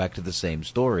actually going back to the same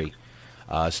story.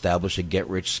 Establish a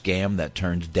get-rich scam that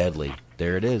turns deadly.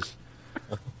 There it is.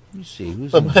 Let me see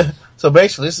who's. So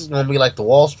basically, this is going to be like the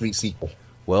Wall Street sequel.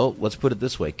 Well, let's put it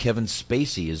this way: Kevin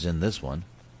Spacey is in this one.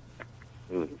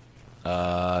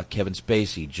 Kevin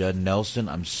Spacey, Judd Nelson.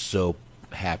 I'm so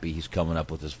happy he's coming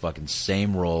up with his fucking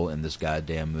same role in this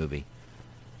goddamn movie.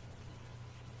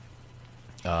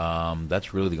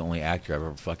 That's really the only actor I've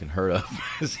ever fucking heard of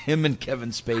is him and Kevin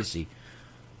Spacey.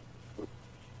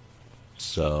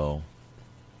 So,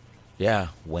 yeah,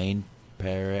 Wayne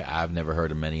Perry. I've never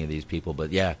heard of many of these people,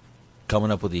 but yeah,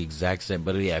 coming up with the exact same.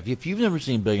 But yeah, if you've never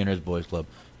seen Billionaires Boys Club,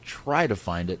 try to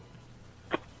find it.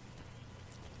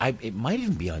 It might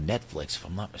even be on Netflix, if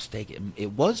I'm not mistaken.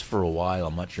 It was for a while.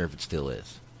 I'm not sure if it still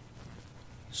is.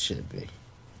 Should be.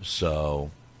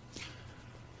 So,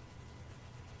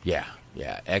 yeah,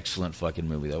 excellent fucking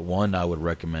movie. That one I would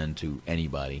recommend to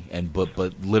anybody. And but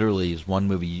literally is one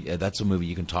movie. That's a movie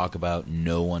you can talk about.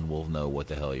 No one will know what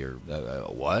the hell you're.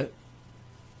 What?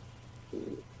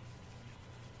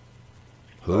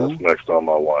 Who? That's next on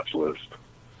my watch list.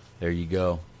 There you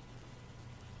go.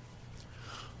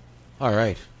 All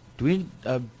right.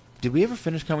 Did we ever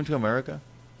finish Coming to America?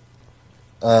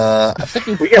 I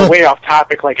think we got way off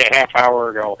topic like a half hour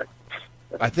ago.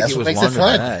 I think That's it was what makes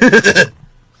longer it than fun.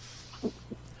 that.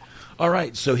 All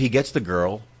right, so he gets the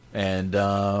girl, and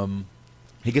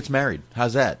he gets married.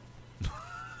 How's that?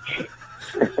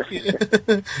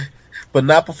 But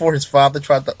not before his father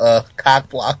tried to cock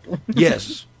block him.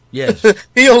 Yes.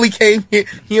 He only came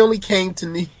to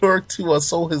New York to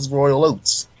sow his royal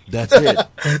oats. That's it.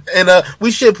 And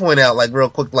we should point out, like, real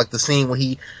quick, like the scene where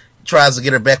he tries to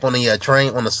get her back on the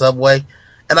train on the subway.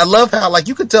 And I love how, like,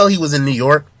 you could tell he was in New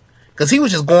York because he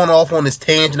was just going off on this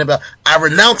tangent about, I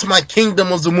renounce my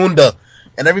kingdom of Zamunda.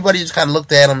 And everybody just kind of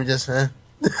looked at him and just,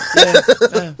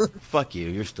 fuck you.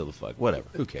 You're still the fuck. Whatever.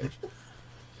 Who cares?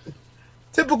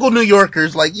 Typical New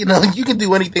Yorkers, like, you know, you can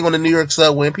do anything on the New York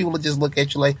subway and people will just look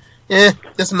at you like,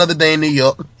 just another day in New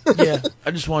York. Yeah,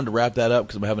 I just wanted to wrap that up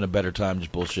because I'm having a better time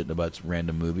just bullshitting about some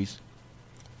random movies.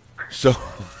 So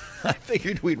I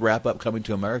figured we'd wrap up Coming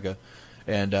to America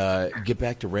and get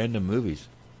back to random movies.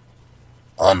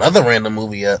 Another random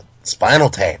movie, Spinal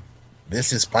Tap.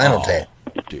 This is Spinal Tap.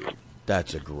 Dude,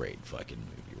 that's a great fucking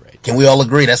movie, right? Can we all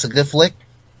agree that's a good flick?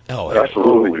 Oh,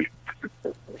 absolutely.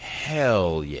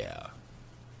 Hell yeah.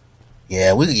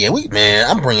 Yeah, man,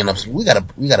 I'm bringing up. We gotta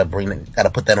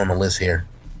put that on the list here.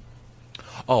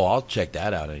 Oh, I'll check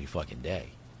that out any fucking day.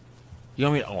 You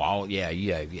know what I mean? Oh, yeah.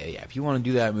 If you want to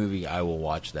do that movie, I will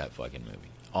watch that fucking movie.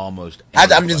 Almost.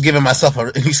 I'm just giving myself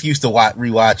an excuse to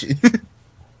rewatch it.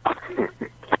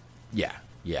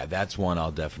 Yeah, that's one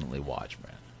I'll definitely watch,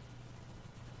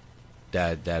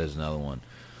 man. That is another one.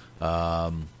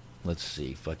 Let's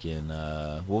see, fucking.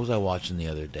 What was I watching the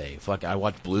other day? I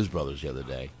watched Blues Brothers the other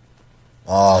day.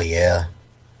 Oh yeah.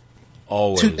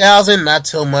 Always. 2000, not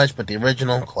so much, but the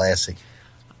original classic.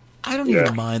 I don't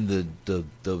even mind the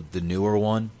newer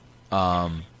one.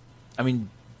 I mean,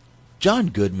 John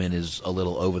Goodman is a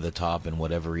little over the top in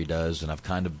whatever he does, and I've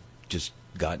kind of just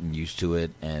gotten used to it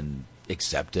and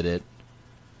accepted it.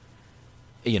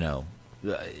 You know,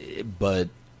 but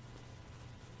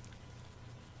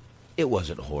it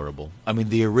wasn't horrible. I mean,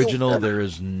 the original, there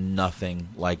is nothing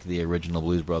like the original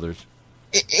Blues Brothers.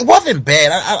 It wasn't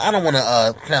bad. I don't want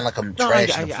to kind of like I'm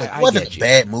trashing the flick. It wasn't a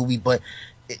bad movie, but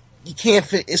you can't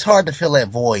fit. It's hard to fill that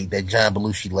void that John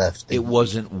Belushi left. It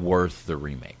wasn't worth the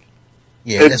remake.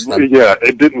 Yeah,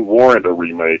 it didn't warrant a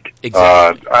remake.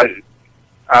 Exactly.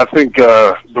 I think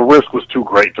the risk was too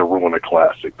great to ruin a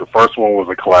classic. The first one was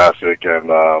a classic, and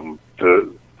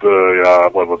the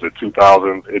what was it,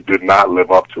 2000? It did not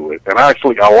live up to it. And I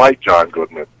like John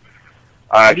Goodman.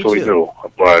 I actually do,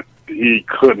 but he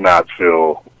could not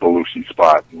fill Belushi's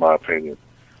spot, in my opinion.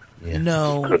 Yeah.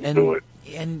 No, he couldn't do it.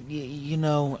 And you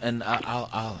know, and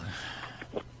I'll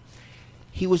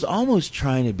he was almost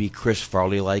trying to be Chris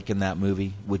Farley-like in that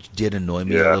movie, which did annoy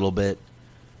me a little bit.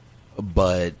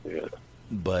 But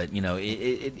you know,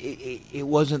 it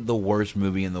wasn't the worst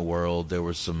movie in the world. There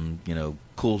was some, you know,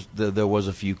 cool. There was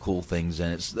a few cool things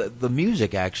in it. The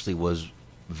music actually was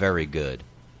very good.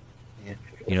 Yeah.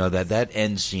 You know, that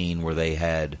end scene where they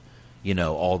had, you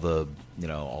know, all the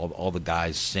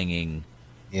guys singing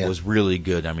was really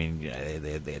good. I mean,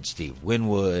 they had Steve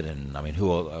Winwood, and I mean,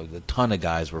 a ton of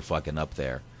guys were fucking up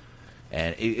there,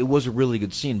 and it was a really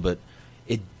good scene, but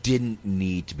it didn't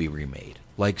need to be remade.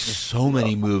 Like so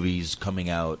many movies coming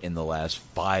out in the last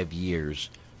 5 years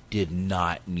did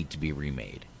not need to be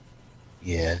remade.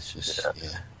 Yeah, it's just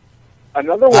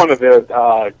Another one of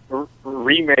the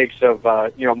remakes of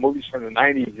movies from the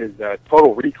 90s is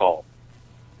Total Recall.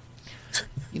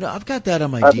 You know, I've got that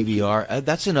on my DVR.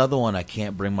 That's another one I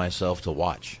can't bring myself to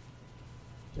watch.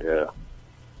 Yeah.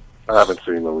 I haven't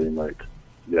seen the remake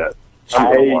yet.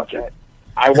 I'm going to watch it.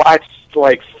 I watched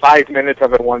like 5 minutes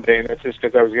of it one day, and that's just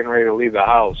because I was getting ready to leave the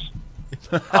house.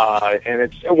 And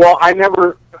I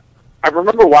remember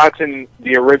watching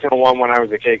the original one when I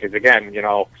was a kid, because again, you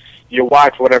know, you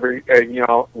watch whatever,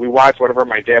 we watch whatever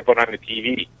my dad put on the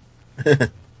TV.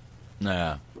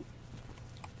 Yeah.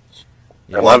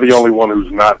 Am I the only one who's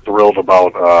not thrilled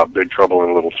about Big Trouble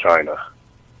in Little China?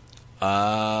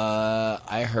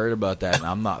 I heard about that, and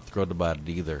I'm not thrilled about it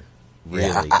either.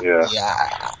 Really?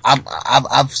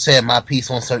 I've said my piece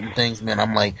on certain things, man.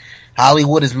 I'm like,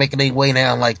 Hollywood is making their way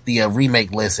down like the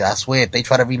remake list. I swear, if they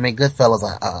try to remake Goodfellas,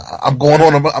 I'm going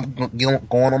on. I'm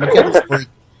going on the killing spree.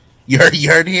 You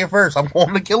heard it here first. I'm going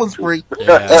on the killing spree.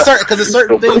 Because there's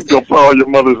certain things. Go borrow your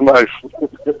mother's knife.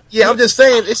 Yeah, I'm just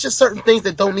saying, it's just certain things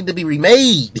that don't need to be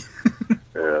remade.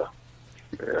 Yeah.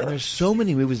 And there's so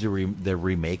many movies they're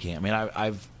remaking. I mean,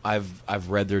 I've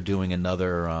read they're doing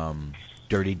another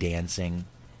Dirty Dancing.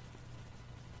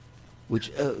 Which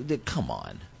come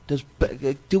on,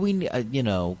 do we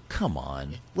come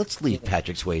on? Let's leave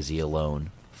Patrick Swayze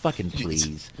alone, fucking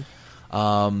please.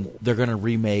 They're gonna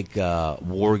remake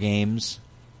War Games,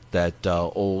 that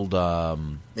old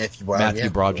Matthew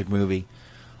Broderick movie.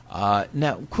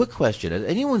 Now, quick question: has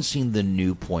anyone seen the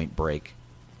new Point Break?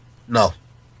 No.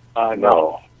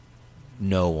 No.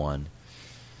 No one.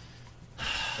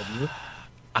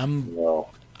 I'm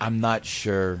not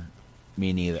sure.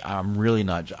 Me neither. I'm really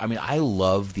not. I mean, I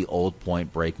love the old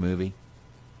Point Break movie.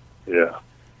 Yeah.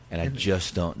 And I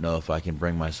just don't know if I can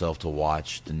bring myself to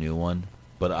watch the new one.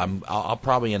 But I'll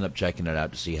probably end up checking it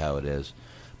out to see how it is.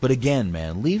 But again,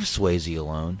 man, leave Swayze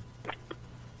alone.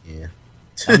 Yeah.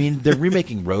 I mean, they're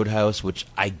remaking Roadhouse, which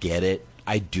I get it.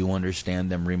 I do understand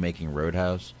them remaking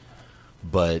Roadhouse.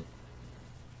 But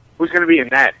who's going to be in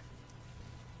that?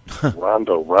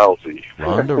 Ronda Rousey.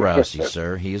 Ronda Rousey,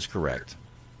 sir. He is correct.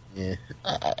 Yeah,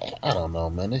 I don't know,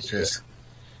 man. It's just,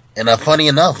 and funny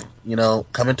enough,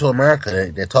 Coming to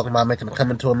America. They're talking about making a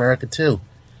Coming to America too.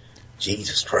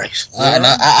 Jesus Christ! You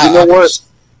know what?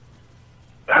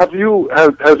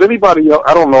 Has anybody else?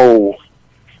 I don't know.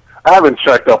 I haven't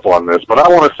checked up on this, but I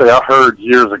want to say I heard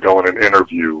years ago in an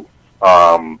interview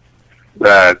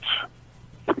that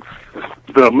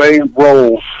the main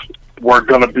roles were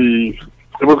going to be.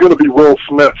 It was going to be Will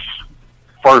Smith's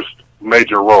first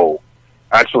major role.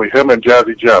 Actually, him and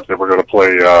Jazzy Jeff, they were going to play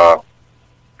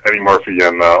Eddie Murphy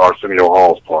and Arsenio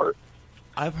Hall's part.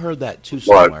 I've heard that too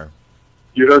somewhere.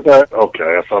 You heard that?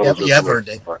 Okay, I thought it was I've heard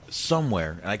that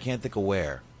somewhere, and I can't think of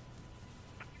where.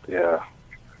 Yeah,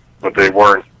 but they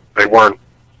weren't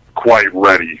quite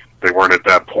ready. They weren't at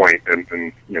that point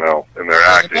in their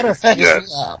acting. Matter of fact,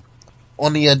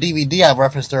 on the DVD I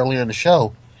referenced earlier in the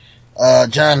show,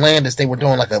 John Landis, they were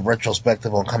doing like a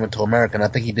retrospective on Coming to America, and I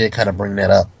think he did kind of bring that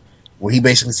up. Where he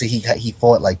basically said he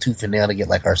fought like tooth and nail to get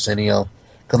like Arsenio,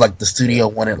 because like the studio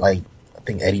wanted like I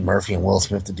think Eddie Murphy and Will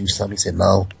Smith to do something. He said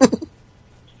no.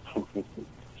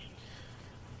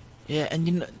 Yeah,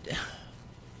 and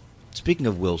speaking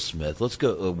of Will Smith, let's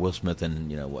go Will Smith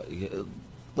and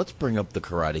let's bring up the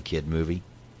Karate Kid movie.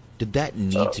 Did that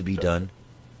need to be done?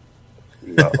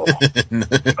 No.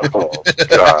 Oh,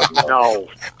 God, no.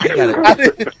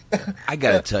 I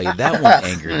gotta tell you, that one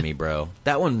angered me, bro.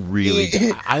 That one really.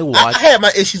 I had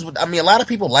my issues with. I mean, a lot of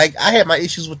people I had my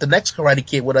issues with the next Karate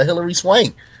Kid with Hilary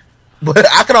Swank, but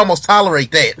I could almost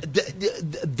tolerate that.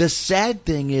 The sad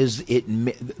thing is,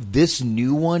 this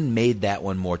new one made that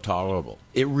one more tolerable.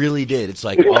 It really did. It's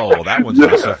like, oh, that one's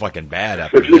not so fucking bad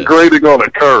after this. If you're grading on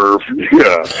a curve,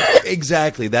 yeah.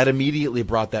 Exactly. That immediately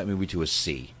brought that movie to a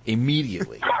C.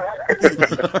 Immediately.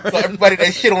 So everybody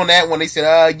that shit on that one, they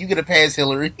said, you get a pass,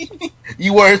 Hillary.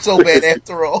 You weren't so bad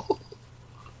after all.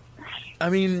 I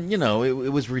mean, it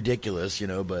was ridiculous,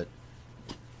 but,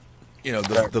 we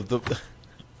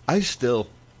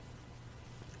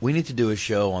need to do a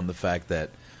show on the fact that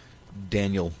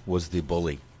Daniel was the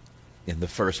bully in the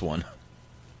first one.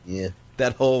 Yeah.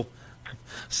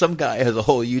 Some guy has a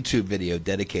whole YouTube video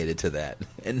dedicated to that.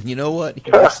 And you know what?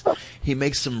 He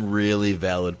makes some really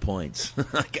valid points.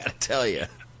 I gotta tell you.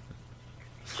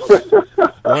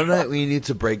 One night we need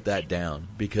to break that down,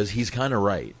 because he's kind of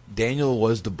right. Daniel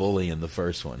was the bully in the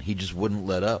first one. He just wouldn't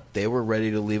let up. They were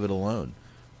ready to leave it alone.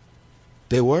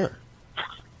 They were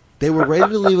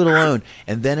ready to leave it alone.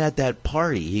 And then at that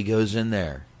party, he goes in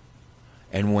there.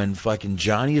 And when fucking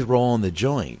Johnny's rolling the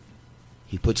joint,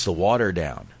 he puts the water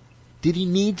down. Did he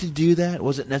need to do that?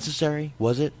 Was it necessary?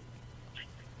 Was it?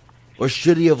 Or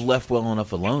should he have left well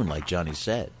enough alone, like Johnny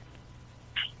said?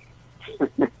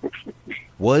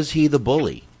 Was he the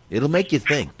bully? It'll make you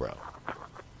think, bro.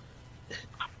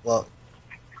 Well,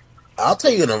 I'll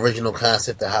tell you an original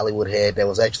concept that Hollywood had that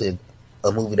was actually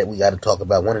a movie that we got to talk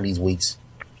about one of these weeks.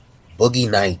 Boogie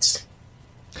Nights.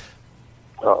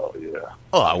 Oh, yeah.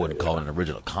 Oh, I wouldn't call it an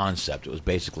original concept. It was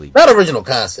basically... Not original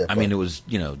concept. I mean, it was,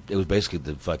 it was basically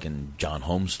the fucking John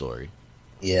Holmes story.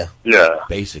 Yeah. Yeah.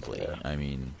 Basically. Yeah. I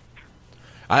mean...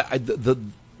 The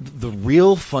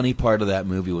real funny part of that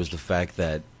movie was the fact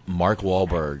that Mark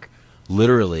Wahlberg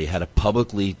literally had to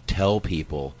publicly tell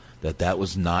people that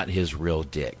was not his real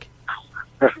dick.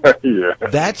 Yeah.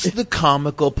 That's the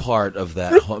comical part of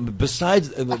that.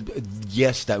 Besides,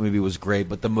 yes, that movie was great,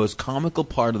 but the most comical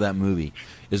part of that movie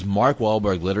is Mark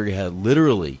Wahlberg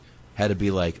literally had to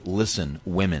be like, "Listen,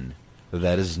 women,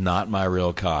 that is not my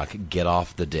real cock. Get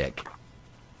off the dick."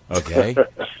 Okay.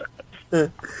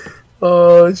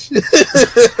 Oh shit!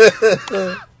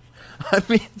 I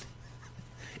mean,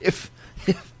 if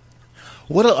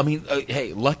what? I mean,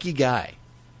 hey, lucky guy,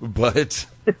 but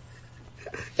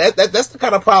that's the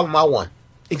kind of problem I want.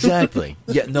 Exactly.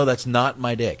 Yeah, no, that's not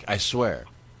my dick. I swear.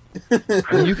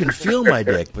 And you can feel my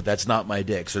dick, but that's not my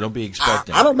dick. So don't be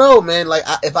expecting. I don't know, man. Like,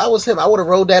 if I was him, I would have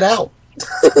rolled that out.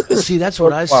 See, that's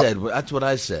what I said. That's what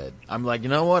I said. I'm like, you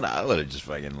know what? I would have just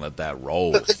fucking let that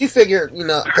roll. Because you figure,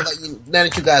 now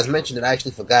that you guys mentioned it, I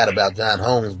actually forgot about John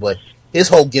Holmes, but his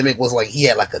whole gimmick was like he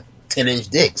had like a 10-inch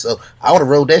dick, so I would have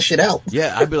rolled that shit out.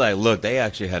 Yeah, I'd be like, look, they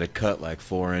actually had to cut like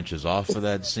 4 inches off for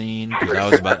that scene because I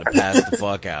was about to pass the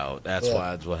fuck out. That's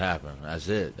why that's what happened. That's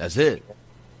it.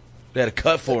 They had to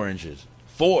cut 4 inches.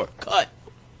 4 cut.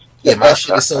 Yeah, my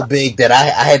shit is so big that I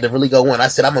had to really go in. I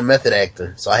said, I'm a method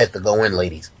actor, so I had to go in,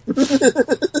 ladies.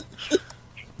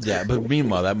 Yeah, but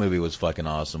meanwhile, that movie was fucking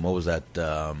awesome. What was that?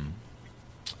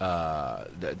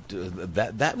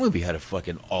 That movie had a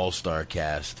fucking all-star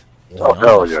cast. Oh,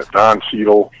 hell yeah. Don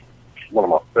Cheadle, one of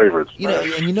my favorites.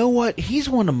 And you know what? He's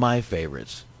one of my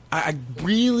favorites. I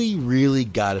really, really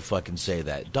gotta fucking say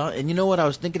that. And you know what? I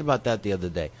was thinking about that the other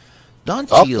day. Don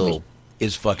Cheadle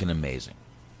is fucking amazing.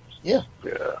 Yeah.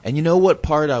 And you know what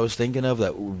part I was thinking of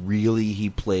that really he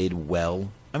played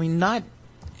well? I mean, not...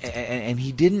 And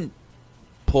he didn't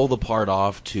pull the part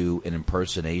off to an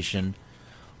impersonation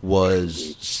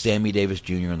was Sammy Davis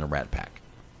Jr. in the Rat Pack.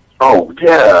 Oh,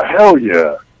 yeah. Hell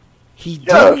yeah. He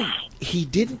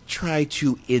didn't try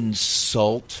to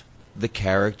insult the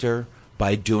character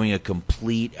by doing a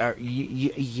complete,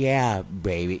 yeah,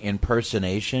 baby,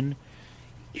 impersonation.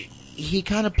 He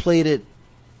kind of played it,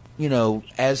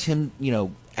 as him,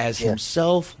 as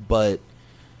himself, but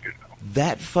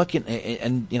that fucking,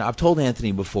 and I've told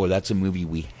Anthony before, that's a movie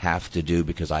we have to do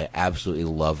because I absolutely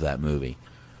love that movie.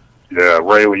 Yeah,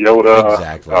 Ray Liotta.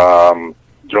 Exactly.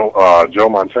 Joe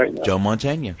Mantegna. Joe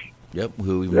Mantegna. Yep,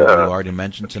 who we already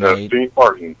mentioned tonight. Dean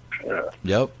Martin. Yeah.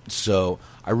 Yep. So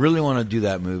I really want to do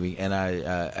that movie, and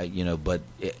but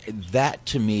that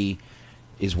to me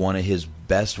is one of his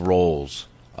best roles.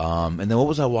 And then what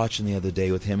was I watching the other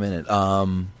day with him in it?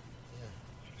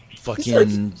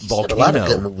 Fucking Volcano. A lot of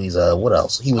good movies. What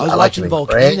else? I was watching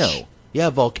Volcano. Crash. Yeah,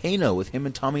 Volcano with him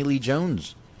and Tommy Lee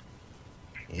Jones.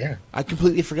 Yeah. I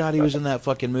completely forgot he was in that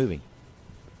fucking movie.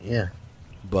 Yeah.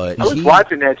 But I was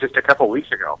watching that just a couple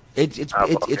weeks ago. It's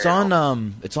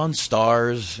on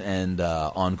Stars and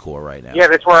Encore right now. Yeah,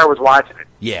 that's where I was watching it.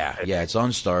 Yeah, it's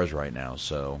on Stars right now.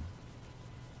 So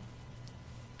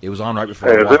it was on right before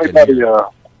I walked in here.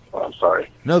 I'm sorry.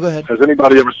 No, go ahead. Has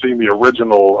anybody ever seen the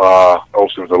original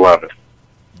Ocean's 11?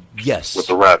 Yes. With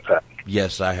the Rat Pack.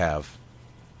 Yes, I have.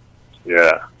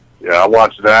 Yeah, I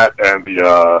watched that and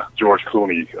the George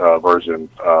Clooney version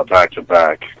back to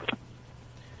back.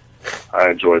 I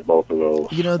enjoyed both of those.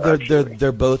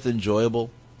 They're both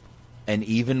enjoyable, and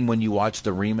even when you watch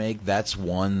the remake, that's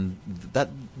probably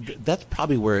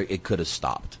where it could have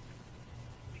stopped.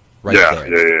 Right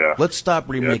there. Yeah. Let's stop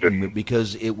remaking it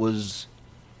because it was,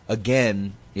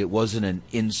 again, it wasn't an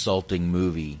insulting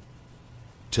movie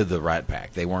to the Rat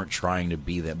Pack. They weren't trying to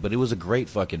be that, but it was a great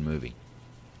fucking movie.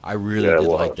 I really did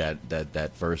like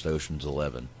that first Ocean's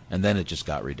 11, and then it just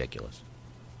got ridiculous.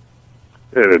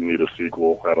 It didn't need a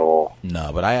sequel at all.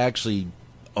 No, but I actually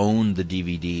own the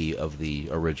DVD of the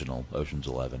original Ocean's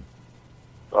 11.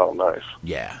 Oh, nice.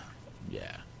 Yeah.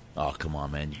 Oh, come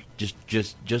on, man!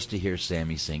 Just to hear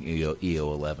Sammy sing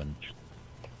EO 11,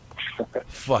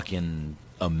 fucking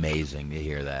amazing to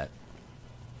hear that.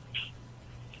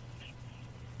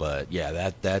 But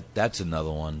yeah, that's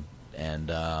another one, and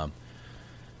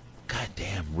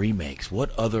goddamn remakes.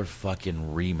 What other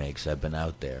fucking remakes have been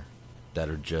out there that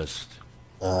are just?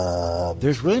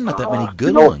 There's really not that many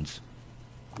good ones.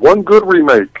 One good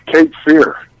remake, Cape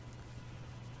Fear.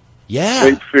 Yeah.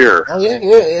 Cape Fear. Oh, yeah.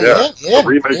 The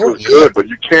remake was good, but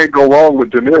you can't go wrong with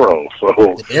De Niro. So De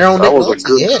Niro, that was a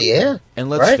good. Yeah.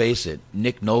 And let's face it,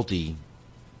 Nick Nolte.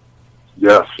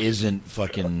 Yes. Isn't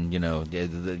fucking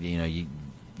you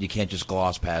can't just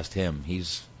gloss past him.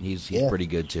 He's pretty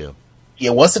good too.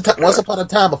 Yeah, once upon a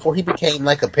time, before he became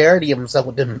like a parody of himself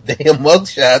with them damn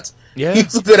mugshots, he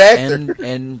was a good actor.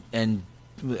 And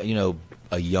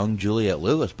a young Juliette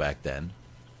Lewis back then.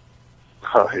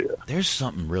 Oh, yeah. There's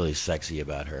something really sexy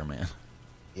about her, man.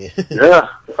 Yeah,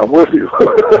 I'm with you.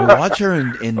 Watch her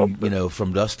in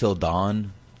From Dusk Till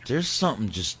Dawn. there's something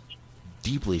just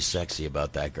deeply sexy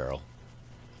about that girl.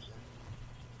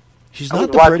 She's I not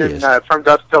was the watching prettiest. From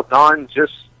Dusk Till Dawn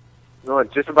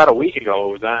just about a week ago.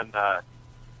 It was on,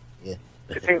 Yeah.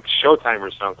 I think Showtime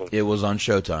or something. It was on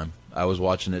Showtime. I was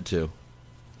watching it too.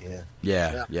 Yeah.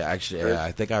 Yeah. Actually, yeah,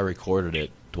 I think I recorded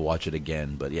it to watch it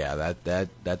again. But yeah,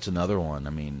 that's another one. I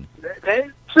mean, That's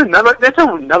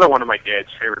another one of my dad's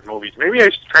favorite movies. Maybe I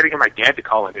should try to get my dad to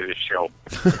call into this show.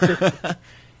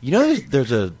 you know,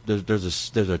 there's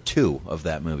a 2 of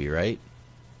that movie, right?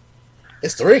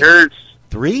 It's 3. There's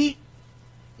 3?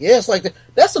 Yeah, it's like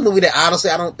that's a movie that honestly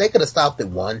they could have stopped at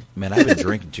 1. Man, I've been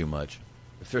drinking too much.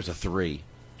 If there's a 3,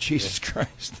 Jesus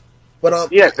Christ.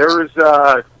 But yeah, there's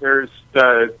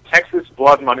the Texas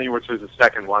Blood Money, which was the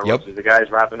second one, Yep. which is the guys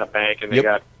robbing a bank, and they Yep.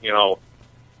 got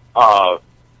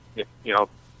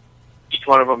each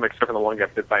one of them except for the one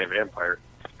got bit by a vampire.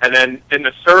 And then in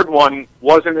the third one,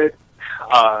 wasn't it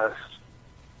a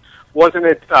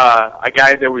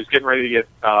guy that was getting ready to get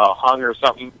hung or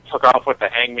something, took off with the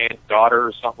hangman's daughter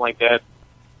or something like that?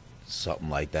 Something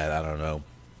like that. I don't know.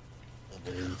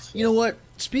 You know what?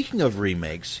 Speaking of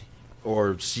remakes,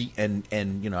 and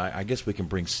you know, I guess we can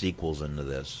bring sequels into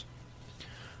this.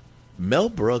 Mel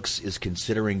Brooks is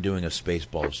considering doing a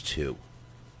Spaceballs 2.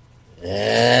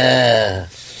 Yeah.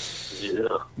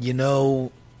 You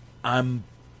know, I'm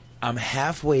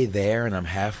halfway there, and I'm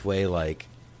halfway like,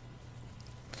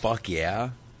 fuck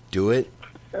yeah, do it.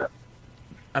 Yeah.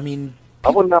 I mean, I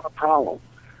wouldn't have a problem.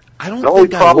 I don't. The only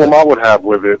think problem I I would have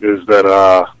with it is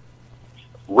that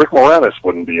Rick Moranis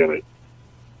wouldn't be in it.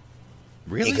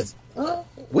 Really? Because,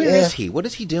 Where yeah. is he? What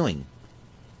is he doing?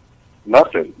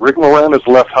 Nothing. Rick Moranis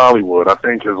left Hollywood. I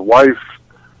think his wife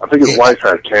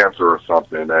had cancer or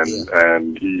something,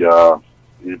 and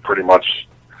he pretty much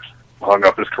hung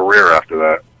up his career after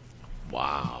that.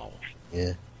 Wow.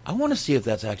 Yeah. I want to see if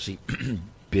that's actually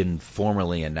been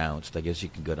formally announced. I guess you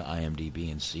can go to IMDb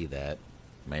and see that.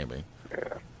 Maybe.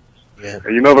 Yeah.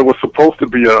 And you know, there was supposed to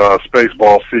be a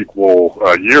Spaceballs sequel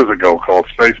years ago called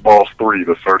Spaceballs 3: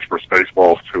 The Search for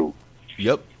Spaceballs 2.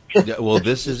 Yep. Yeah, well,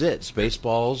 this is it.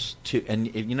 Spaceballs 2.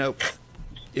 And, you know,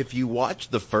 if you watch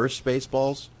the first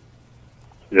Spaceballs,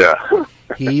 Yeah.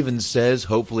 he even says,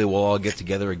 hopefully we'll all get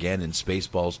together again in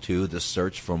Spaceballs 2, The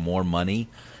Search for More Money.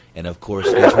 And, of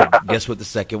course, guess what the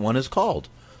second one is called?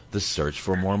 The Search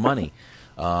for More Money.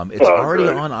 It's already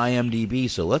great. on IMDb,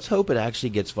 so let's hope it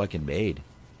actually gets fucking made.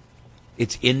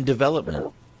 It's in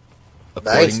development,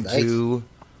 according Nice. to...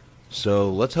 So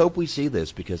let's hope we see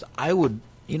this, because I would...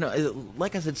 You know,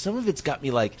 like I said, some of it's got me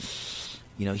like,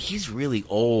 you know, he's really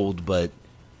old, but,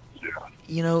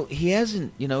 you know, he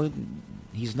hasn't, you know,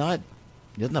 he doesn't have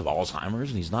Alzheimer's,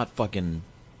 and he's not fucking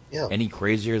any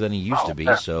crazier than he used to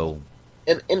be, so...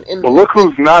 And Well, look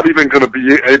who's not even going to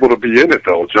be able to be in it,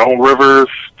 though. Joan Rivers,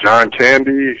 John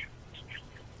Candy,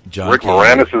 Rick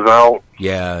Moranis is out.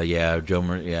 Yeah,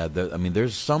 Joe. Yeah, I mean,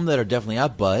 there's some that are definitely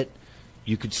out, but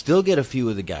you could still get a few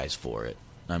of the guys for it.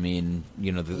 I mean,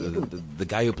 you know, the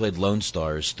guy who played Lone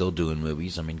Star is still doing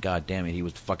movies. I mean, god damn it, he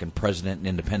was the fucking president in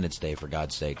Independence Day, for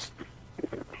God's sakes.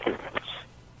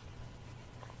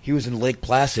 He was in Lake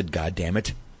Placid, god damn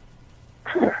it.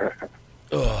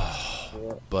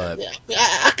 But yeah,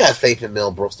 I got faith in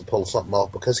Mel Brooks to pull something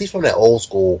off because he's from that old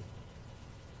school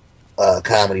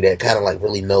comedy that kind of like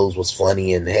really knows what's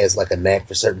funny and has like a knack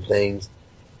for certain things.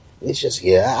 It's just,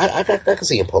 I can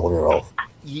see him pulling it off.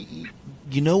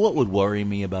 You know what would worry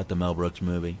me about the Mel Brooks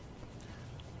movie?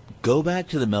 Go back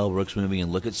to the Mel Brooks movie and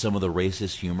look at some of the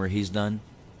racist humor he's done.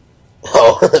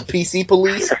 Oh, PC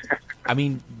Police? I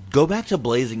mean, go back to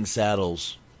Blazing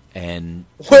Saddles and...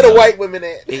 Where the white women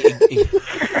at?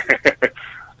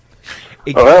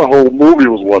 That whole movie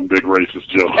was one big racist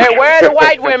joke. Hey, where the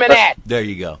white women at? There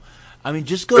you go. I mean,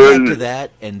 just go back to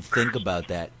that and think about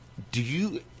that.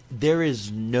 There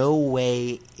is no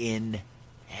way in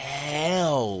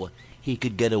hell he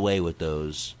could get away with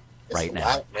those right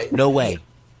now. No way.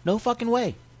 No fucking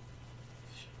way.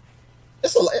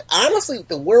 Honestly,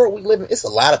 the world we live in, it's a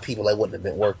lot of people that wouldn't have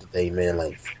been worth the day, man.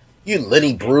 Like, you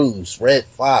Lenny Bruce, Red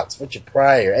Fox, Richard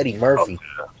Pryor, Eddie Murphy.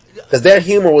 Because their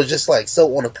humor was just like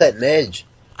so on a cutting edge.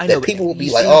 I know, that people would be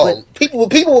you like, see,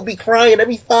 people would be crying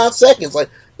every 5 seconds. Like,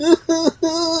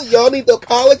 y'all need to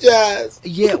apologize.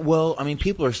 Yeah, well, I mean,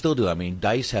 people are still doing. I mean,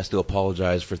 Dice has to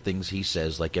apologize for things he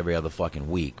says like every other fucking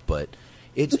week, but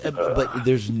but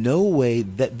there's no way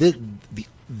that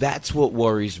that's what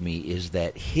worries me is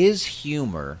that his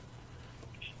humor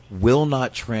will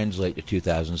not translate to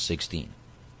 2016.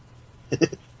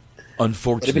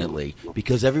 Unfortunately,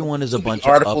 because everyone is a bunch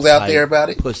of articles out there about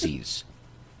it. Pussies.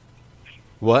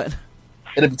 What?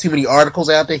 And there be too many articles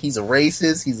out there. He's a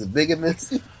racist. He's a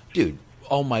bigamist. Dude,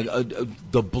 oh my,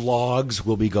 the blogs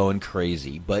will be going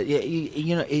crazy, but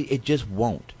it just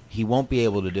won't. He won't be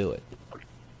able to do it.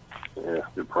 Yeah,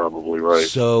 you're probably right.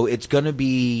 So it's going to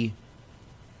be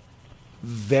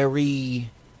very,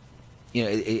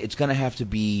 it's going to have to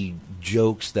be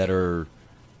jokes that are,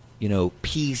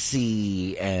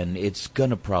 PC, and it's going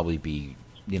to probably be,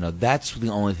 that's the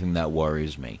only thing that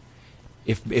worries me.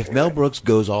 If Mel Brooks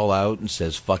goes all out and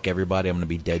says, fuck everybody, I'm going to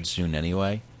be dead soon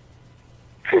anyway,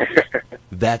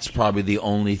 that's probably the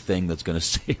only thing that's going to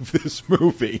save this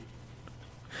movie.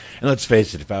 And let's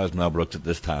face it, if I was Mel Brooks at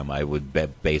this time, I would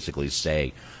basically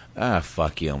say,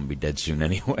 fuck you, I'm going to be dead soon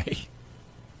anyway.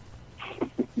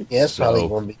 Yeah, it's probably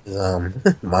going to be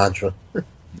his mantra.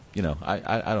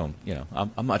 I don't,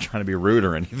 I'm not trying to be rude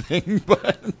or anything,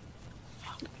 but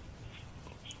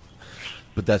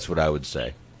that's what I would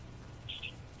say.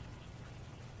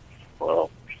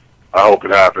 Well, I hope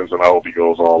it happens, and I hope he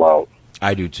goes all out.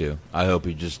 I do too. I hope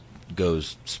he just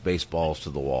goes Spaceballs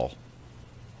to the wall.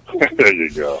 There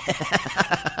you go.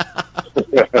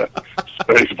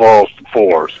 Spaceballs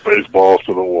 4, Spaceballs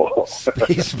to the wall.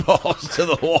 Spaceballs to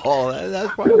the wall.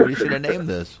 That's probably what you should have named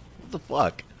this. What the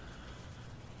fuck?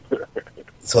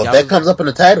 So if that comes up in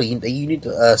the title, you need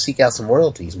to seek out some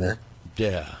royalties, man.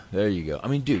 Yeah, there you go. I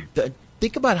mean, dude,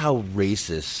 think about how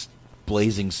racist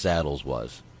Blazing Saddles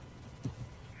was.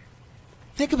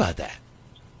 Think about that.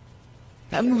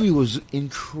 That movie was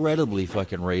incredibly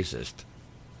fucking racist.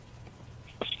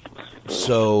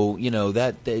 So,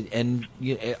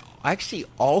 actually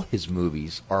all his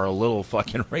movies are a little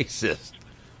fucking racist.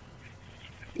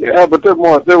 Yeah, but it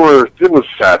was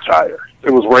satire.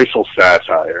 It was racial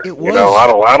satire. It was.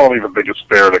 I don't even think it's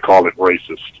fair to call it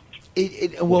racist.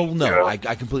 Well, no, I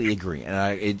completely agree.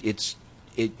 And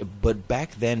but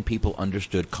back then people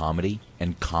understood comedy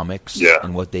and comics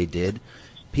and what they did.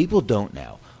 People don't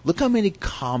now. Look how many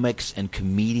comics and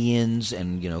comedians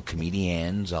and,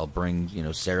 comedians, I'll bring,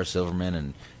 Sarah Silverman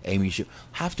and Amy Schumer,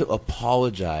 have to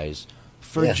apologize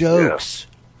for jokes.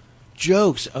 Yeah.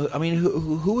 Jokes. I mean,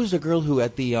 who was the girl who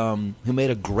at the, who made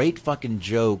a great fucking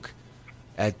joke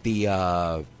at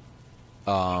the,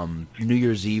 New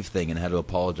Year's Eve thing and had to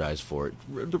apologize for it?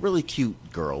 The really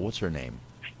cute girl. What's her name?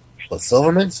 What,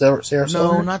 Silverman? Sarah Silverman?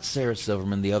 No, not Sarah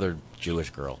Silverman, the other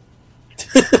Jewish girl.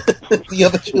 The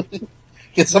other Jewish.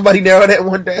 Can somebody narrow that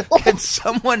one down? Can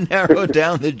someone narrow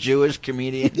down the Jewish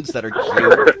comedians that are cute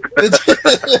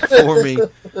for me,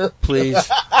 please?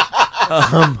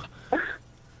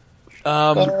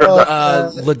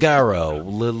 Ligaro.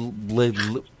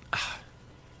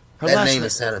 Her that name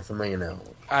is sounding familiar now.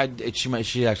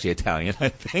 She's actually Italian, I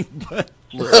think, but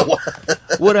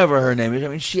whatever her name is. I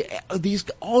mean,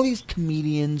 all these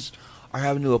comedians are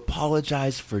having to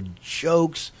apologize for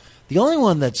jokes. The only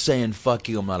one that's saying, fuck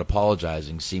you, I'm not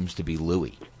apologizing, seems to be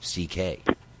Louis C.K.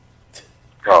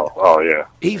 Oh, yeah.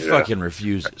 He fucking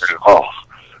refuses. Oh,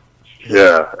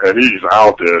 yeah, and he's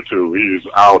out there, too. He's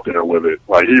out there with it.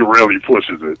 Like, he really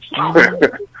pushes it.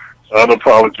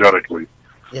 Unapologetically.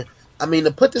 Yeah. I mean,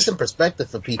 to put this in perspective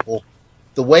for people,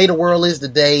 the way the world is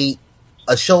today,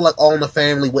 a show like All in the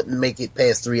Family wouldn't make it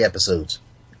past 3 episodes.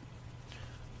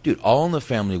 Dude, All in the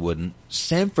Family wouldn't.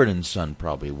 Sanford and Son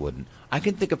probably wouldn't. I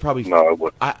can think of probably. No, it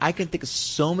wouldn't. I can think of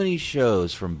so many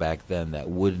shows from back then that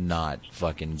would not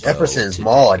fucking. Jefferson's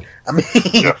Maude. I mean,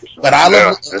 but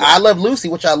I love Lucy,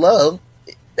 which I love.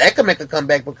 That could make a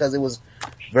comeback because it was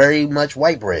very much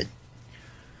white bread.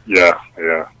 Yeah.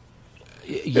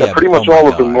 Pretty much all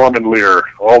of the Norman Lear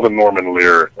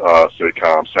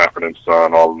sitcoms, Sanford and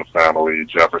Son, All in the Family,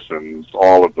 Jeffersons,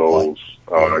 all of those,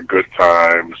 Good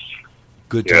Times.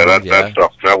 Good Times, that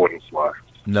stuff, that wouldn't fly.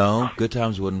 No, Good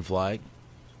Times wouldn't fly.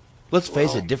 Let's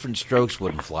face it, Different Strokes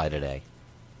wouldn't fly today.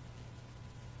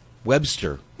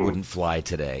 Webster wouldn't fly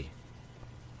today.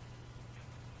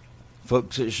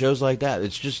 Folks, shows like that,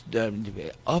 it's just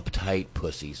uptight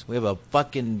pussies. We have a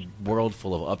fucking world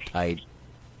full of uptight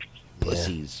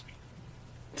pussies.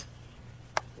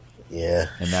 Yeah.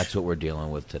 And that's what we're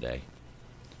dealing with today.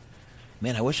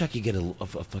 Man, I wish I could get a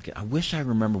fucking... I wish I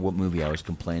remember what movie I was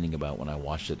complaining about when I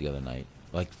watched it the other night.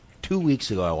 Like, 2 weeks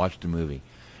ago, I watched a movie,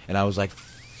 and I was like,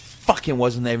 fucking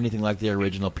wasn't there anything like the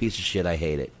original. Piece of shit, I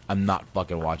hate it. I'm not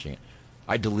fucking watching it.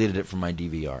 I deleted it from my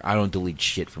DVR. I don't delete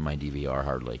shit from my DVR,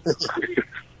 hardly.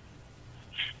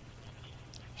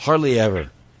 Hardly ever.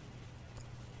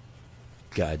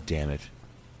 God damn it.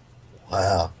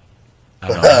 Wow.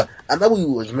 I know we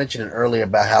was mentioning earlier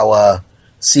about how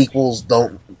sequels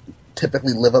don't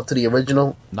typically live up to the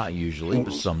original. Not usually,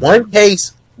 but sometimes. One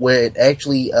case where it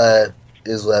actually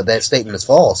is that statement is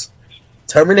false.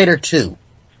 Terminator 2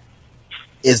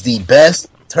 is the best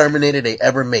Terminator they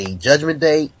ever made. Judgment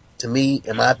Day to me,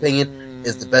 in my opinion,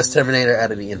 is the best Terminator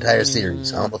out of the entire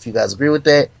series. I don't know if you guys agree with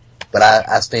that, but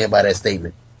I stand by that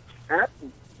statement. I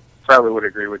probably would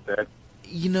agree with that.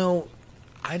 You know,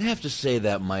 I'd have to say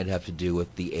that might have to do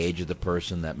with the age of the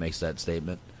person that makes that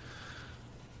statement.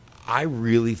 I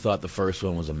really thought the first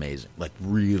one was amazing, like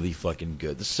really fucking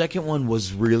good. The second one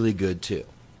was really good too.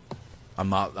 I'm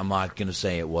not going to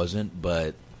say it wasn't,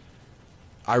 but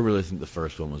I really think the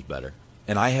first one was better.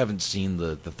 And I haven't seen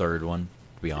the third one,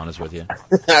 to be honest with you.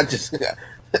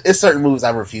 It's certain movies I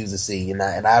refuse to see, and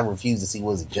I refuse to see.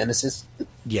 Was it Genesis?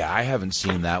 Yeah, I haven't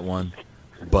seen that one,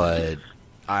 but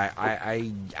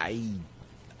I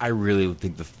really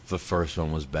think the first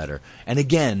one was better. And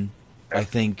again, I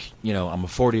think, you know, I'm a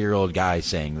 40-year-old guy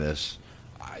saying this,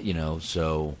 you know,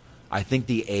 so I think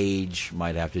the age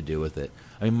might have to do with it.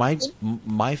 I mean,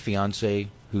 my fiance,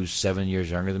 who's 7 years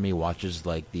younger than me, watches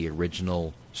like the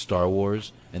original Star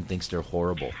Wars and thinks they're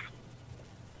horrible.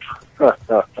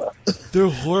 They're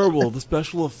horrible. The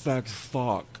special effects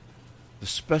suck. The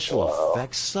special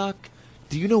effects suck?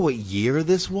 Do you know what year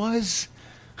this was?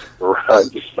 Right,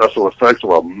 the special effects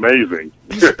were amazing.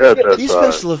 These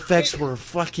special effects were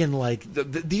fucking like...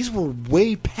 these were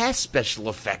way past special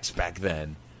effects back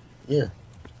then. Yeah.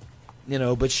 You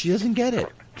know, but she doesn't get it.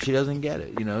 She doesn't get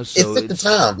it, you know? So it's at the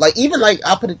time. Like, even like,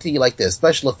 I'll put it to you like this.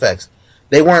 Special effects,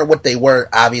 they weren't what they were,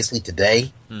 obviously,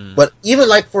 today. But even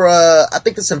like for, I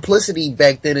think the simplicity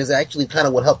back then is actually kind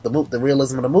of what helped the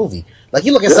realism of the movie. Like,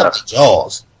 you look at something like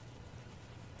Jaws.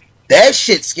 That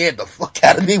shit scared the fuck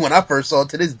out of me when I first saw it.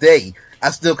 To this day,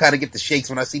 I still kind of get the shakes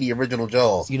when I see the original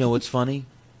Jaws. You know what's funny?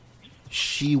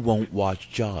 She won't watch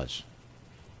Jaws.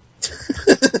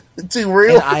 Too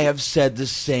real? And I have said the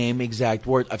same exact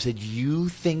words. I've said, you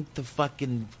think the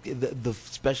fucking the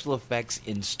special effects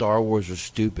in Star Wars are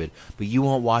stupid, but you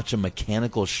won't watch a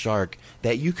mechanical shark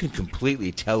that you can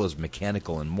completely tell is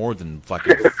mechanical in more than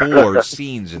fucking 4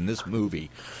 scenes in this movie.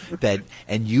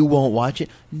 And you won't watch it?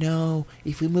 No,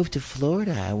 if we move to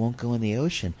Florida, I won't go in the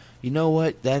ocean. You know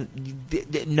what?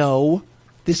 No,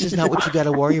 this is not what you got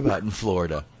to worry about in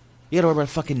Florida. You got to worry about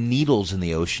fucking needles in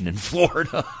the ocean in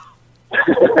Florida.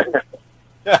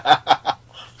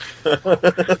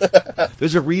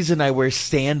 There's a reason I wear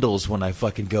sandals when I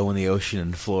fucking go in the ocean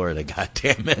in Florida. God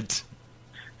damn it!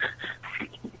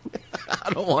 I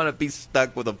don't want to be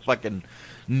stuck with a fucking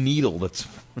needle. That's.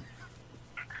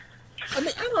 I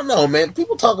mean, I don't know, man.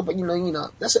 People talk about, you know,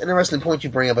 that's an interesting point you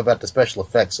bring up about the special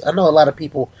effects. I know a lot of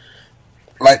people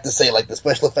like to say, like, the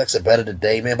special effects are better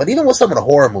today, man. But even with some of the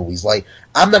horror movies, like,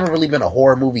 I've never really been a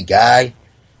horror movie guy.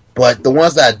 But the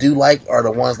ones that I do like are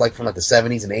the ones like from like the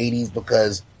 70s and 80s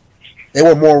because they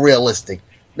were more realistic.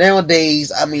 Nowadays,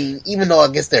 I mean, even though I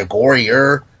guess they're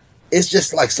gorier, it's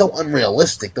just like so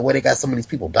unrealistic the way they got some of these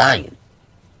people dying.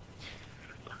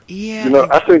 Yeah. You know,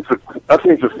 I think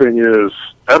the thing is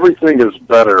everything is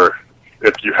better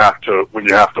when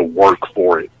you have to work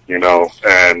for it, you know,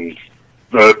 and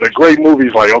the great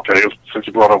movies like, okay, since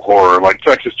you brought up horror, like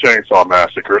Texas Chainsaw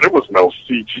Massacre, there was no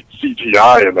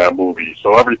CGI in that movie,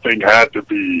 so everything had to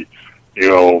be, you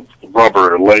know,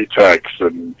 rubber, latex,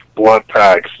 and blood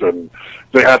packs, and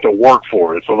they had to work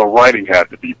for it, so the writing had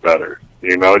to be better.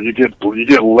 You know, you get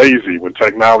lazy when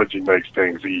technology makes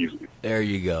things easy. There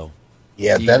you go.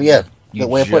 Yeah,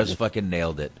 you just fucking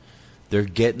nailed it. They're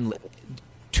getting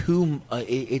too.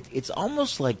 It's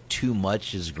almost like too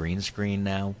much is green screen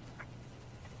now.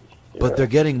 But they're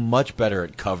getting much better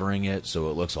at covering it, so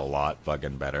it looks a lot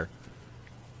fucking better.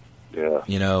 Yeah.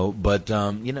 You know, but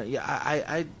you know,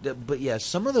 yeah, but yeah,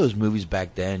 some of those movies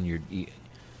back then, you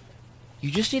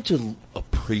just need to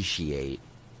appreciate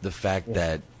the fact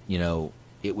that, you know,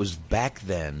 it was back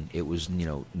then. It was, you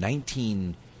know,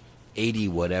 1980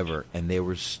 whatever, and they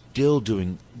were still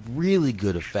doing really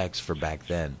good effects for back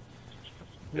then.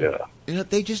 Yeah. You know,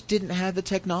 they just didn't have the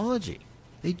technology.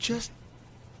 They just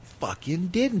fucking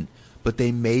didn't. But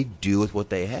they made do with what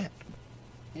they had.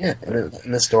 Yeah, and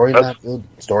the stories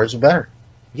are better.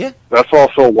 Yeah. That's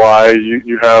also why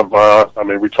you have, I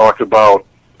mean, we talked about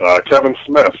Kevin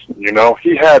Smith. You know,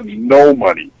 he had no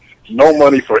money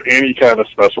for any kind of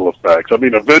special effects. I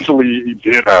mean, eventually he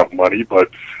did have money, but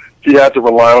he had to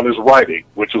rely on his writing,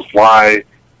 which is why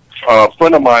a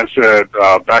friend of mine said,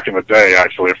 back in the day,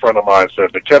 actually, a friend of mine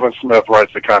said that Kevin Smith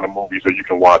writes the kind of movies that you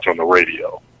can watch on the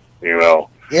radio, you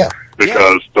know? Yeah.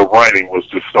 Because the writing was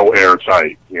just so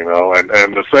airtight, you know, and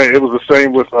it was the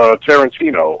same with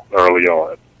Tarantino early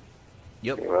on.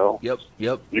 Yep. You know?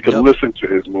 Yep. You can listen to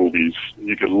his movies.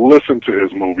 You can listen to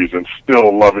his movies and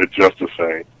still love it just the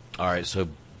same. All right, so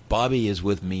Bobby is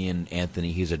with me and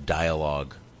Anthony. He's a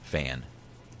dialogue fan.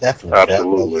 Definitely.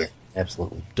 Absolutely.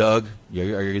 Absolutely. Doug,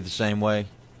 are you the same way?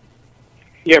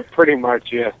 Yeah, pretty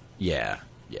much, yeah. Yeah.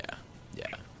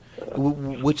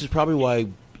 Which is probably why,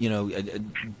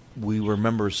 we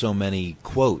remember so many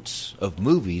quotes of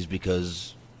movies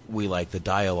because we like the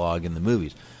dialogue in the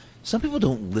movies. Some people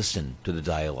don't listen to the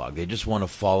dialogue. They just want to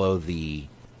follow the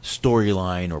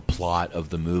storyline or plot of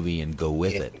the movie and go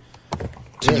with it.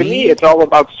 To me, it's all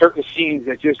about certain scenes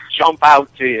that just jump out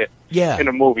to you in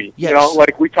a movie. Yes.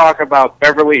 Like we talk about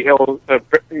Beverly Hills,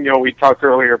 we talked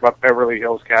earlier about Beverly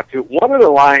Hills Cop 2. One of the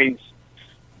lines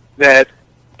that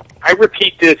I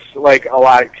repeat this like a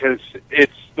lot because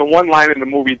it's the one line in the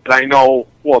movie that I know,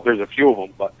 well, there's a few of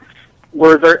them, but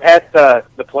where they're at the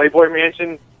Playboy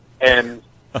Mansion and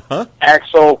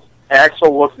Axel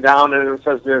looks down and it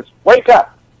says this, "Wake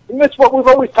up! Isn't this what we've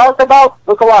always talked about?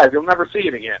 Look alive, you'll never see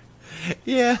it again."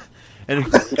 Yeah. And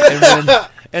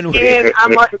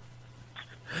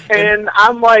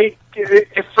I'm like,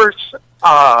 at first,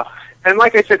 and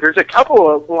like I said, there's a couple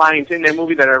of lines in that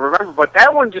movie that I remember, but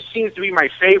that one just seems to be my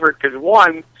favorite because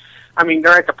one, I mean,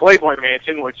 they're at the Playboy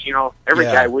Mansion, which, every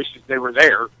guy wishes they were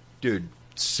there. Dude,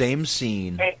 same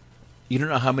scene. You don't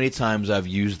know how many times I've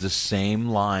used the same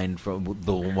line from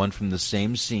the one from the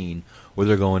same scene where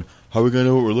they're going, "How are we going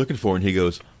to know what we're looking for?" And he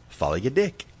goes, "Follow your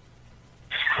dick."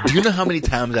 Do you know how many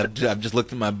times I've just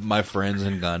looked at my friends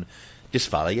and gone, "Just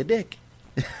follow your dick."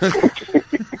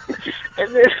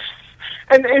 And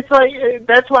it's like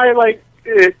that's why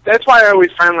I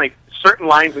always find like certain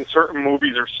lines in certain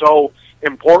movies are so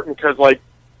important because like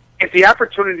if the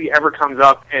opportunity ever comes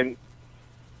up and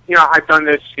I've done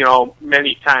this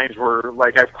many times where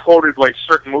like I've quoted like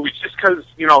certain movies just because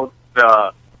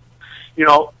the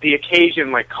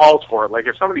occasion like calls for it. Like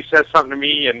if somebody says something to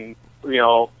me and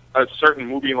a certain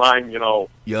movie line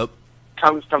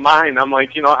comes to mind, I'm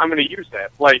like I'm going to use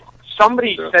that. Like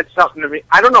somebody said something to me.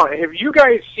 I don't know. Have you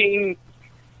guys seen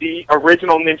the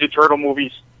original Ninja Turtle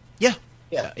movies? Yeah.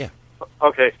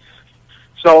 Okay.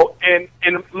 So,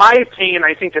 in my opinion,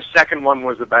 I think the second one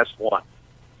was the best one.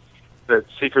 The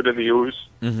Secret of the Ooze.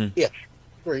 Mm-hmm. Yeah.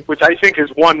 Great. Which I think is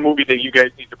one movie that you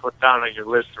guys need to put down on your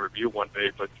list to review one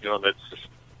day. But that's just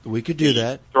we could do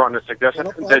that. Throwing a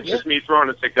suggestion. That's just me throwing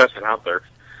a suggestion out there.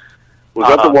 Was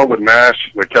that the one with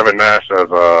Nash, with Kevin Nash as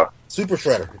Super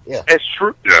Shredder? Yeah. It's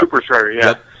true. Yeah. Super Shredder. Yeah.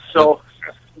 Yep. So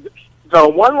the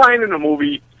one line in the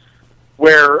movie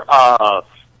where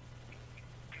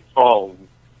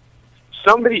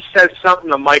somebody says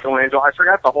something to Michelangelo.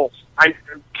 I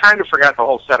kind of forgot the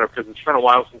whole setup because it's been a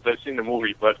while since I've seen the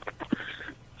movie. But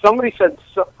somebody said,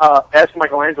 asked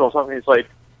Michelangelo something. He's like,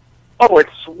 "Oh,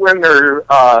 it's when they're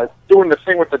doing the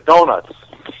thing with the donuts,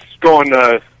 going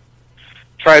to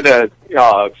try to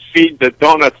feed the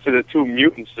donuts to the two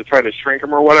mutants to try to shrink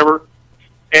them or whatever."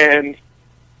 And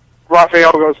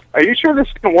Raphael goes, "Are you sure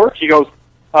this can work?" He goes,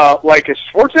 "Like, is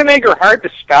Schwarzenegger hard to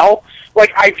spell?"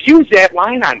 Like, I've used that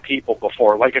line on people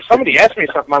before. Like, if somebody asks me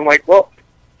something, I'm like, "Well,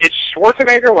 is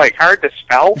Schwarzenegger, like, hard to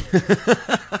spell?"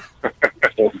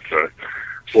 Okay.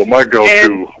 Well, my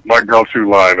go-to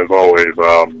line is always,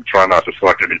 try not to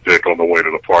suck any dick on the way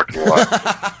to the parking lot.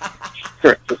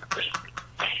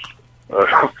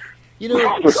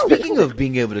 Speaking of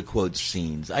being able to quote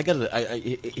scenes,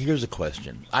 here's a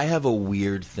question. I have a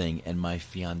weird thing, and my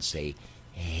fiance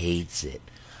hates it.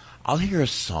 I'll hear a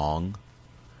song,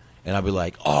 and I'll be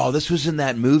like, "Oh, this was in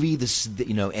that movie.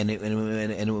 And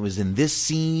it was in this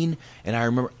scene." And I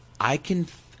remember,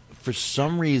 for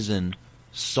some reason,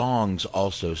 songs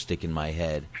also stick in my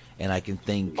head, and I can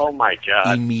think, "Oh my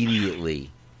God,"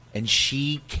 immediately. And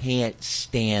she can't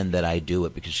stand that I do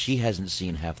it because she hasn't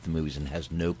seen half the movies and has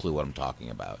no clue what I'm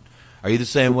talking about. Are you the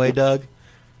same way, Doug?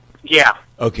 Yeah.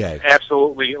 Okay.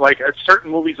 Absolutely. Like certain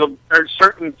movies or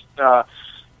certain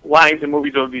lines in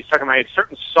movies will be stuck in my head.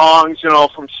 Certain songs,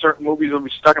 from certain movies will be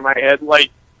stuck in my head.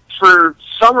 Like for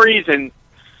some reason,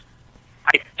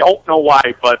 I don't know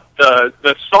why, but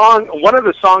the song, one of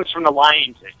the songs from The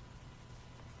Lion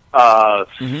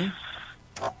King,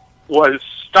 was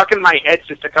stuck in my head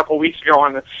just a couple weeks ago.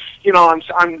 And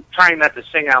I'm trying not to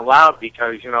sing out loud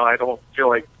because I don't feel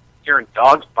like hearing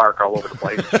dogs bark all over the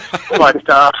place.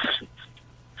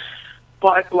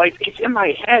 but like it's in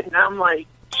my head, and I'm like,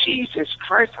 Jesus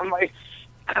Christ! I'm like,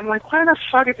 why the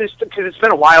fuck is this? Because it's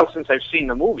been a while since I've seen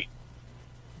the movie.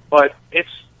 But it's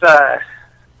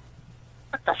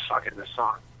what the fuck is this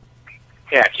song?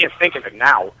 Yeah, I can't think of it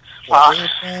now.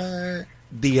 The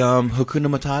Hakuna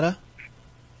Matata?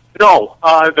 No,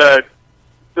 the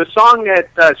song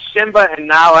that Simba and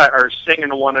Nala are singing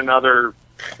to one another,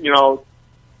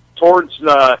 towards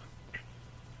the,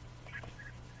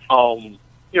 when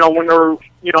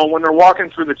they're walking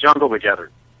through the jungle together.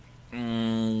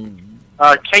 Can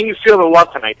you feel the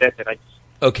love tonight? That's it.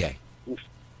 Okay.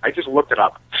 I just looked it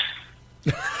up.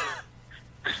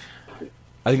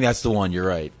 I think that's the one. You're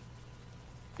right.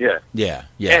 Yeah. Yeah.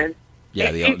 And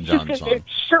the Elton John song.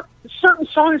 Certain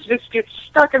songs just get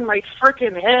stuck in my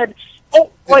freaking head. Oh,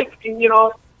 like,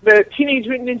 the Teenage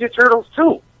Mutant Ninja Turtles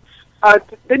too.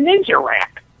 The Ninja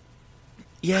Rack.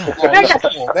 Yeah.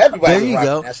 There you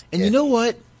go. And you know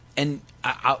what? And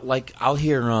I'll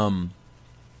hear like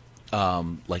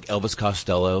Elvis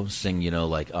Costello sing,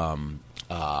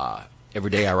 Every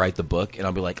Day I Write the Book, and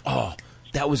I'll be like, oh,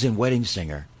 that was in Wedding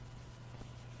Singer.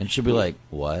 And she'll be like,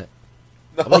 what?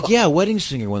 No. I'm like, yeah, Wedding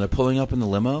Singer, when they're pulling up in the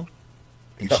limo.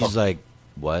 And she's like,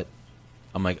 what?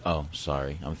 I'm like, oh,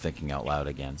 sorry, I'm thinking out loud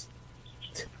again.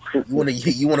 You want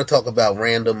to talk about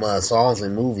random songs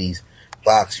and movies?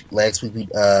 Box, last week we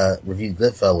reviewed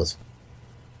Goodfellas.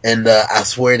 And I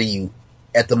swear to you,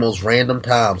 at the most random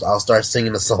times, I'll start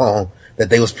singing a song that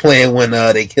they was playing when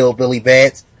they killed Billy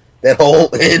Bats. That whole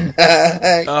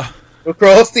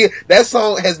across that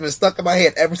song has been stuck in my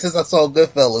head ever since I saw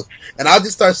Goodfellas, and I'll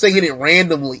just start singing it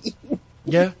randomly.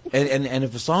 Yeah, and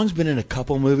if a song's been in a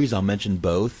couple movies, I'll mention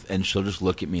both, and she'll just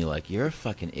look at me like, you're a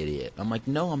fucking idiot. I'm like,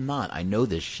 no, I'm not. I know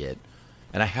this shit,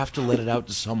 and I have to let it out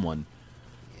to someone.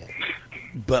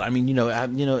 But I mean,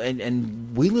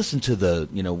 and we listen to the,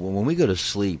 when we go to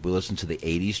sleep, we listen to the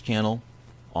 80s channel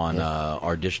on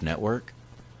our Dish Network.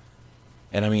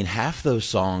 And I mean, half those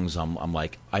songs, I'm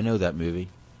like, I know that movie.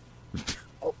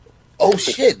 Oh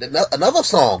shit! Another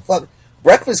song, fuck,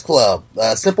 Breakfast Club,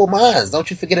 Simple Minds. Don't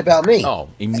you forget about me. Oh,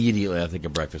 immediately I think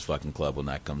of Breakfast fucking Club when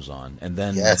that comes on, and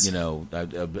then half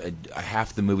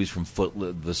the movies from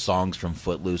the songs from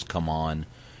Footloose come on.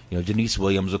 Denise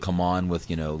Williams will come on with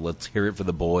Let's Hear It for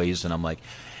the Boys, and I'm like,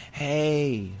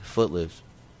 hey, Footloose.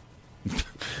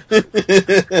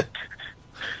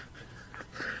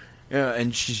 Yeah,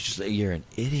 and she's just like, you're an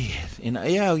idiot. And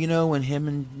when him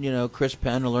and Chris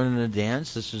Penn are learning to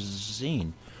dance, this is the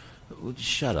scene.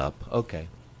 Shut up. Okay.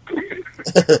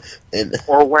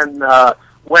 Or when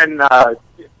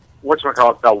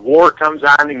whatchamacallit, the war comes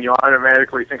on and you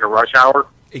automatically think of Rush Hour.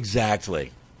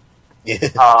 Exactly.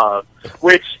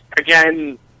 Which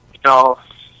again,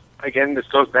 this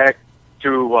goes back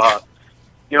to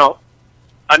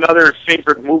another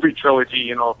favorite movie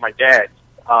trilogy, of my dad's,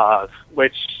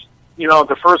 which.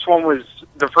 The first one was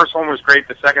great.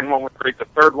 The second one was great. The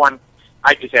third one,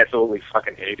 I just absolutely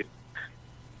fucking hated.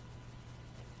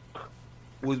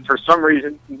 For some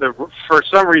reason,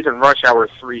 Rush Hour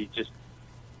 3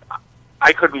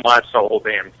 I couldn't watch the whole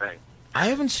damn thing. I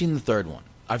haven't seen the third one.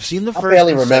 I've seen the first. I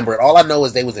barely remember it. All I know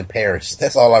is they was in Paris.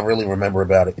 That's all I really remember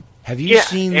about it. Have you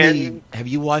Have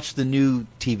you watched the new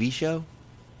TV show?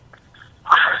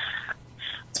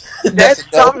 That's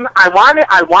something I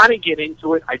want to get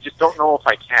into it. I just don't know if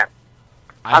I can.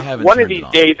 I haven't. One of these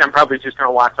days, I'm probably just going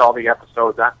to watch all the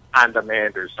episodes on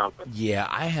demand or something. Yeah,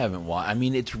 I haven't watched. I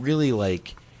mean, it's really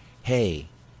like, hey,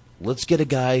 let's get a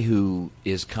guy who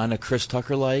is kind of Chris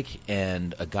Tucker-like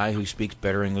and a guy who speaks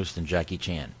better English than Jackie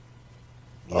Chan.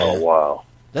 Oh, wow.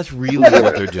 That's really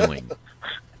what they're doing.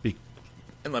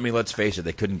 And I mean, let's face it,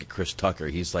 they couldn't get Chris Tucker.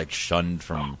 He's like shunned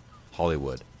from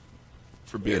Hollywood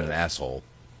for being an asshole.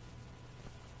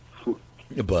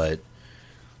 But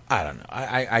I don't know.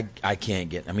 I can't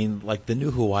get. I mean, like the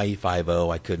new Hawaii 5-0,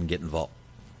 I couldn't get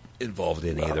involved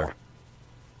in either.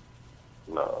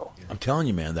 No. I'm telling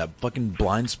you, man, that fucking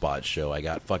Blind Spot show I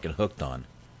got fucking hooked on.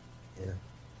 Yeah.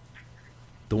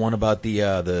 The one about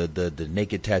the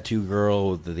naked tattoo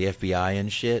girl with the FBI and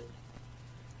shit.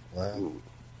 Wow.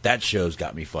 That show's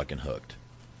got me fucking hooked.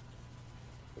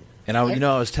 And I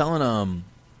was telling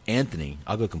Anthony,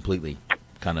 I'll go completely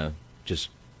kind of just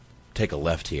take a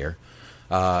left here.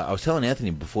 I was telling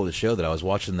Anthony before the show that I was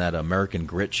watching that American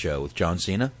Grit show with John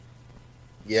Cena.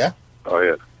 Yeah. Oh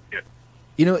yeah.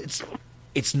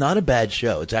 It's not a bad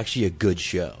show. It's actually a good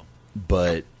show,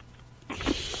 but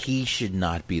he should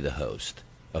not be the host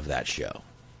of that show.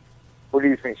 What do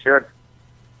you think should?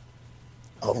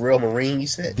 A real Marine, you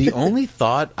said? The only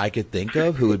thought I could think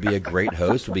of who would be a great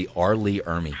host would be R. Lee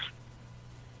Ermey.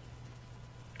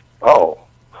 Oh.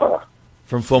 Huh.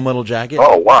 From Full Metal Jacket.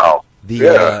 Oh, wow.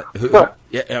 Yeah,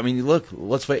 I mean, look,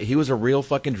 let's face it, he was a real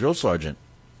fucking drill sergeant.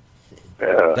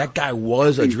 Yeah. That guy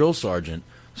was a drill sergeant.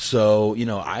 So,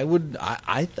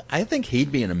 I think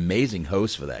he'd be an amazing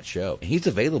host for that show. He's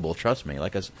available, trust me.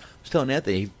 Like I was telling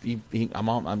Anthony, he's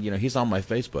on my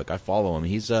Facebook. I follow him.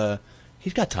 He's got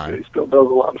time. Yeah, he still does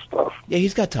a lot of stuff. Yeah,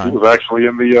 he's got time. He was actually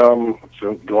in the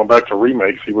going back to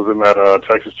remakes. He was in that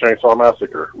Texas Chainsaw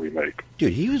Massacre remake.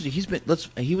 Dude, he was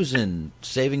in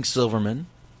Saving Silverman.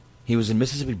 He was in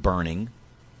Mississippi Burning,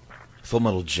 Full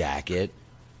Metal Jacket,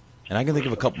 and I can think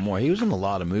of a couple more. He was in a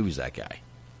lot of movies. That guy.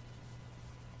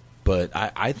 But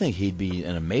I think he'd be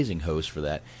an amazing host for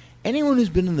that. Anyone who's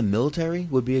been in the military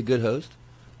would be a good host.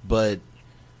 But,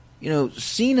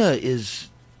 Cena is...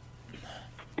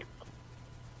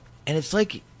 And it's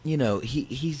like,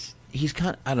 he's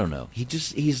kind of... I don't know.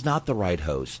 He's not the right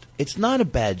host. It's not a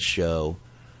bad show,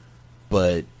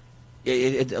 but,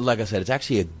 like I said, it's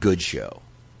actually a good show.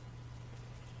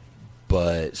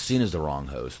 But Cena's the wrong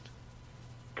host.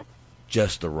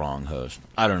 Just the wrong host.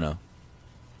 I don't know.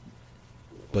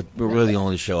 But really the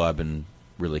only show I've been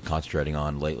really concentrating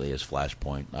on lately is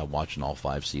Flashpoint. I'm watching all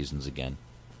 5 seasons again.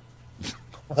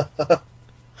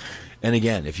 And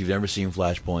again, if you've never seen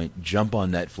Flashpoint, jump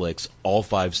on Netflix. All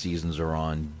 5 seasons are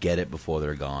on. Get it before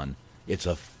they're gone. It's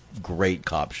a great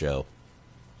cop show.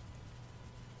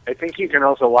 I think you can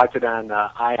also watch it on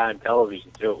Ion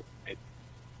Television, too.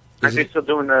 Aren't they still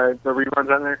doing the reruns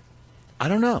on there? I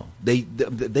don't know. They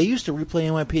used to replay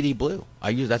NYPD Blue.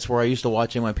 That's where I used to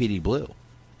watch NYPD Blue.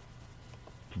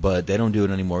 But they don't do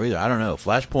it anymore either. I don't know.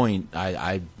 Flashpoint,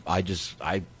 I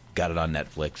got it on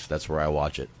Netflix. That's where I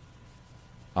watch it.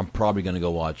 I'm probably going to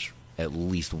go watch at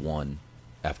least one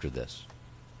after this.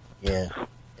 Yeah.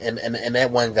 And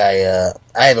that one guy,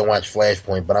 I haven't watched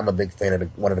Flashpoint, but I'm a big fan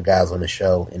of one of the guys on the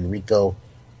show, Enrico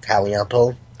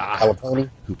Colantoni.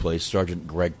 Who plays Sergeant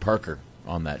Greg Parker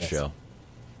on that show.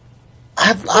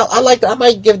 I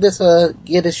might give this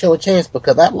show a chance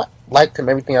because I liked him,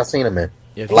 everything I've seen him in.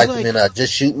 I liked him in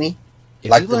Just Shoot Me.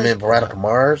 Liked him in Veronica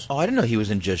Mars. Oh, I didn't know he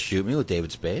was in Just Shoot Me with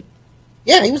David Spade.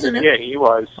 Yeah, he was in there. Yeah, he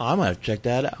was. Oh, I might have to check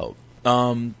that out.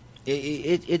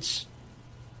 It's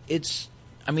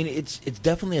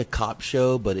definitely a cop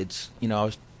show, but it's, I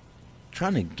was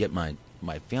trying to get my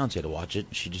fiance to watch it.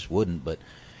 She just wouldn't, but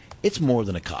it's more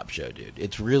than a cop show, dude.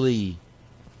 It's really,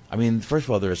 first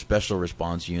of all, they're a special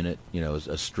response unit,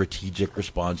 a strategic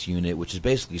response unit, which is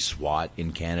basically SWAT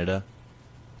in Canada.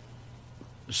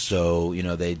 So,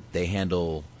 they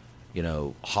handle,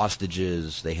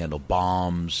 hostages, they handle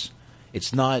bombs.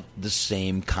 It's not the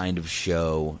same kind of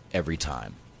show every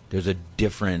time. There's a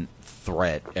different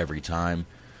threat every time.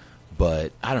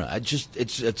 But I don't know.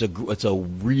 It's a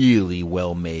really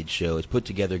well made show. It's put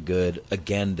together good.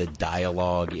 Again, the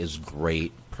dialogue is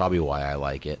great. Probably why I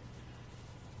like it.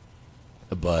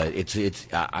 But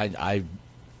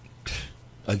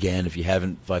again, if you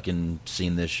haven't fucking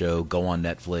seen this show, go on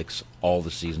Netflix. All the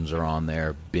seasons are on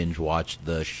there. Binge watch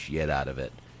the shit out of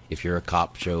it. If you're a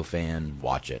cop show fan,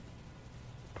 watch it.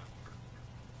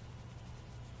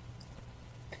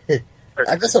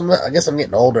 I guess I'm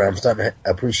getting older. I'm starting to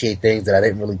appreciate things that I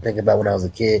didn't really think about when I was a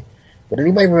kid. But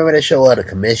anybody remember that show, The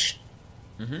Commish?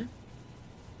 Mm-hmm.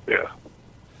 Yeah.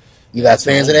 You guys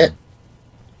fans of that?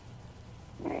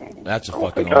 That's a I don't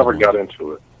fucking think I ever old got one.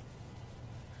 into it.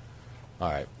 All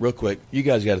right, real quick. You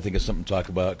guys got to think of something to talk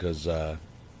about because I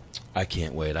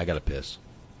can't wait. I got to piss.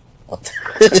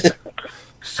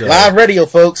 So, live radio,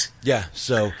 folks. Yeah,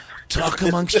 so talk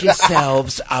amongst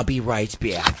yourselves. I'll be right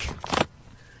back.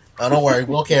 Oh, don't worry.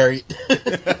 We'll carry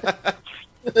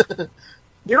it.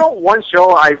 One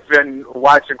show I've been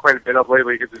watching quite a bit of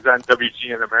lately because it's on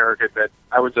WG in America that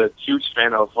I was a huge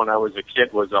fan of when I was a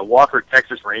kid was Walker,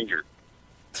 Texas Ranger.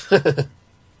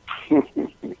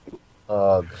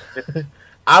 Only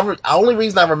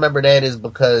reason I remember that is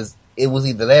because it was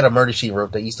either that or Murder, She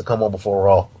Wrote that used to come on before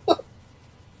Raw.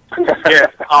 Yeah,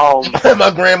 my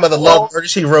grandmother loved Murder,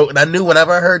 She Wrote, and I knew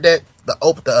whenever I heard that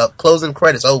the closing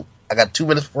credits. Oh, I got 2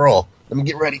 minutes for Raw. Let me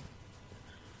get ready.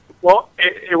 Well,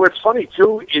 what's funny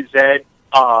too is that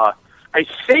I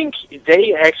think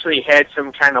they actually had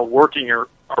some kind of working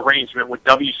arrangement with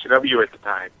WCW at the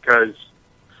time because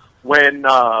when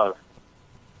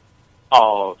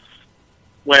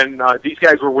these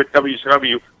guys were with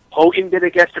WCW, Hogan did a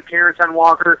guest appearance on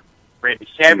Walker, Randy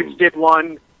Savage did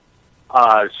one,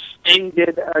 Sting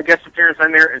did a guest appearance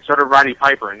on there, and so did Roddy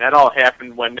Piper, and that all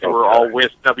happened when they were all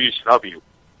with WCW.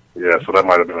 Yeah, so that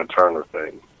might have been a Turner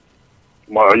thing.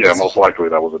 Well, yeah, most likely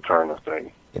that was a Turner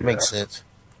thing. It makes sense.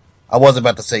 I was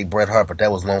about to say Bret Hart, but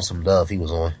that was Lonesome Dove he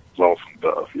was on. Lonesome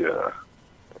Dove, yeah.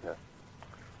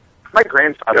 My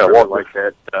grandfather really liked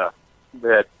that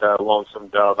Lonesome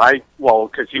Dove.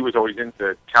 Because he was always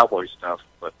into cowboy stuff,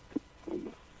 but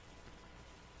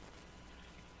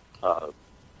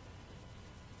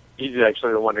he's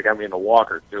actually the one that got me into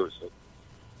Walker too. So.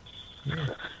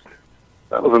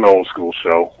 That was an old school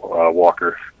show,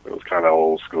 Walker. It was kind of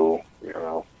old school,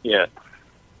 Yeah.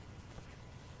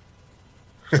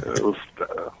 It was,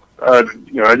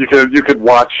 you could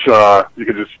watch, you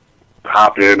could just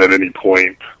hop in at any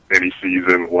point, any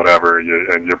season, whatever,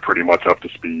 and you're pretty much up to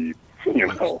speed,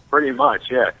 Pretty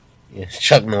much, yeah. Yeah,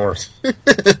 Chuck Norris. Yeah.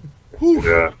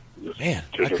 Man,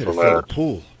 I could have filled a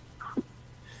pool.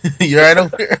 You right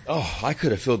over here? Oh, I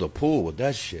could have filled a pool with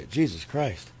that shit. Jesus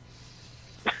Christ.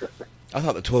 I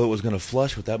thought the toilet was going to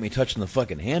flush without me touching the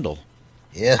fucking handle.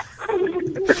 Yeah.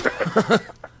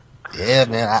 Yeah,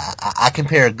 man. I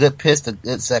compare a good piss to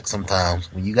good sex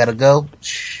sometimes. When you got to go,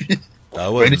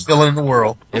 greatest feeling in the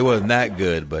world. It wasn't that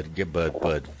good, but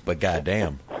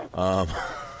goddamn.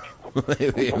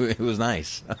 It was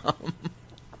nice.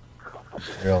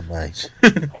 Real nice.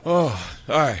 Oh,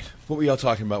 all right. What were y'all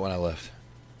talking about when I left?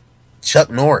 Chuck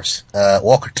Norris,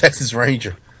 Walker, Texas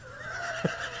Ranger.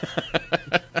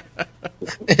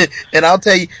 And I'll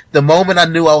tell you, the moment I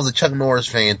knew I was a Chuck Norris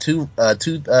fan, two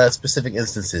specific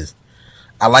instances.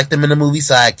 I liked him in the movie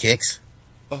Sidekicks.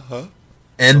 Uh-huh.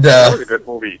 And that was a good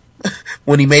movie.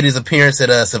 When he made his appearance at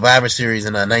Survivor Series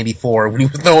in '94, when he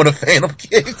was throwing a Phantom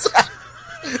kicks.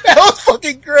 That was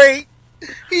fucking great.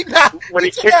 When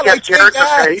he kicked Jeff Jarrett in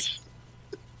the face.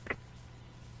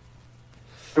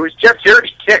 It was Jeff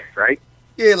Jarrett's kick, right?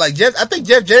 Yeah, like I think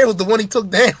Jeff Jarrett was the one he took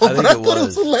down, but I thought it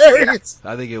was hilarious.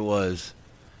 I think it was.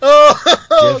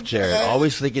 Oh, Jeff Jarrett,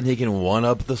 always thinking he can one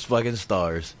up the fucking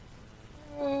stars.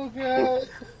 Oh god.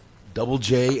 Double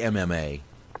J MMA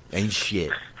ain't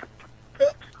shit.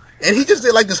 And he just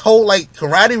did like this whole like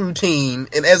karate routine,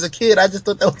 and as a kid, I just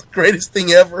thought that was the greatest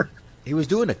thing ever. He was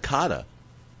doing a kata.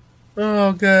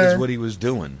 Oh god, that's what he was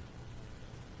doing.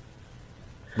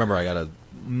 Remember, I got a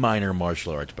minor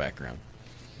martial arts background.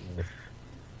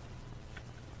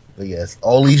 But yes,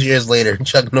 all these years later,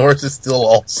 Chuck Norris is still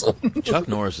awesome. Chuck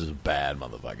Norris is a bad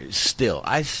motherfucker.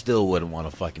 I still wouldn't want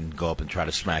to fucking go up and try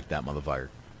to smack that motherfucker.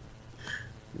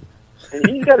 And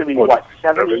he's got to be, what,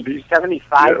 70,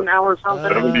 75 now or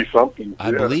something? 70-something.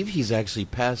 I believe he's actually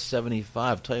past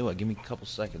 75. Tell you what, give me a couple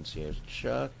seconds here.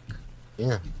 Chuck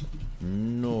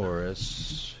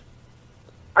Norris.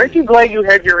 Aren't you glad you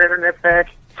had your internet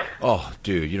back? Oh,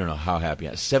 dude, you don't know how happy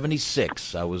I am.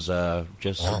 76. I was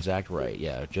just exact right.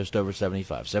 Yeah, just over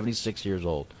 75. 76 years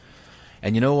old.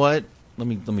 And you know what? Let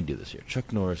me do this here.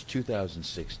 Chuck Norris,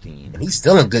 2016. He's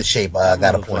still in good shape, I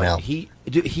got to point out. He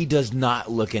does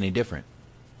not look any different.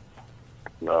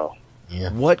 No.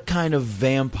 Yeah. What kind of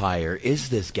vampire is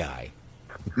this guy?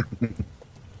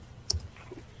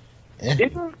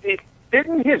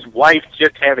 Didn't his wife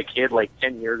just have a kid like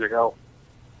 10 years ago?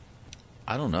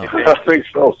 I don't know. I think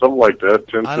so, something like that.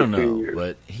 10, I don't 15 know, years.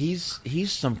 but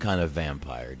he's some kind of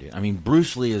vampire, dude. I mean,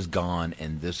 Bruce Lee is gone,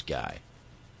 and this guy,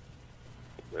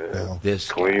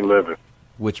 this clean living.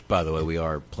 Which, by the way, we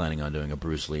are planning on doing a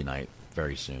Bruce Lee night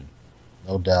very soon.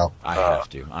 No doubt. I have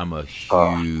to. I'm a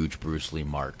huge Bruce Lee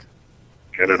mark.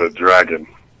 Enter the Dragon.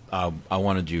 I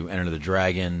want to do Enter the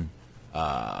Dragon,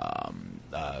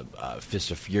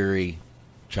 Fist of Fury.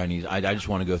 Chinese. I just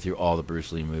want to go through all the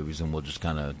Bruce Lee movies, and we'll just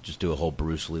kind of do a whole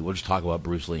Bruce Lee. We'll just talk about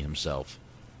Bruce Lee himself.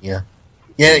 Yeah.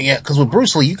 Because with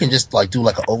Bruce Lee, you can just like do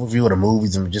like an overview of the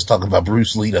movies and just talk about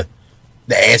Bruce Lee, the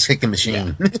ass kicking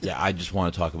machine. Yeah, I just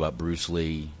want to talk about Bruce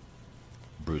Lee,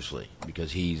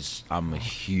 because I'm a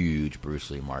huge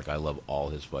Bruce Lee mark. I love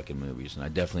all his fucking movies, and I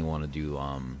definitely want to do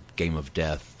Game of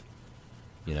Death,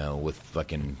 with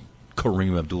fucking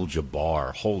Kareem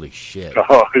Abdul-Jabbar. Holy shit.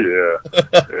 Oh, yeah.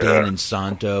 Dan and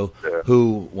Santo,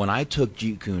 who, when I took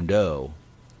Jeet Kune Do,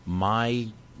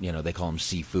 they call him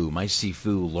Sifu. My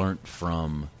Sifu learned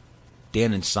from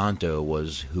Dan and Santo,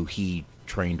 was who he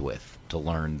trained with to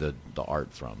learn the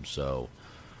art from. So,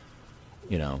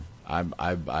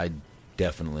 I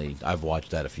definitely, I've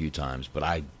watched that a few times, but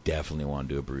I definitely want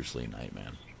to do a Bruce Lee night,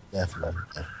 man. Definitely.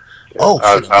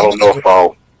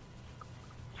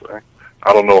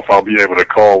 I don't know if I'll be able to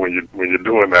call when you're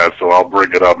doing that, so I'll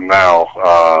bring it up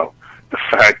now. The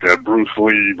fact that Bruce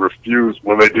Lee refused,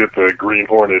 when they did the Green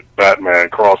Hornet Batman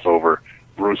crossover,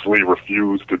 Bruce Lee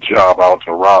refused to job out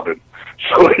to Robin,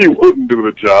 so he wouldn't do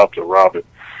the job to Robin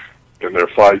in their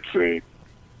fight scene.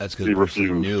 That's because Bruce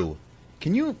Lee knew.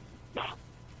 Can you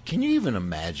even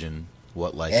imagine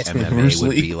what MMA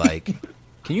would be like?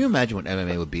 Can you imagine what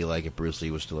MMA would be like if Bruce Lee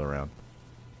was still around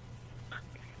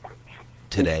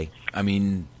today? I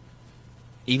mean,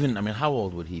 how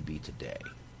old would he be today?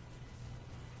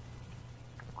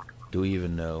 Do we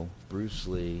even know? Bruce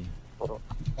Lee.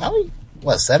 Probably,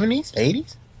 70s,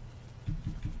 80s?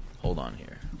 Hold on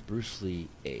here. Bruce Lee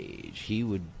age. He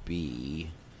would be...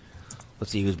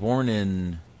 Let's see, he was born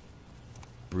in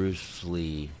Bruce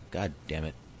Lee... God damn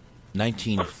it.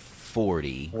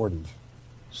 1940. 40.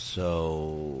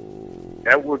 So...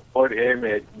 That would put him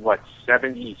at,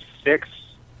 76?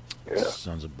 Yeah.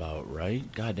 Sounds about right.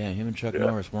 God damn, him and Chuck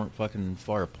Norris weren't fucking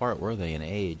far apart, were they, in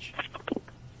age?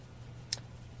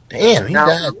 Damn, he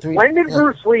died 3... When did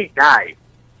Bruce Lee die?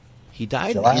 He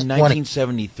died in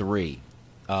 1973.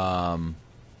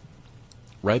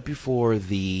 right before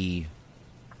Enter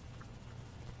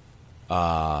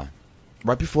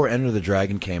the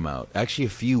Dragon came out, actually a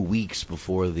few weeks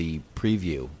before the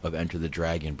preview of Enter the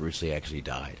Dragon, Bruce Lee actually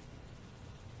died.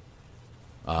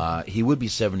 He would be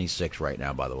 76 right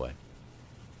now, by the way.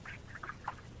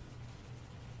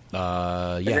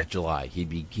 Yeah, July. He'd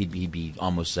be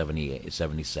almost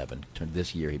 77.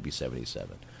 This year he'd be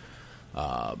 77.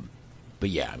 But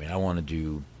yeah, I mean, I want to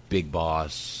do Big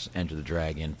Boss, Enter the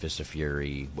Dragon, Fist of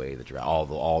Fury, Way of the Dragon,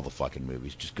 all the fucking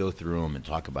movies. Just go through them and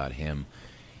talk about him.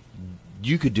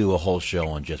 You could do a whole show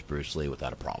on just Bruce Lee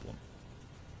without a problem.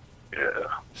 Yeah.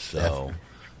 So,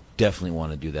 definitely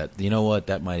want to do that. You know what?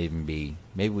 That might even be...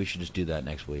 Maybe we should just do that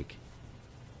next week.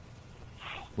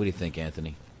 What do you think,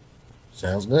 Anthony?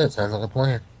 Sounds good. Sounds like a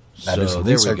plan. So,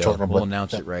 there we go. We'll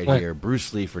announce it right here.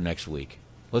 Bruce Lee for next week.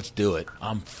 Let's do it.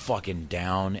 I'm fucking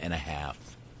down and a half.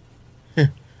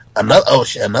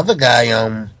 Another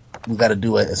guy we got to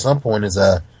do it at some point is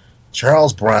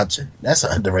Charles Bronson. That's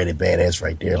an underrated badass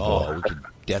right there. Oh, we could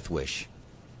Death Wish.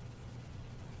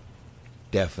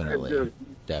 Definitely.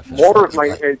 More of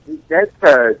that's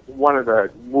one of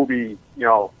the movie, I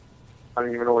don't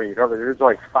even know what you covered. There's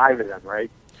like 5 of them,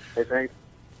 right? I think.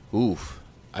 Oof.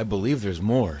 I believe there's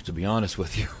more, to be honest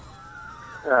with you.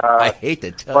 I hate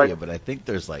to tell you, but I think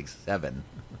there's like 7.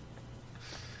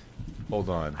 Hold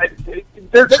on.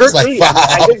 There could be.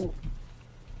 I didn't.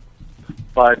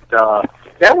 But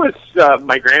that was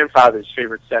my grandfather's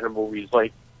favorite set of movies.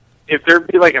 Like, if there'd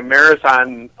be like a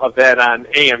marathon of that on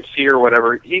AMC or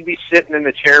whatever, he'd be sitting in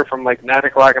the chair from like 9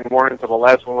 o'clock in the morning till the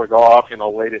last one would go off,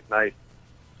 late at night.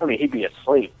 I mean, he'd be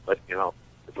asleep, but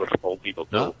it's what old people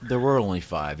do. No, there were only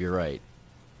 5. You're right.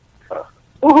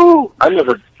 Woohoo!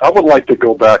 I would like to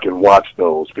go back and watch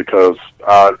those because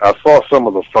I saw some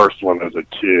of the first one as a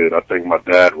kid. I think my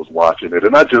dad was watching it,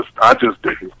 and I just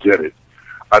didn't get it.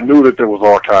 I knew that there was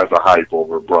all kinds of hype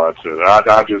over Bronson.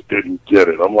 I just didn't get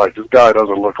it. I'm like, this guy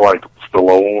doesn't look like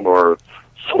Stallone or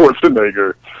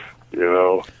Schwarzenegger,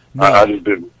 No. I just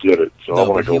didn't get it. So I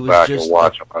want to go back and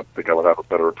watch him. I think I would have a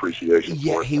better appreciation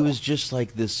for it. He was just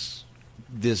like this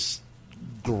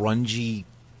grungy,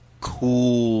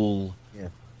 cool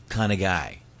kind of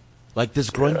guy. Like this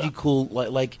grungy, cool,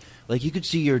 like you could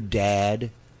see your dad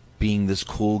being this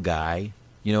cool guy.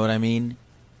 You know what I mean?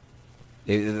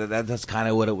 That's kind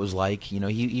of what it was like. He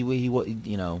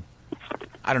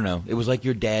I don't know. It was like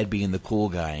your dad being the cool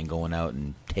guy and going out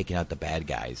and taking out the bad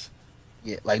guys.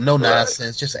 Yeah, like no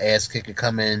nonsense, just ass kicker,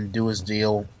 come in, do his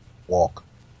deal, walk.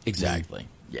 Exactly.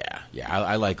 Yeah.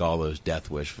 I like all those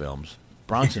Death Wish films.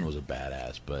 Bronson was a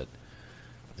badass, but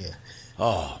yeah.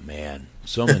 Oh man,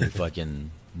 so many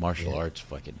fucking martial arts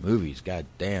fucking movies. God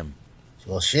damn.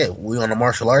 Well, shit, we on the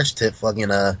martial arts tip. Fucking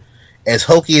as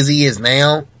hokey as he is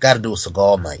now, got to do a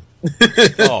Seagal night.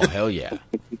 Oh hell yeah.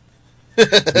 We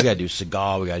got to do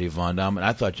Seagal. We got to do Von Damme. And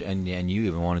I thought, and you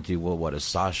even wanted to do what a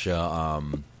Sasha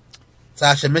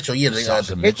Mitchell. Yeah, the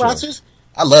Sasha Mitchell. Kickboxers.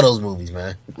 I love those movies,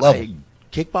 man. Love them.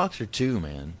 Kickboxer 2,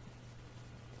 man.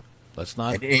 Let's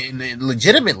not. And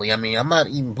legitimately, I mean, I'm not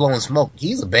even blowing smoke.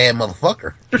 He's a bad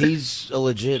motherfucker. He's a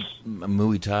legit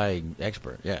Muay Thai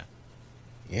expert. Yeah.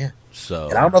 Yeah. So.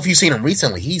 And I don't know if you've seen him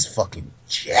recently. He's fucking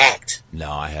jacked.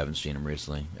 No, I haven't seen him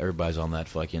recently. Everybody's on that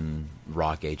fucking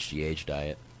rock HGH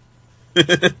diet.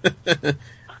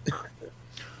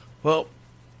 Well,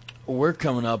 we're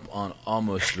coming up on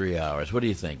almost 3 hours. What do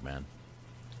you think, man?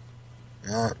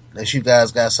 Unless you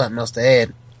guys got something else to add,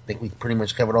 I think we pretty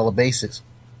much covered all the basics.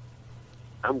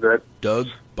 I'm good. Doug,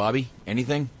 Bobby,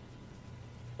 anything?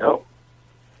 No.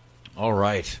 All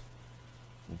right.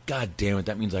 God damn it,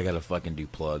 that means I gotta fucking do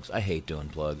plugs. I hate doing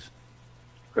plugs.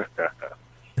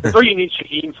 That's what you need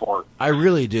Shaheen for. I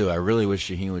really do. I really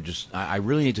wish Shaheen would just... I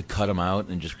really need to cut him out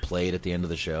and just play it at the end of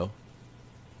the show.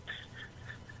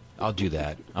 I'll do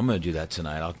that. I'm going to do that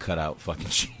tonight. I'll cut out fucking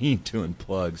Shaheen doing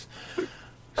plugs.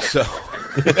 So...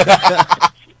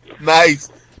 Nice.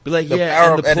 Be like,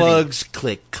 yeah, and the plugs,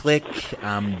 click, click,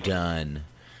 I'm done.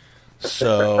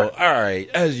 So, all right,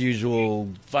 as usual,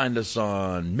 find us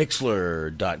on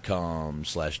Mixlr.com/THT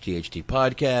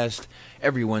Podcast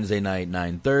every Wednesday night,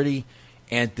 9:30.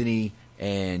 Anthony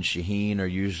and Shaheen are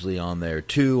usually on there,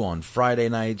 too, on Friday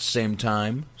nights, same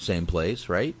time, same place,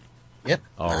 right? Yep.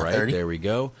 All right, there we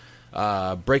go.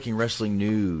 Breaking Wrestling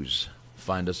News.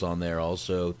 Find us on there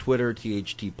also. Twitter,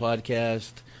 THT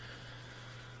Podcast.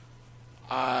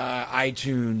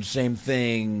 iTunes, same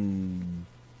thing.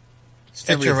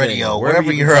 Stitcher Radio, wherever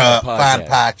your fine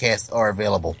podcasts are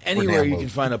available. Anywhere you can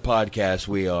find a podcast,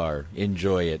 we are.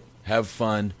 Enjoy it. Have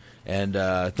fun. And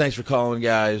thanks for calling,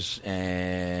 guys.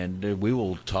 And we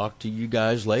will talk to you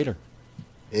guys later.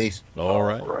 Peace. All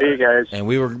right. Hey, guys. And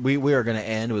we are going to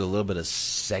end with a little bit of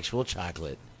sexual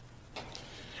chocolate.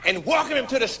 And welcome him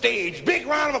to the stage. Big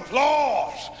round of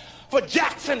applause for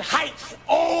Jackson Heights'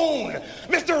 own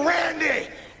Mr. Randy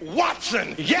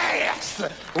Watson. Yes,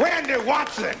 Randy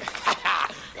Watson.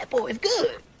 That boy is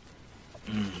good.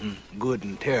 Mm-hmm. Good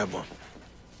and terrible.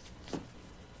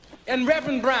 And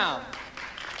Reverend Brown.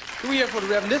 We here for the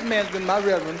Reverend. This man's been my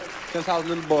Reverend since I was a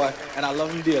little boy, and I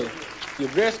love him dearly. He's a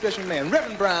very special man.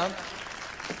 Reverend Brown.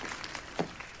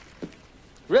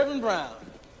 Reverend Brown.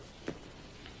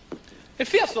 It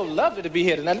feels so lovely to be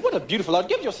here tonight. What a beautiful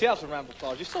audience. Give yourselves a round of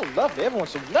applause. You're so lovely.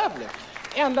 Everyone's so lovely.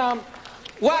 And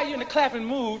while you're in the clapping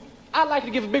mood, I'd like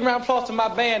to give a big round of applause to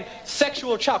my band,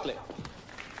 Sexual Chocolate.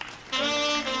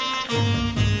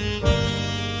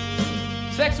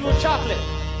 Sexual Chocolate.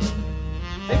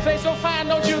 They play so fine,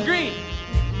 don't you agree?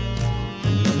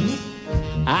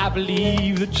 I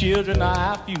believe the children are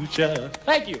our future.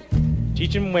 Thank you.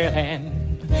 Teach them well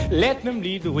and let them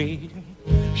lead the way.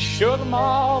 Show them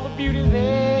all the beauty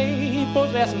they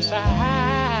possess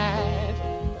inside.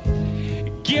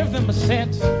 Give them a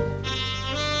sense of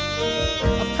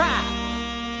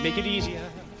pride. Make it easier.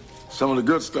 Some of the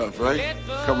good stuff, right?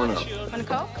 Coming up. Want a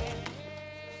Coke?